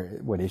forget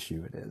what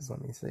issue it is.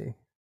 Let me see.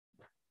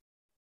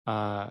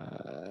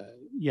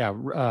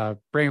 Brainiac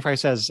 5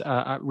 says,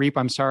 Reap,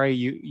 I'm sorry,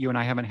 you and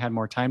I haven't had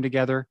more time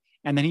together.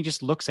 And then he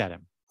just looks at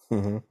him.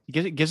 Mm-hmm.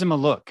 He gives him a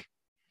look.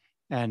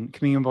 And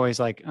Chameleon Boy's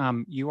like,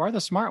 you are the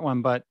smart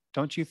one, but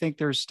don't you think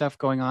there's stuff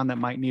going on that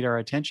might need our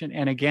attention?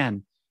 And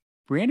again,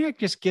 Brainiac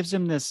just gives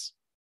him this.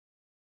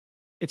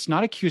 It's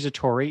not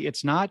accusatory.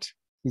 It's not.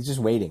 He's just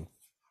waiting.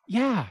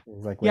 Yeah.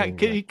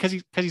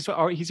 Because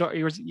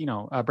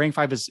Brain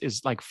 5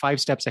 is like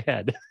 5 steps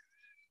ahead.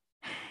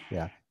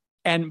 Yeah.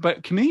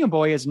 But Chameleon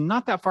Boy is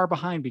not that far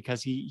behind,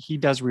 because he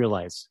does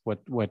realize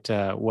what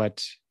Brainiac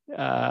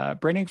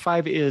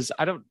 5 is.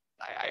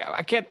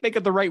 I can't think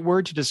of the right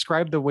word to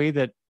describe the way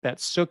that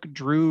Sook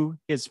drew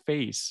his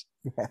face.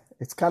 Yeah,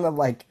 it's kind of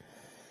like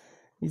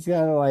he's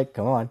kind of like,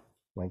 come on,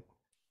 like,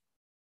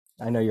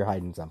 I know you're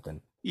hiding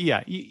something.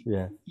 Yeah.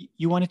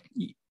 You want to?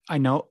 I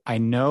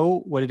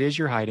know what it is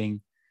you're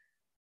hiding.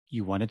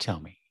 You want to tell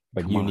me,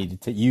 but you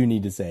need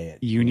to say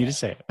it. You need to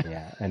say it.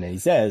 Yeah, and then he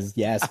says,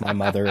 "Yes, my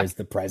mother is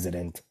the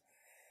president."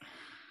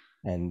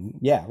 And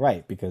yeah,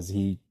 right, because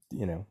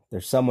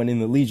there's someone in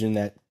the Legion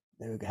that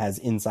has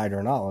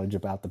insider knowledge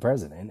about the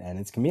president, and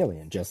it's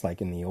Chameleon, just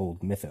like in the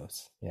old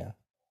mythos. Yeah,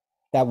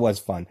 that was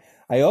fun.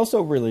 I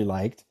also really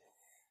liked,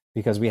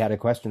 because we had a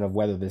question of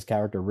whether this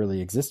character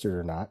really existed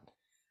or not,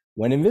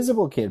 when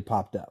Invisible Kid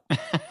popped up.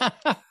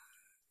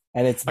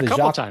 And it's the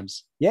couple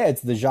times. Yeah,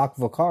 it's the Jacques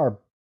Vicar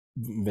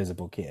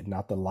Invisible Kid,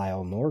 not the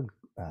Lyle Norg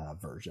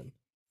version.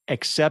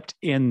 Except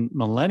in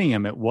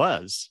Millennium, it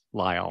was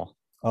Lyle.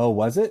 Oh,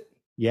 was it?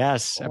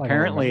 Yes,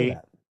 apparently.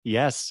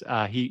 Yes,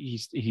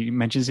 he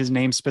mentions his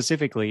name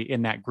specifically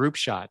in that group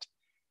shot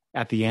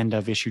at the end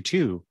of issue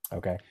 2.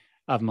 Okay.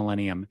 Of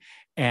Millennium,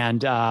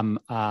 and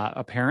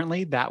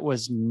apparently that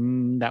was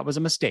a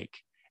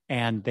mistake,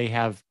 and they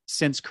have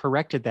since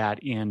corrected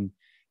that in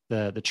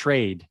the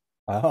trade.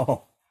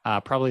 Oh.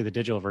 Probably the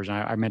digital version.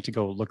 I meant to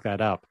go look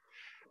that up.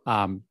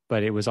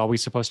 But it was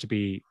always supposed to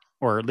be,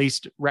 or at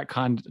least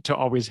retconned to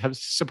always have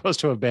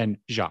supposed to have been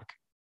Jacques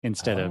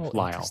instead of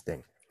Lyle.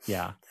 Interesting.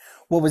 Yeah.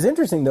 What was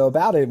interesting though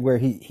about it, where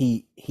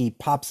he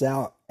pops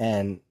out,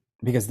 and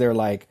because they're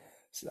like,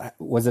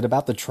 was it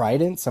about the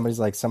trident? Somebody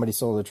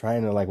stole the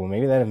trident. They're like, well,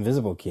 maybe that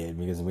Invisible Kid,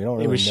 because we don't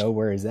really know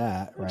where he's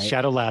at. Right.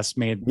 Shadowlass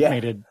made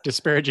a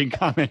disparaging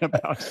comment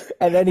about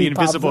and then the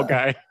invisible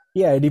guy.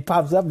 Yeah, and he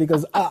pops up and he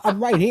goes,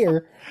 I'm right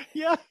here.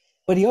 Yeah.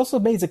 But he also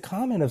makes a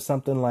comment of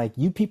something like,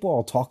 you people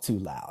all talk too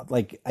loud.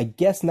 Like, I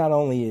guess not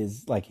only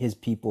is like his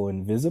people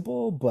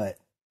invisible, but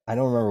I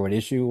don't remember what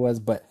issue it was,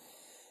 but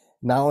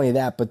not only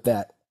that, but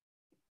that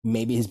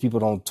maybe his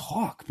people don't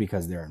talk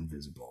because they're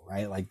invisible,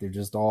 right? Like they're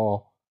just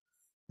all,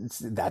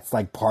 that's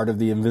like part of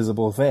the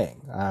invisible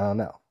thing. I don't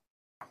know.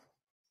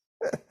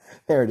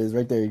 There it is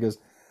right there. He goes,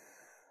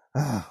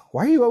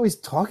 why are you always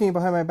talking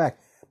behind my back?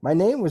 My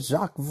name was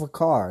Jacques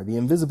Vicar, the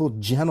invisible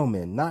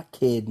gentleman, not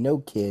kid, no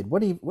kid.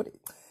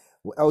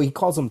 Oh, he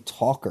calls them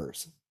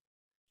talkers,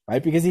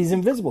 right? Because he's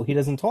invisible. He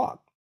doesn't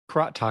talk.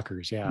 Crot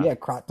talkers, yeah. Yeah,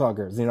 crot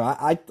talkers.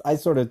 I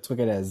sort of took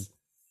it as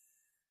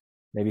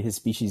maybe his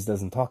species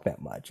doesn't talk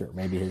that much, or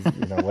maybe his,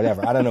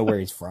 whatever. I don't know where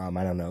he's from.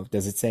 I don't know.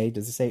 Does it say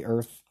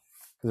Earth?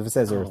 Because if it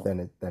says Earth, then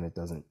it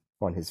doesn't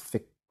on his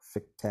fic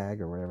tag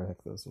or whatever the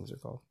heck those things are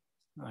called.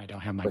 I don't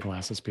have my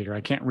glasses, Peter.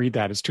 I can't read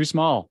that. It's too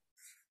small.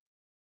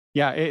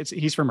 Yeah,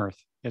 he's from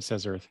Earth. It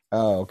says Earth.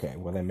 Oh, okay.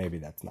 Well, then maybe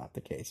that's not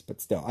the case. But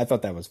still, I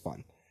thought that was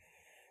fun.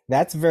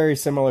 That's very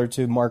similar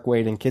to Mark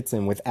Waid and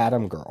Kitson with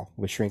Atom Girl,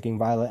 with Shrinking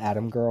Violet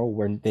Atom Girl,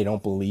 where they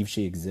don't believe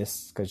she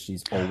exists because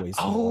she's always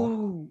small.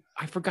 Oh,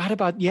 I forgot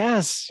about,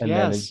 yes. And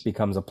then it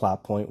becomes a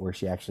plot point where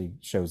she actually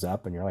shows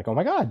up and you're like, oh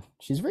my God,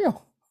 she's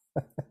real.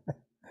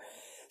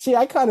 See,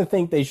 I kind of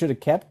think they should have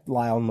kept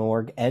Lyle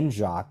Norg and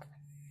Jacques.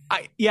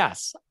 I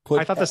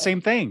thought the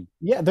same thing.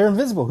 Yeah, they're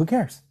invisible. Who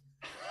cares?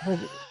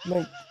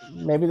 Like,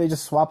 maybe they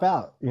just swap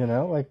out,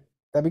 like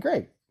that'd be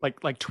great.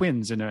 Like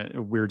twins in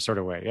a weird sort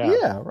of way.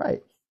 Yeah,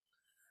 right.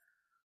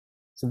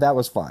 So that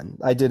was fun.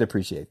 I did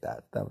appreciate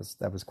that.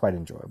 That was quite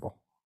enjoyable.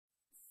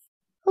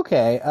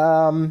 Okay.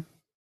 Do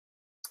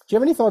you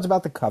have any thoughts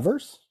about the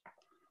covers?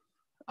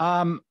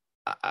 I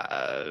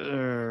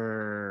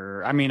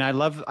mean, I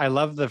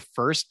love the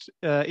first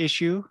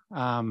issue.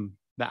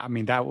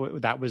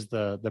 That was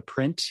the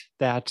print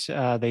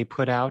that they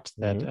put out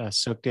that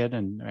Sook did,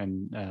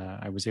 and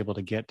I was able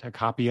to get a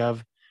copy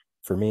of.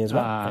 For me as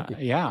well.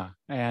 Yeah,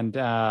 and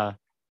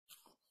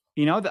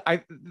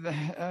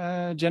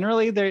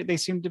generally they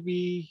seem to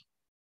be,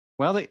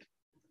 well, I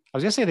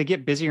was gonna say they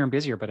get busier and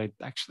busier, but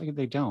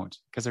they don't,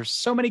 because there's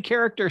so many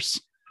characters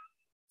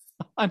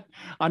on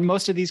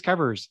most of these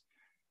covers,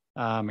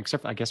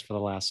 except I guess for the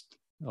last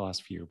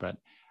few. But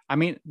I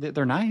mean,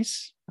 they're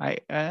nice. I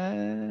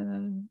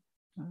don't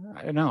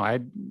know.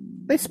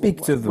 They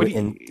speak to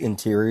the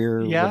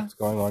interior, what's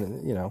going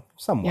on,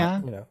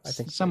 somewhat. Yeah, I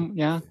think some.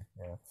 Yeah.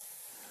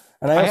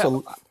 And I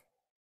also,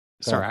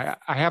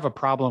 I have a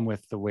problem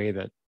with the way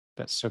that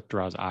Sook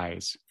draws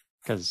eyes,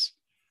 because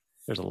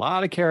there's a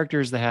lot of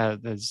characters that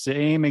have the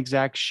same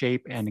exact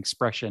shape and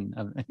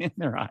expression in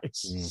their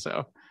eyes.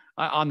 So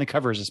on the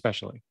covers,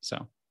 especially.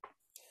 So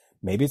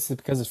maybe it's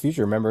because it's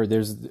future. Remember,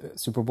 there's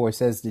Superboy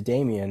says to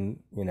Damian,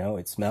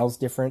 it smells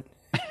different.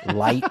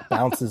 Light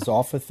bounces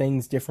off of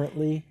things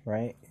differently,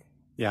 right?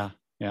 Yeah,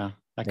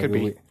 that could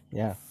be.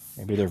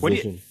 Maybe their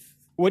vision.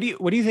 What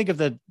do you think of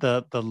the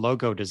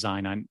logo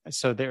design on?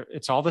 So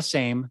it's all the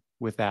same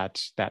with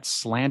that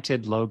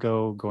slanted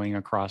logo going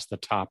across the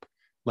top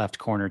left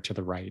corner to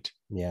the right.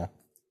 Yeah.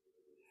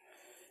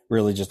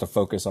 Really just a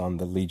focus on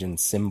the Legion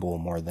symbol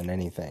more than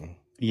anything.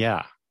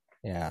 Yeah.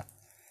 Yeah.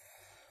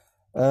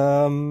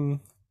 Trying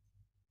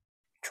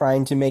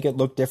to make it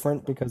look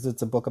different because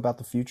it's a book about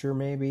the future,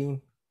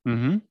 maybe.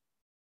 Mm-hmm.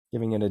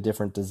 Giving it a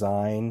different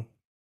design.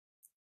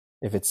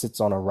 If it sits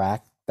on a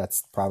rack,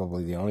 that's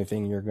probably the only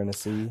thing you're going to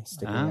see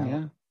sticking out.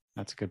 Yeah,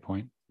 that's a good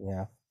point.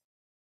 Yeah.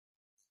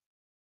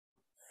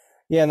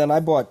 Yeah, and then I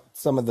bought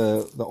some of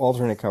the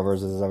alternate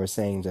covers, as I was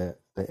saying to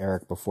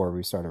Eric before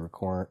we started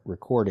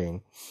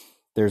recording.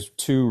 There's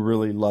two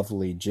really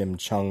lovely Jim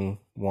Chung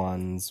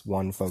ones,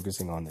 one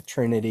focusing on the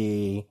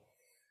Trinity,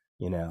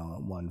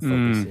 one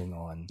focusing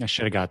on... I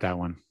should have got that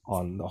one.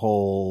 On the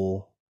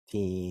whole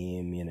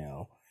team,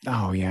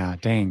 Oh, yeah,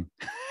 dang.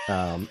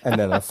 And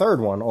then a third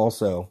one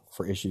also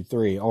for issue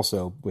 3,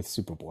 also with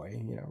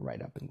Superboy,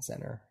 right up in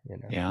center,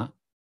 Yeah.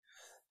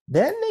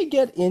 Then they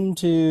get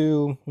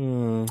into,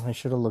 I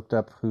should have looked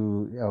up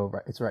who,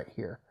 right, it's right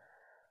here.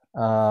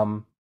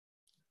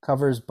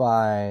 Covers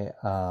by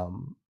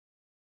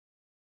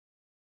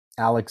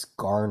Alex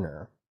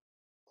Garner,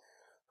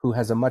 who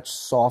has a much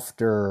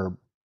softer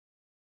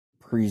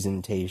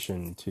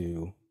presentation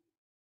to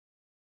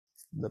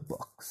the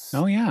books.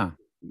 Oh, yeah.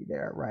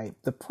 There, right.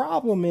 The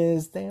problem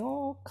is they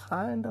all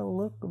kind of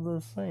look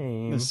the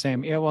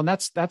same. Yeah, well,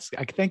 that's I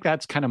think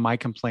that's kind of my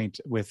complaint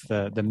with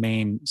the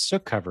main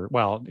Sook cover.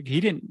 Well,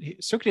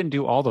 Sook didn't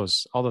do all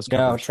those covers.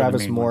 No,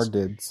 Travis Moore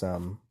did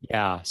some.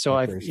 Yeah,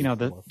 so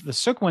the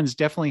Sook ones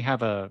definitely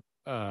have a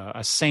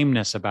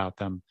sameness about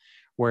them,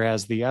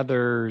 whereas the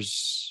other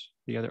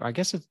I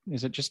guess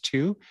is it just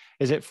 2?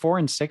 Is it 4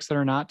 and 6 that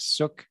are not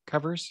Sook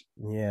covers?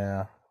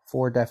 Yeah,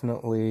 4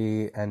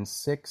 definitely, and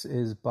 6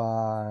 is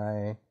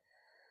by.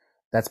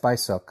 That's by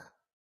Sook.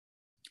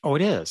 Oh,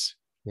 it is?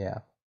 Yeah.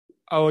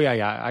 Oh,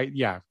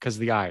 yeah. Because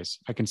the eyes.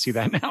 I can see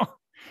that now.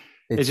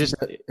 It's just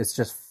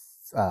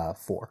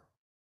 4.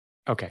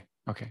 Okay.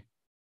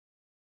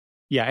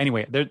 Yeah,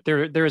 anyway,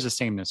 there is a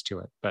sameness to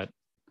it, but...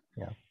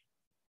 Yeah.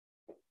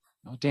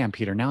 Oh, damn,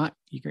 Peter. Now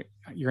you're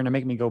going to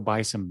make me go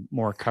buy some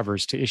more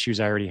covers to issues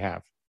I already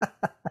have.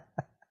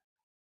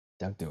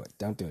 Don't do it.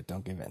 Don't give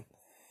in.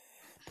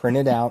 Print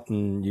it out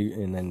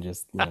and then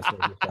just save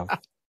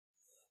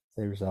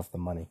yourself the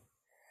money.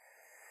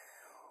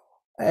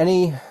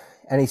 Any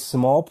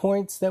small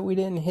points that we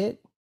didn't hit,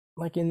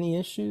 like in the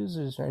issues?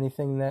 Is there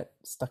anything that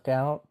stuck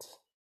out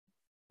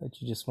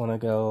that you just want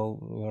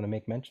to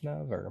make mention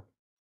of? Or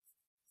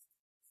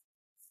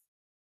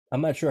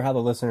I'm not sure how the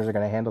listeners are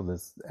going to handle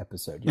this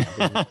episode.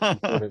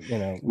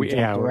 We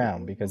jumped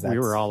around because we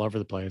were all over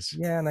the place.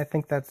 Yeah, and I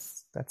think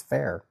that's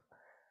fair.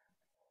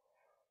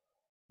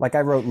 Like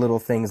I wrote little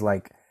things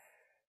like,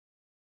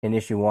 in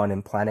issue 1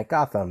 in Planet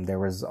Gotham, there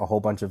was a whole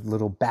bunch of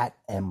little bat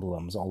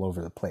emblems all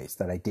over the place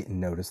that I didn't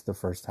notice the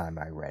first time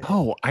I read it.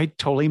 Oh, I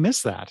totally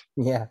missed that.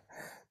 Yeah,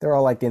 they're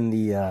all like in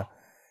the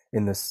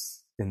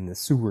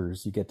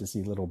sewers. You get to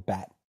see little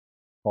bat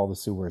all the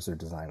sewers are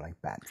designed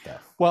like bat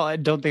stuff. Well,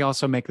 don't they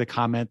also make the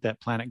comment that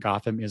Planet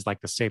Gotham is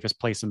like the safest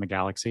place in the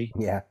galaxy?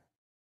 Yeah.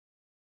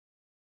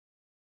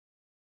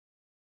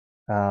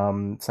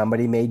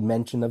 Somebody made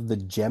mention of the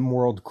Gem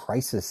World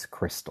Crisis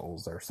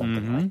crystals or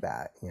something like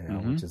that,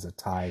 which is a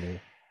tie to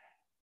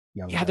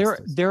Young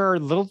Justice. There are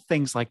little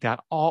things like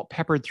that all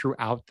peppered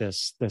throughout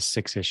this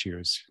 6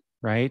 issues,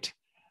 right?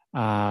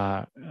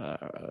 There's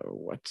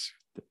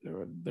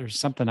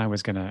something I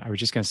was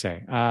just gonna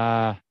say.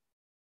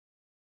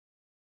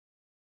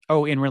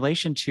 In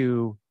relation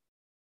to,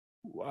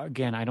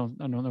 again, I don't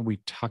know we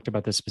talked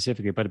about this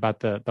specifically, but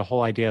about the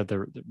whole idea of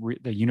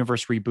the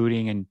universe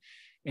rebooting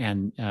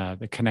and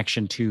the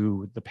connection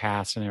to the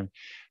past and everything.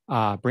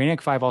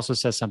 Brainiac 5 also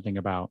says something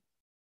about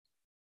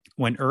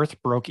when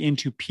Earth broke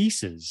into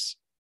pieces,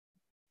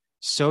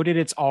 so did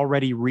its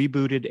already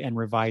rebooted and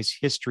revised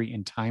history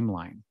and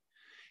timeline.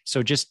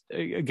 So just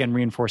again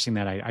reinforcing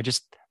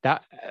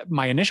that,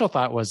 my initial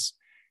thought was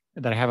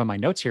that I have in my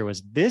notes here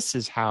was this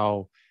is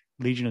how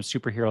Legion of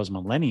Superheroes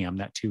Millennium,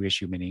 that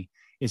 2-issue mini,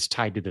 is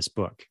tied to this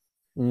book.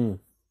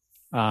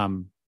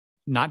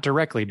 Not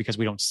directly because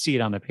we don't see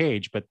it on the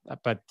page, but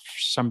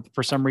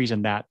for some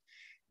reason that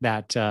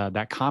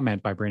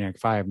comment by Brainiac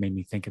 5 made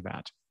me think of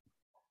that.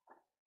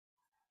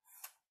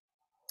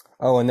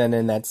 Oh, and then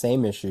in that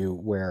same issue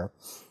where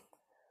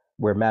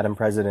Madam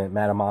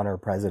Honor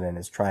President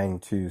is trying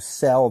to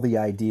sell the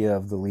idea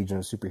of the Legion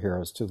of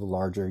Superheroes to the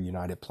larger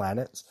United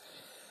Planets,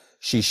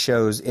 she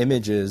shows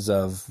images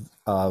of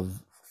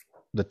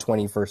the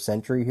 21st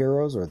century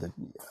heroes, or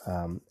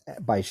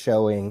by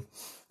showing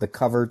the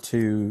cover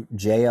to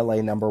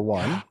JLA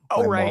 #1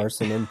 by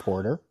Morrison and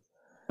Porter,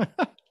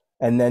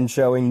 and then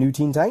showing New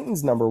Teen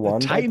Titans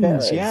 #1 by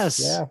Perez.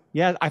 Yes,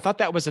 yeah. I thought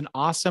that was an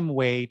awesome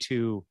way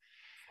to,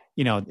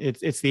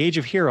 it's the Age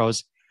of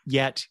Heroes,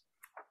 yet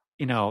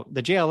the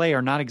JLA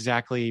are not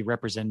exactly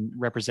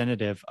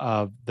representative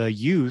of the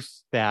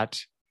youth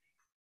aspect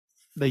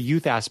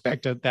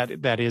of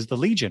that is the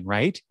Legion,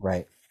 right?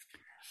 Right.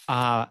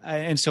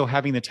 And so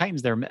having the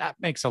Titans there, that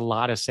makes a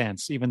lot of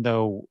sense, even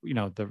though,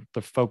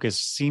 the focus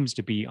seems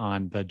to be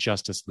on the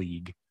Justice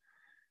League.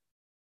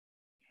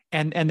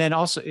 And then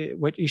also,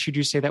 what issue did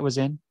you say that was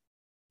in?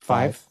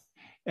 5?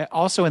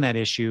 Also in that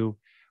issue,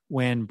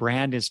 when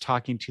Brand is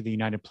talking to the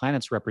United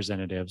Planets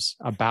representatives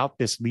about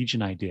this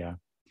Legion idea,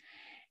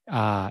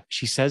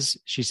 she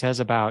says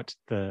about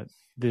the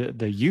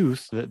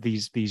youth,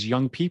 these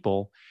young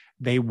people,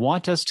 they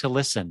want us to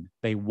listen.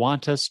 They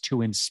want us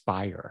to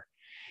inspire.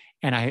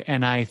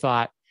 And I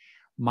thought,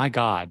 my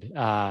God,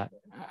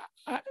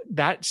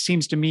 that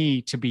seems to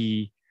me to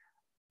be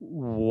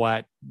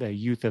what the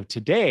youth of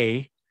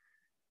today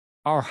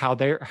are, how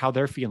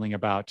they're feeling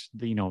about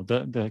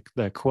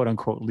the quote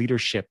unquote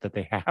leadership that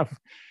they have,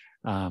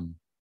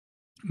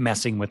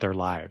 messing with their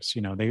lives.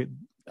 They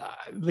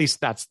at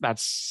least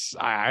that's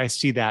I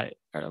see that.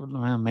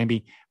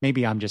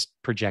 Maybe I'm just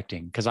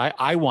projecting, because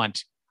I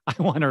want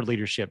our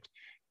leadership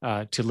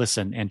to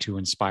listen and to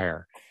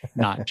inspire,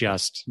 not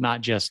just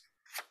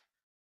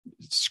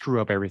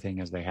screw up everything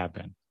as they have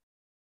been.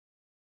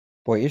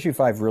 Boy, issue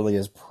 5 really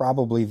is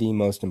probably the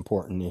most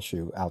important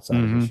issue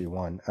outside of issue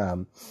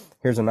 1.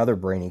 Here's another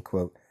brainy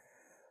quote.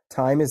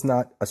 Time is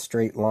not a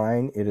straight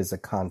line, it is a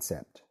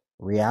concept.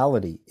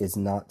 Reality is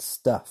not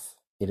stuff,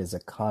 it is a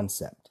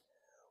concept.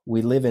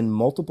 We live in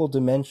multiple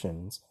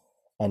dimensions,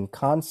 and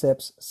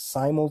concepts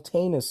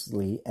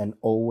simultaneously and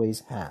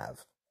always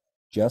have.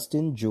 Just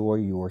enjoy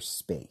your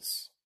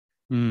space.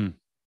 In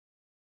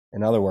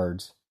other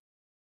words,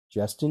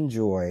 just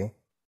enjoy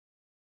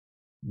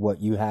what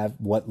you have,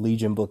 what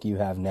Legion book you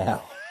have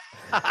now.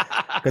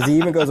 Because he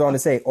even goes on to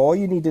say, all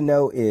you need to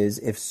know is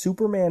if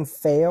Superman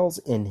fails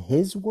in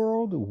his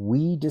world,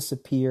 we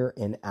disappear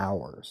in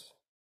ours.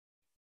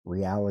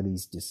 Reality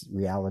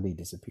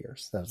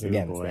disappears. That's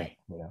again,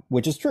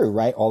 which is true,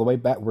 right? All the way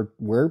back.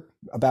 We're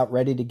about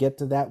ready to get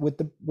to that with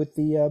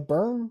the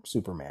Byrne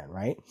Superman,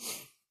 right?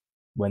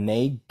 When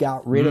they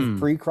got rid of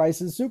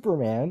pre-crisis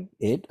Superman,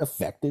 it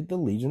affected the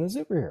Legion of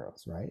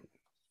Superheroes, right?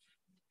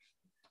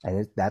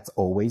 And that's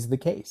always the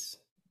case.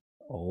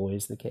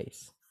 Always the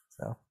case.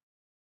 So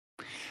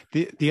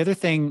the other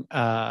thing,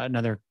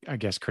 another, I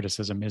guess,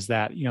 criticism is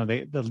that,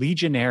 the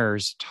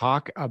Legionnaires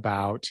talk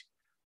about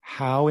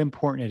how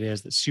important it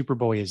is that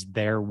Superboy is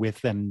there with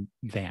them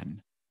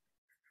then.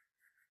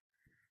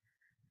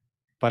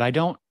 But I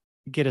don't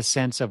get a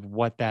sense of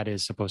what that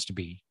is supposed to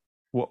be.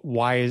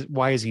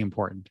 Why is he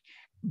important?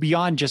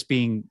 Beyond just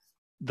being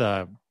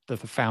the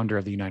founder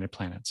of the United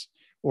Planets,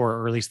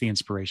 or at least the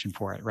inspiration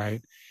for it,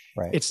 right?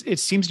 Right. It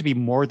seems to be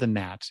more than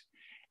that.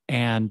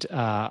 And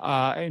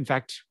in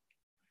fact,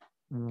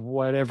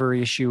 whatever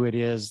issue it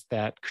is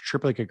that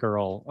Triplicate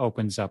Girl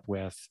opens up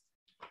with,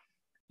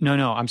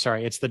 no, I'm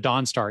sorry, it's the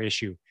Dawn Star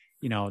issue.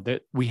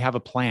 That we have a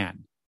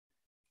plan.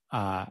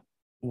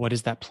 What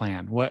is that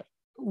plan? What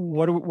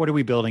are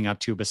we building up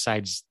to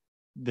besides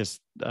this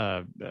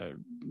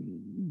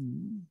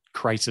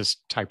crisis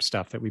type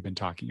stuff that we've been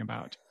talking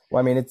about?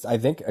 Well, I mean, I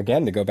think,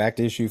 again, to go back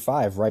to issue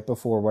 5, right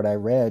before what I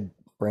read,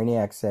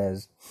 Brainiac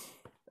says,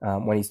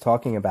 when he's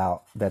talking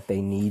about that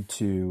they need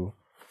to,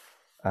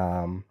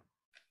 the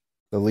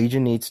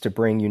Legion needs to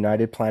bring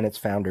United Planets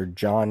founder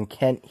John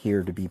Kent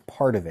here to be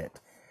part of it.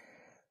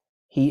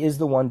 He is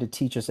the one to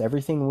teach us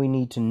everything we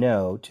need to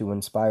know to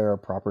inspire a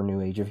proper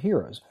new age of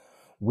heroes.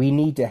 We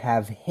need to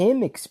have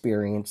him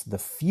experience the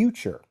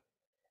future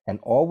and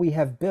all we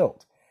have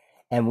built,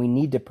 and we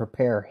need to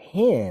prepare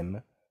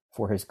him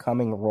for his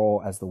coming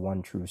role as the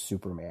one true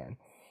Superman.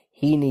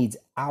 He needs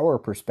our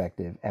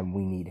perspective and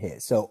we need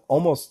his. So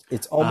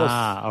it's almost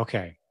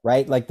okay.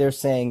 Right? Like they're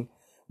saying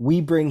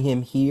we bring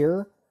him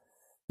here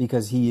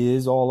because he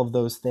is all of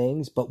those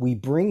things, but we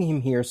bring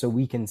him here so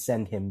we can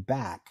send him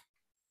back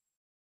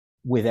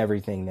with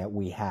everything that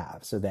we have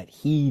so that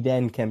he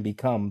then can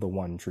become the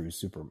one true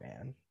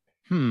Superman.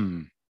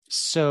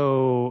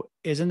 So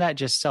isn't that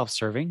just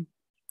self-serving?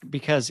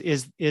 Because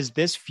is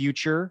this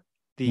future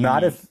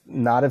not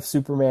if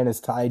Superman is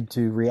tied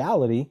to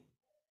reality?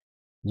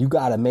 You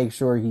got to make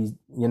sure he's,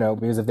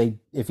 because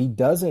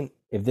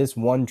if this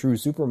one true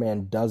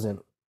Superman doesn't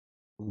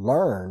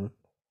learn,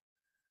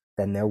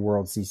 then their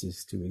world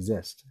ceases to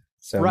exist.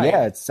 So right.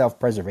 Yeah, it's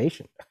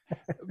self-preservation.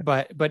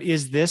 but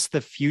is this the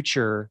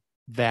future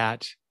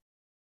that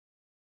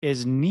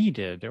is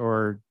needed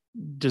or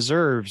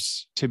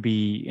deserves to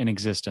be in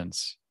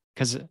existence?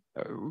 Because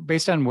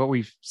based on what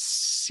we've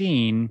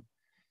seen,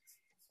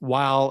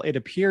 while it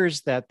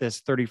appears that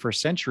this 31st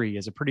century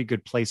is a pretty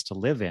good place to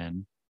live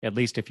in, at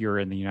least if you're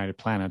in the United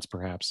Planets,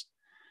 perhaps,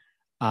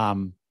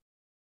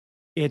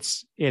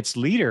 its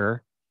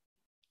leader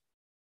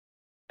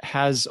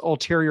has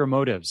ulterior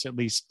motives. At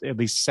least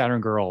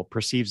Saturn Girl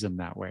perceives them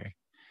that way.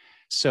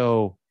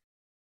 So,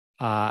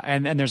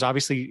 and there's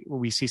obviously,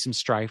 we see some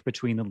strife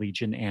between the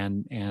Legion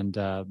and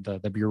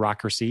the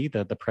bureaucracy,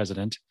 the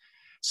president.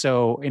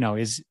 So,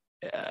 is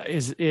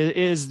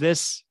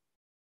this?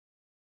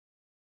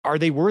 Are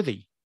they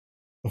worthy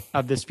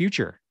of this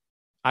future?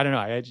 I don't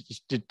know.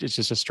 It's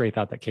just a stray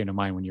thought that came to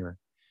mind when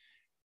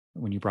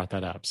you brought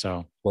that up.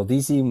 So, well,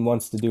 DC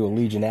wants to do a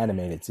Legion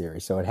animated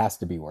series, so it has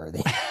to be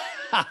worthy.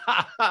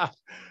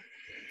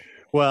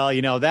 Well,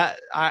 that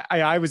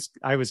I was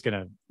going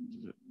to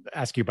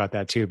ask you about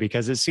that too,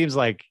 because it seems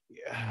like,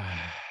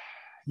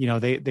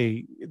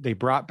 they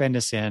brought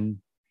Bendis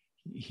in.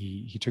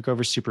 He took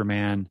over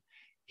Superman.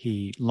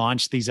 He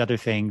launched these other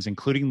things,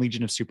 including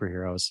Legion of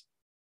Superheroes.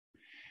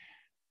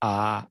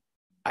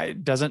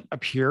 It doesn't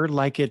appear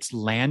like it's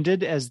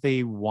landed as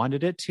they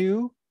wanted it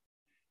to,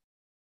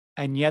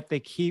 and yet they're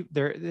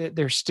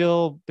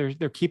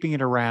keeping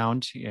it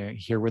around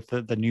here with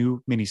the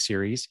new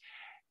miniseries.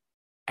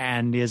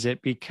 And is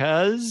it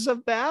because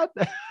of that?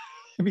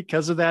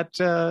 Because of that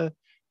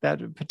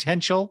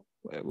potential?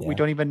 Yeah. We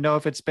don't even know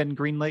if it's been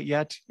greenlit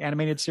yet.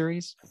 Animated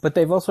series, but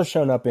they've also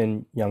shown up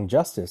in Young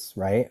Justice,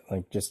 right?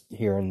 Like just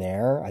here and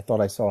there. I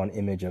thought I saw an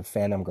image of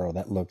Phantom Girl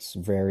that looks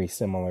very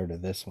similar to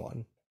this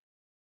one.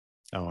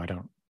 Oh, I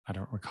don't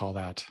recall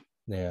that.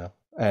 Yeah.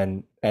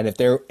 And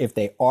if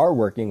they are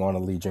working on a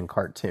Legion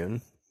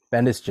cartoon,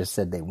 Bendis just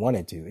said they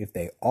wanted to. If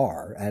they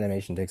are,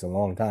 animation takes a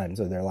long time,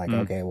 so they're like,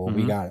 okay, well,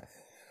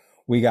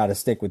 we got to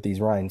stick with these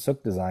Ryan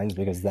Sook designs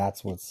because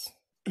that's what's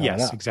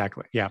yes, up.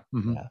 Exactly. Yeah.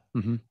 Mm-hmm. Yeah.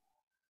 Mm-hmm.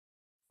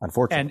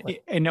 Unfortunately,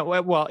 and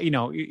well,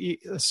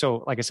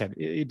 so like I said,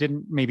 it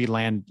didn't maybe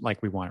land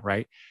like we want,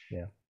 right?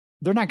 Yeah.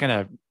 They're not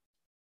gonna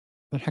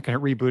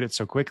reboot it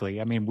so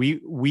quickly. I mean,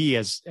 we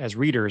as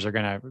readers we're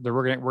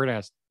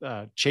gonna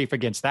chafe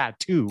against that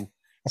too.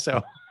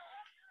 So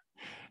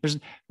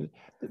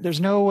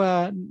there's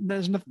no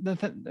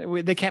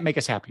they can't make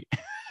us happy.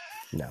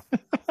 No.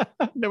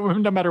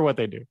 No matter what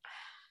they do.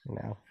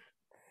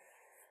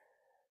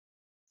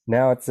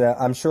 Now it's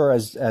I'm sure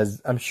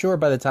I'm sure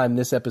by the time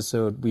this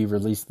episode we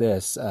release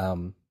this,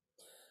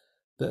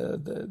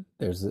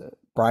 there's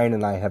Brian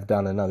and I have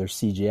done another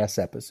CGS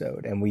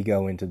episode, and we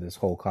go into this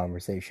whole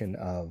conversation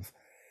of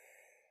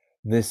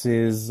this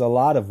is a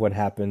lot of what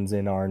happens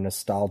in our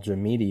nostalgia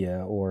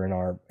media or in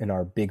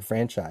our big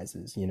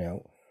franchises.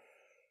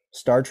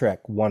 Star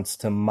Trek wants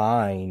to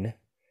mine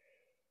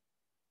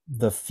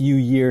the few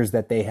years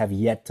that they have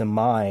yet to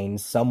mine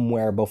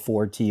somewhere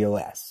before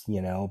TOS,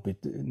 but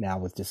now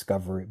with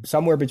Discovery,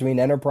 somewhere between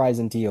Enterprise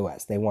and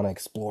TOS, they want to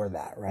explore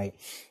that, right?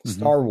 Mm-hmm.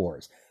 Star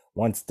Wars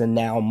wants to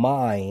now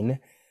mine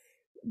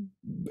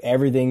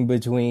everything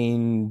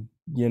between,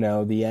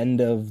 the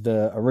end of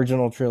the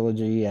original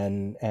trilogy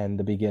and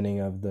the beginning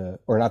of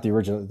not the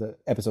original, the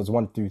episodes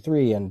 1 through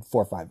 3 and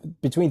 4,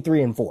 5, between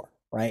 3 and 4,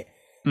 right?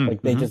 Mm-hmm.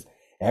 Like they just,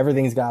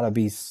 everything's got to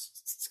be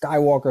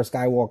Skywalker,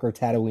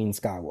 Tatooine,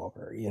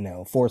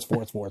 Skywalker, Force,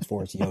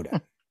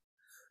 Yoda.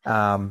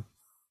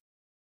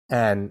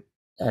 And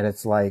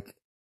it's like,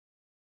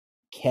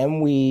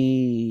 can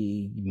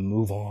we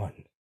move on?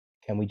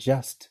 Can we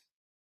just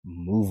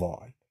move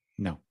on?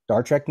 No.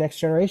 Star Trek Next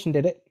Generation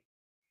did it.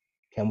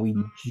 Can we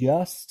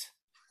just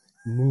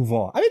move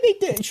on? I mean, they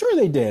did. Sure,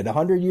 they did.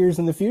 100 years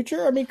in the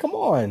future. I mean, come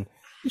on.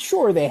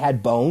 Sure, they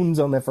had Bones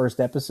on the first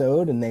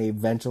episode, and they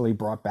eventually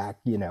brought back,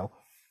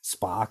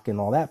 Spock and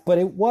all that. But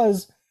it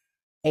was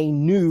a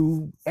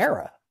new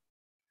era.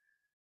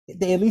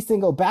 They at least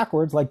didn't go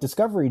backwards like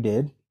Discovery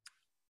did.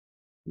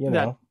 You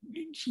know.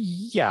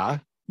 Yeah.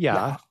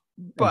 Yeah.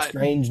 And But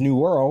Strange New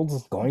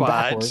Worlds going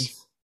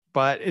backwards.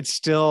 But it's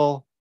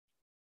still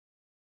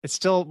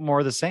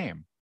more the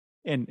same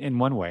in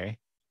one way.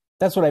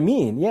 That's what I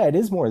mean. Yeah, it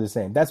is more the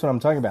same. That's what I'm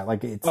talking about.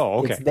 Like it's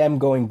them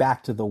going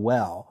back to the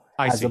well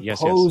as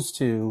opposed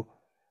to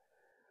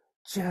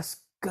just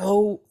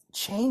go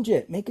change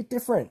it, make it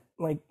different.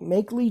 Like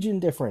make Legion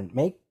different.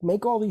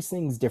 Make all these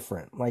things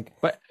different. Like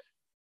but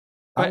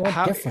I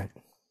want different.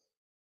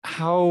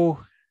 How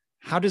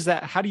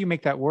do you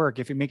make that work?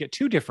 If you make it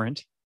too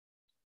different,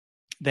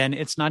 then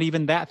it's not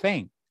even that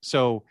thing.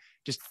 So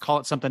just call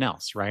it something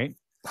else, right?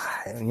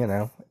 You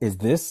know, is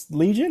this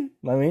Legion?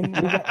 I mean,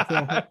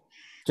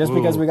 just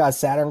because we got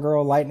Saturn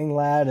Girl, Lightning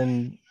Lad,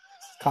 and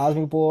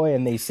Cosmic Boy,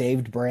 and they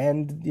saved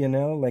Brand, you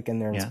know, like, and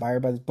they're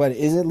inspired by this. But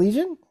is it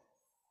Legion?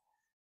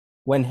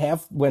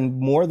 When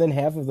more than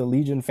half of the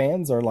Legion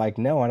fans are like,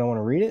 no, I don't want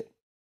to read it.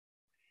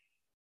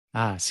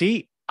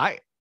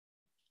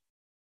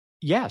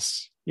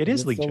 Yes, it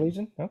is Legion.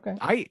 Legion. Okay.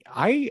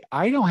 I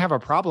don't have a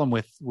problem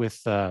with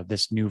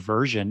this new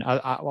version.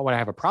 What I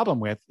have a problem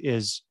with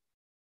is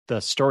the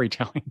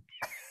storytelling.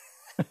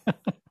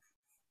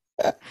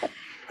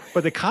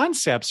 But the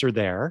concepts are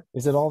there.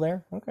 Is it all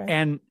there? Okay.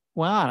 And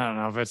well, I don't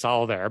know if it's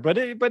all there, but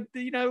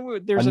you know,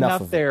 there's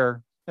enough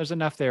there. There's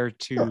enough there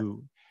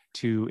to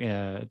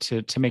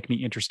make me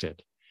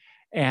interested.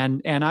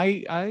 And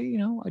I you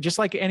know, just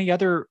like any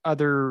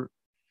other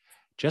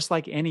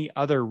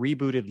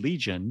rebooted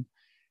Legion,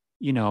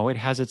 you know, it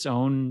has its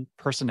own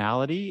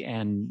personality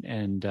and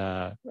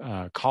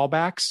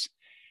callbacks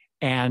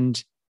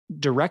and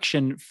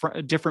direction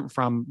different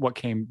from what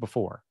came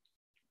before.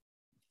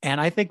 And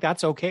I think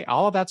that's okay.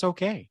 All of that's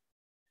okay,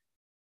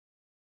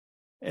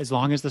 as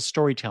long as the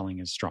storytelling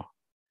is strong.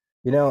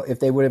 You know, if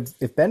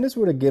Bendis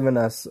would have given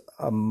us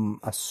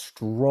a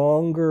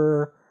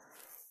stronger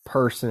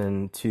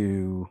person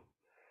to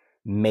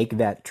make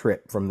that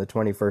trip from the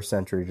 21st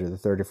century to the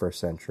 31st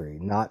century,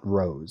 not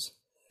Rose,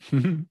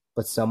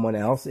 but someone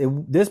else,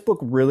 this book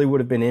really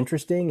would have been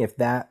interesting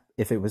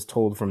if it was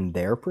told from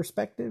their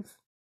perspective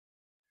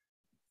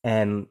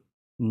and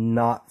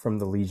not from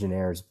the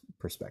Legionnaires'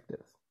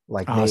 perspective.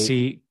 Like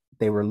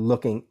they were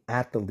looking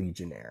at the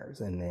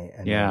Legionnaires and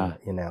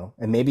you know,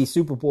 and maybe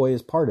Superboy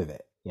is part of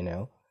it, you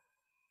know.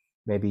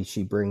 Maybe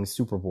she brings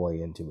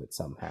Superboy into it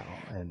somehow,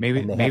 and they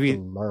have to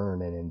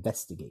learn and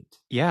investigate.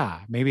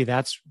 Yeah, maybe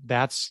that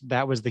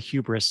was the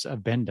hubris of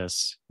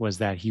Bendis, was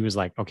that he was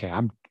like, okay,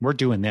 we're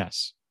doing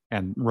this,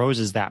 and Rose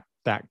is that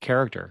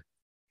character,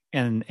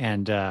 and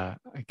I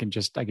could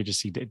just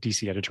see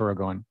DC editorial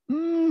going,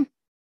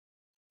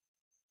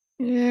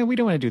 yeah, we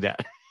don't want to do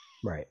that.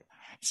 Right.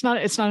 It's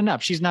not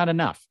enough. She's not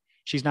enough.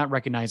 She's not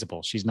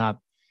recognizable. She's not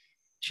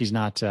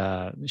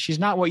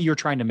what you're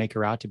trying to make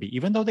her out to be,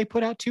 even though they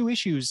put out 2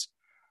 issues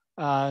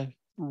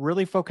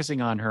really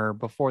focusing on her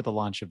before the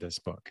launch of this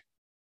book.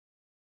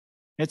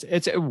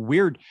 It's a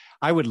weird.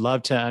 I would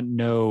love to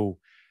know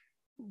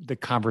the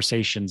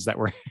conversations that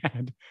were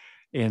had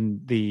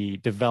in the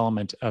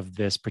development of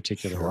this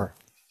particular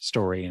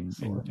story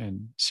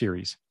and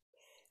series.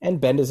 And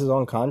Bendis is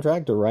on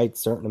contract to write a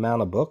certain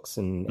amount of books,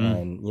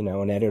 and you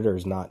know, an editor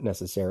is not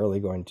necessarily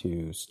going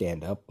to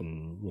stand up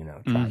and, you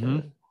know, try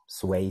to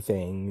sway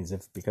things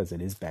because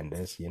it is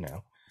Bendis, you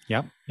know.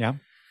 Yep.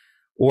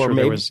 Or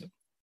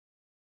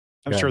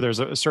I'm sure there's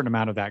a certain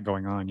amount of that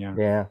going on.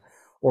 Yeah.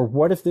 Or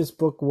what if this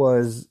book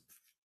was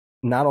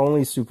not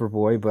only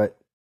Superboy, but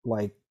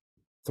like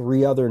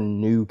 3 other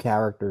new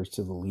characters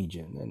to the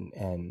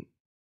Legion,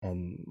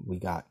 and we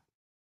got,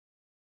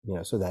 you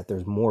know, so that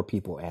there's more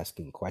people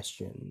asking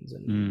questions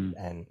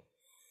and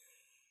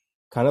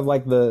kind of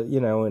like the, you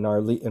know, in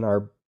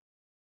our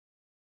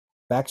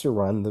Baxter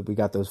run, that we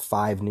got those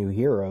 5 new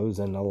heroes,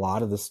 and a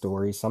lot of the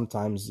story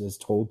sometimes is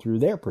told through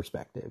their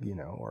perspective, you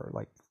know, or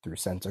like through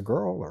Senza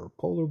Girl or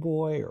Polar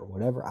Boy or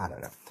whatever. I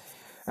don't know.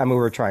 I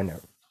mean,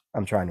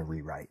 I'm trying to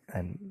rewrite,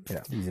 and, you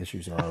know, these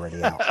issues are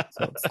already out,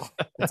 so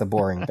it's a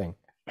boring thing.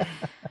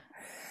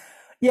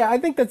 Yeah, I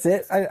think that's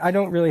it. I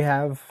don't really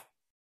have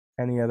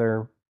any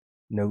other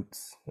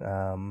notes.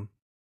 The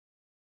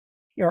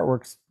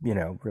artwork's, you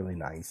know, really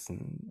nice,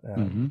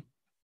 and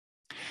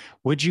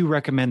would you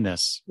recommend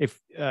this if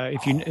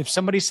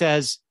somebody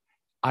says,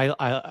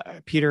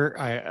 Peter,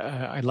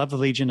 I love the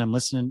Legion, I'm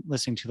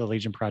listening to the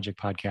Legion Project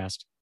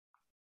podcast,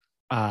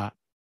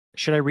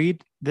 should I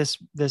read this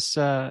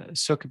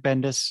Sook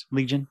Bendis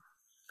Legion?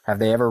 Have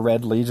they ever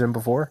read Legion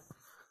before?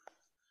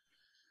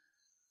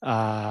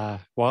 Well,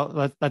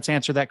 let's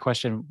answer that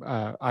question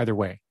either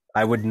way.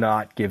 I would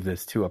not give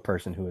this to a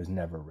person who has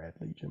never read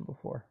Legion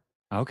before.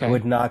 Okay. I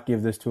would not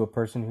give this to a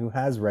person who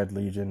has read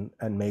Legion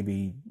and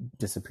maybe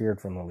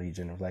disappeared from the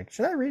Legion. Of like,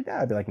 should I read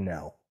that? I'd be like,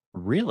 no.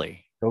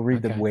 Really? Go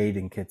read the Wade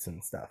and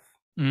Kitson stuff.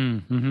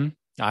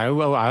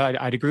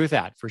 I'd agree with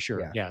that for sure.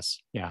 Yeah. Yes.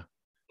 Yeah.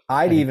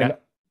 I'd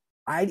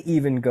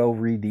even go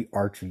read the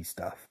Archie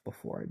stuff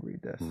before I'd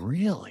read this.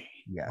 Really?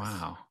 Yes.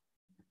 Wow.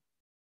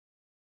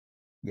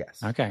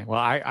 Yes. Okay. Well,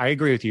 I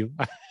agree with you.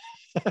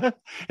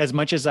 as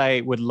much as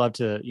I would love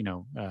to,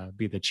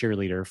 be the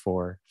cheerleader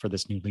for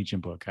this new Legion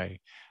book, I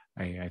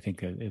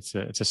think that it's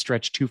a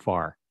stretch too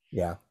far.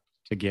 Yeah.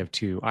 To give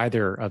to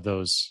either of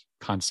those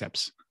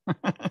concepts.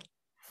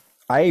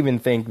 I even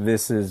think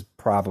this is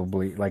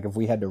probably, like, if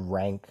we had to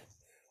rank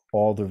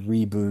all the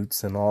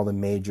reboots and all the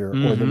major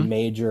or the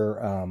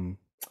major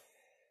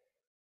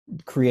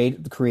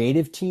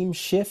creative team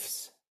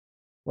shifts,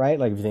 right?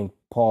 Like if you think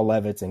Paul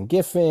Levitz and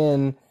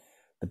Giffen,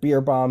 the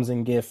Beer Bombs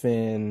and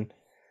Giffen,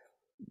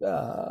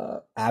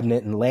 Abnett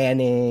and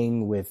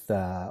Lanning with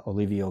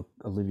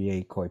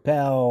Olivier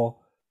Coipel,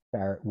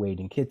 Barrett, Wade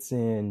and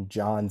Kitson,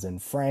 Johns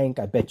and Frank.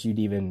 I bet you'd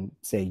even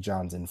say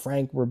Johns and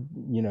Frank were,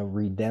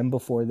 read them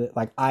before that.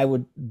 Like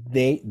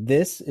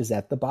this is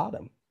at the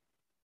bottom.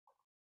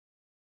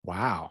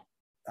 Wow.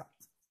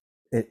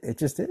 It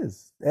just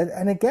is.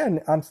 And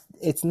again,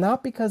 it's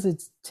not because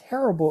it's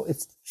terrible.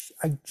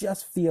 I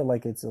just feel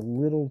like it's a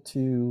little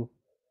too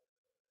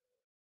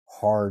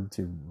hard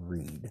to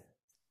read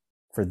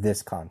for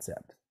this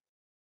concept.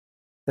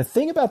 The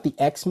thing about the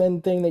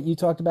X-Men thing that you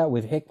talked about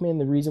with Hickman,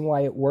 the reason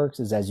why it works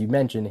is, as you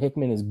mentioned,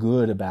 Hickman is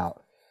good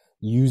about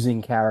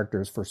using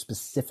characters for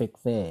specific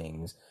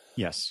things.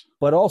 Yes.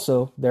 But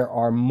also, there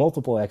are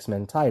multiple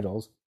X-Men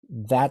titles.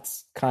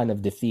 That's kind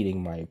of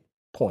defeating my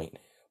point.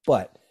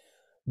 But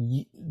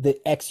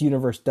the X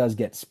universe does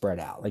get spread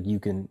out. Like you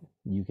can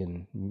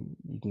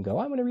go,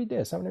 I'm going to read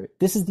this.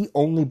 This is the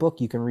only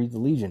book you can read the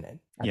Legion in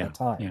at the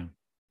time. Yeah.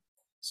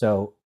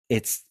 So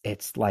it's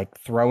like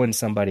throwing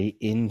somebody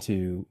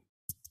into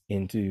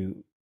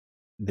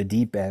the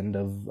deep end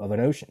of an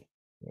ocean.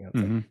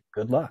 Like,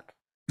 good luck.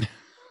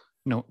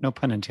 No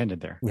pun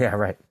intended there. Yeah,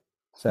 right.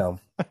 So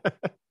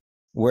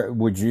where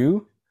would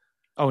you?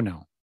 Oh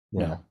no.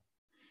 Yeah. No.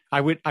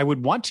 I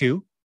would want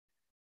to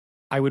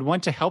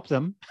help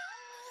them,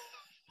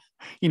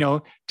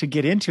 to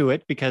get into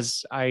it,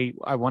 because I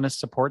want to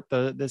support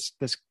this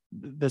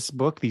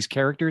book, these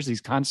characters,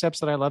 these concepts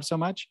that I love so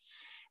much.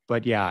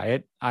 But yeah,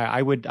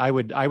 I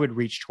would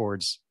reach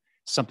towards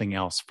something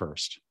else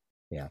first.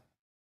 Yeah.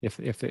 If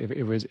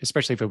it was,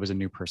 especially if it was a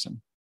new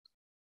person.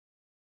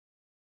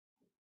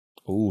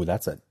 Ooh,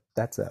 that's a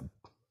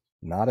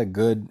not a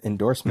good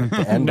endorsement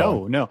to end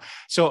on. No.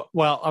 So,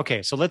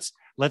 okay. So let's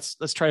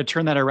try to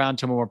turn that around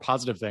to a more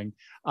positive thing.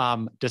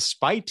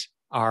 Despite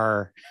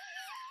our,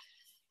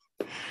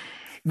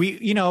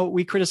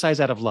 we criticize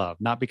out of love,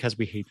 not because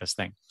we hate this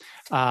thing.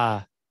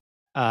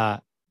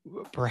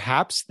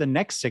 Perhaps the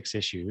next 6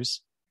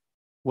 issues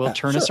will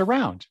turn us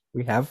around.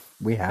 We have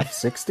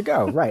 6 to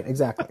go. Right.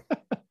 Exactly.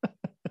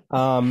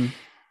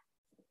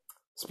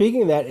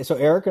 Speaking of that, so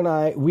Eric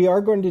and we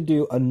are going to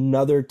do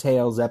another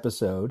Tales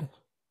episode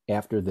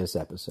after this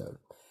episode.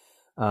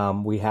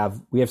 We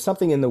have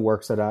something in the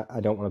works that I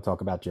don't want to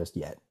talk about just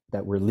yet,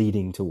 that we're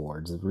leading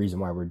towards. The reason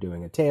why we're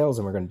doing a Tales,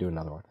 and we're going to do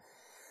another one.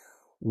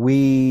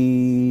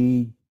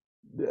 We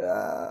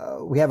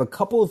have a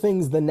couple of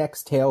things the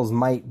next Tales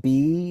might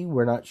be.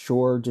 We're not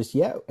sure just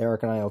yet.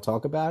 Eric and I will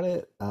talk about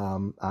it.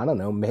 I don't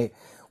know.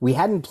 We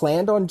hadn't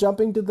planned on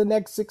jumping to the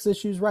next 6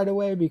 issues right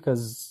away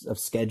because of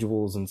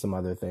schedules and some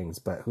other things,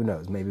 but who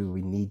knows? Maybe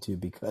we need to,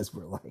 because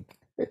we're like,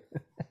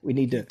 we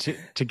need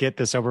to get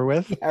this over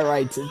with. Yeah,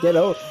 right. To get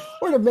over,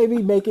 or to maybe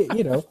make it,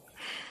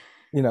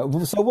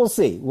 so we'll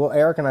see. Well,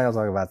 Eric and I will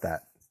talk about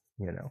that,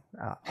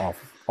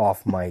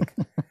 off mic.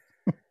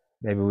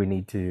 Maybe we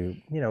need to,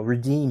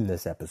 redeem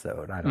this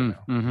episode. I don't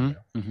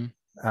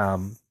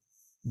know.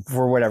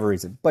 For whatever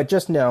reason. But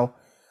just know,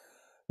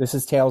 this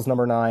is Tales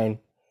number 9.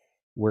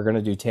 We're going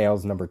to do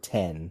Tales number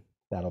 10.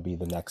 That'll be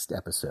the next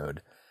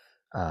episode.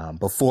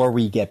 Before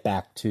we get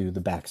back to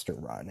the Baxter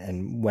run.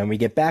 And when we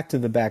get back to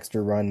the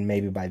Baxter run,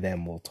 maybe by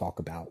then we'll talk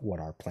about what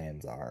our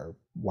plans are,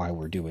 why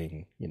we're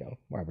doing,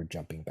 why we're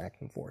jumping back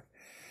and forth.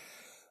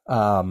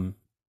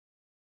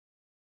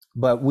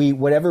 But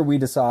whatever we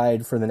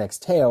decide for the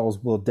next Tales,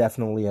 we'll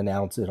definitely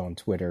announce it on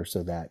Twitter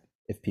so that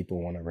if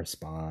people want to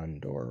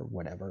respond or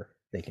whatever,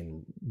 they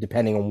can,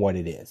 depending on what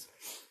it is.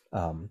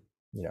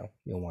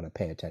 You'll want to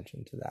pay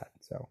attention to that.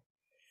 So,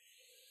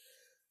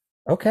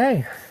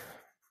 okay.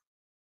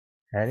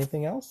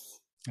 Anything else?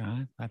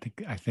 I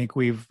think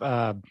we've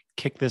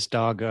kicked this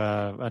dog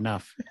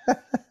enough.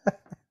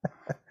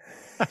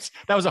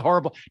 That was a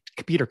horrible.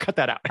 Peter, cut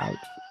that out.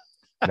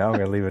 No, I'm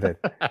going to leave it in.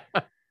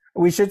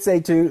 We should say,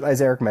 too,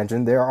 as Eric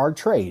mentioned, there are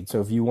trades. So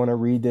if you want to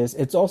read this,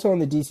 it's also on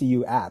the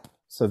DCU app.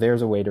 So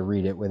there's a way to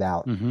read it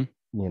without,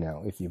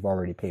 if you've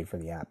already paid for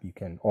the app, you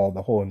can,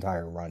 the whole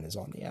entire run is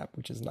on the app,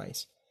 which is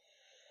nice.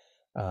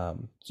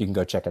 So you can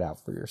go check it out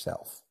for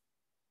yourself.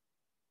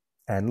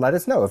 And let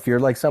us know if you're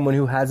like someone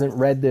who hasn't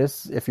read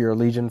this, if you're a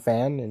Legion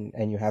fan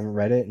and you haven't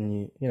read it,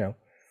 and you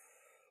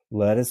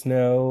let us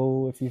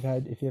know if you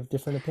have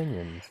different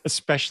opinions.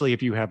 Especially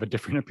if you have a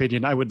different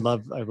opinion. I would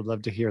love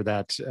to hear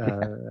that.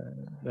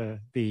 The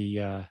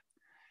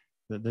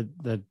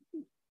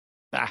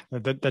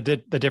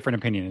different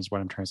opinion is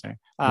what I'm trying to say.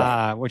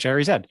 Right. Which I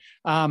already said.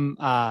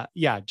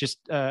 Just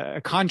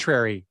a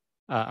contrary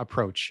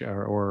approach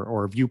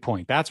or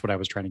viewpoint. That's what I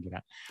was trying to get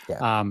at.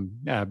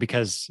 Yeah.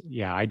 Because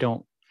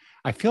I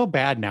I feel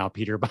bad now,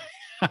 Peter, by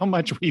how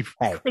much we've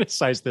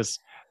criticized this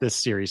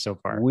series so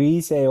far.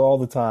 We say all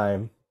the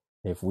time,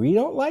 if we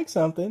don't like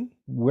something,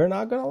 we're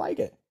not going to like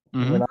it.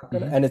 We're not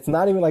going to, and it's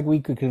not even like we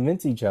could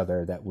convince each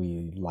other that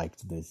we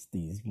liked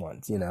these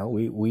ones. You know,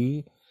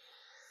 we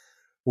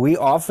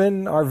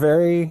often are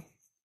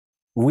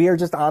we are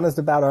just honest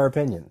about our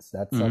opinions.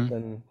 That's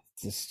something.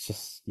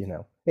 Just you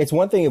know, it's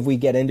one thing if we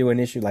get into an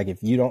issue, like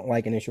if you don't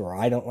like an issue or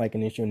I don't like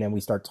an issue, and then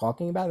we start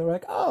talking about it, we're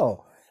like,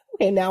 oh,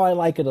 okay, now I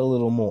like it a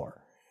little more.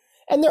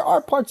 And there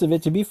are parts of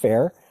it, to be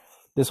fair,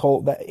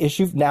 that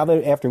issue, now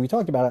that after we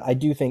talked about it, I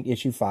do think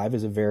issue 5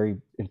 is a very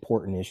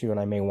important issue, and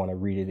I may want to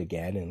read it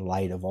again in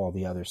light of all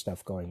the other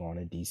stuff going on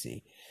in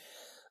DC.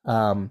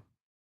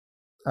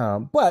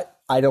 But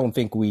I don't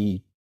think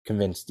we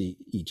convinced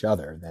each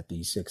other that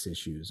these 6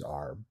 issues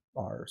are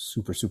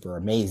super, super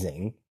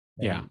amazing.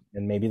 And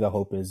maybe the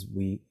hope is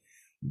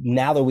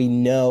now that we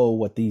know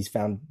what these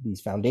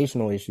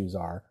foundational issues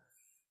are,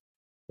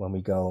 when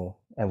we go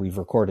and we've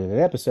recorded an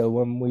episode,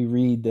 when we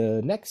read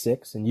the next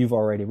 6 and you've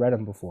already read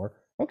them before,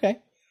 okay,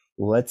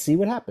 let's see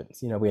what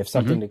happens. You know, we have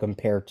something to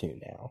compare to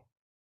now.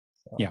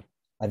 So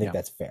I think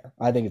that's fair.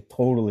 I think it's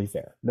totally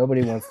fair.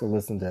 Nobody wants to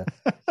listen to,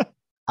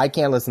 I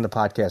can't listen to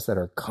podcasts that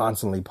are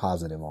constantly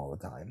positive all the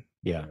time.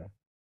 Yeah. You know?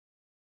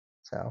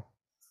 So,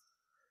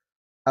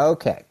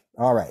 okay.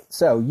 All right.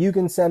 So you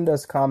can send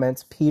us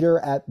comments,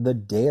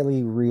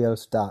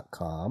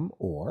 peter@thedailyrios.com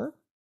or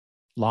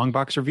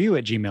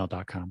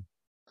longboxreview@gmail.com.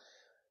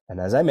 And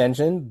as I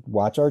mentioned,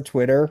 watch our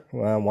Twitter.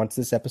 Once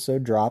this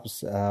episode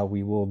drops,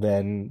 we will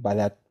then, by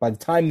the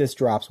time this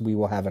drops, we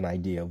will have an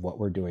idea of what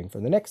we're doing for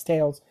the next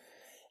Tales,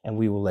 and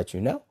we will let you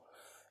know.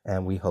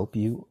 And we hope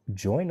you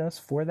join us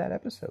for that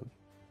episode.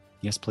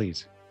 Yes,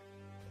 please.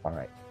 All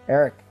right.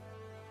 Eric,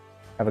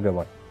 have a good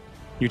one.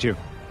 You too.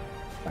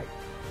 Bye.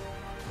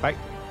 Bye.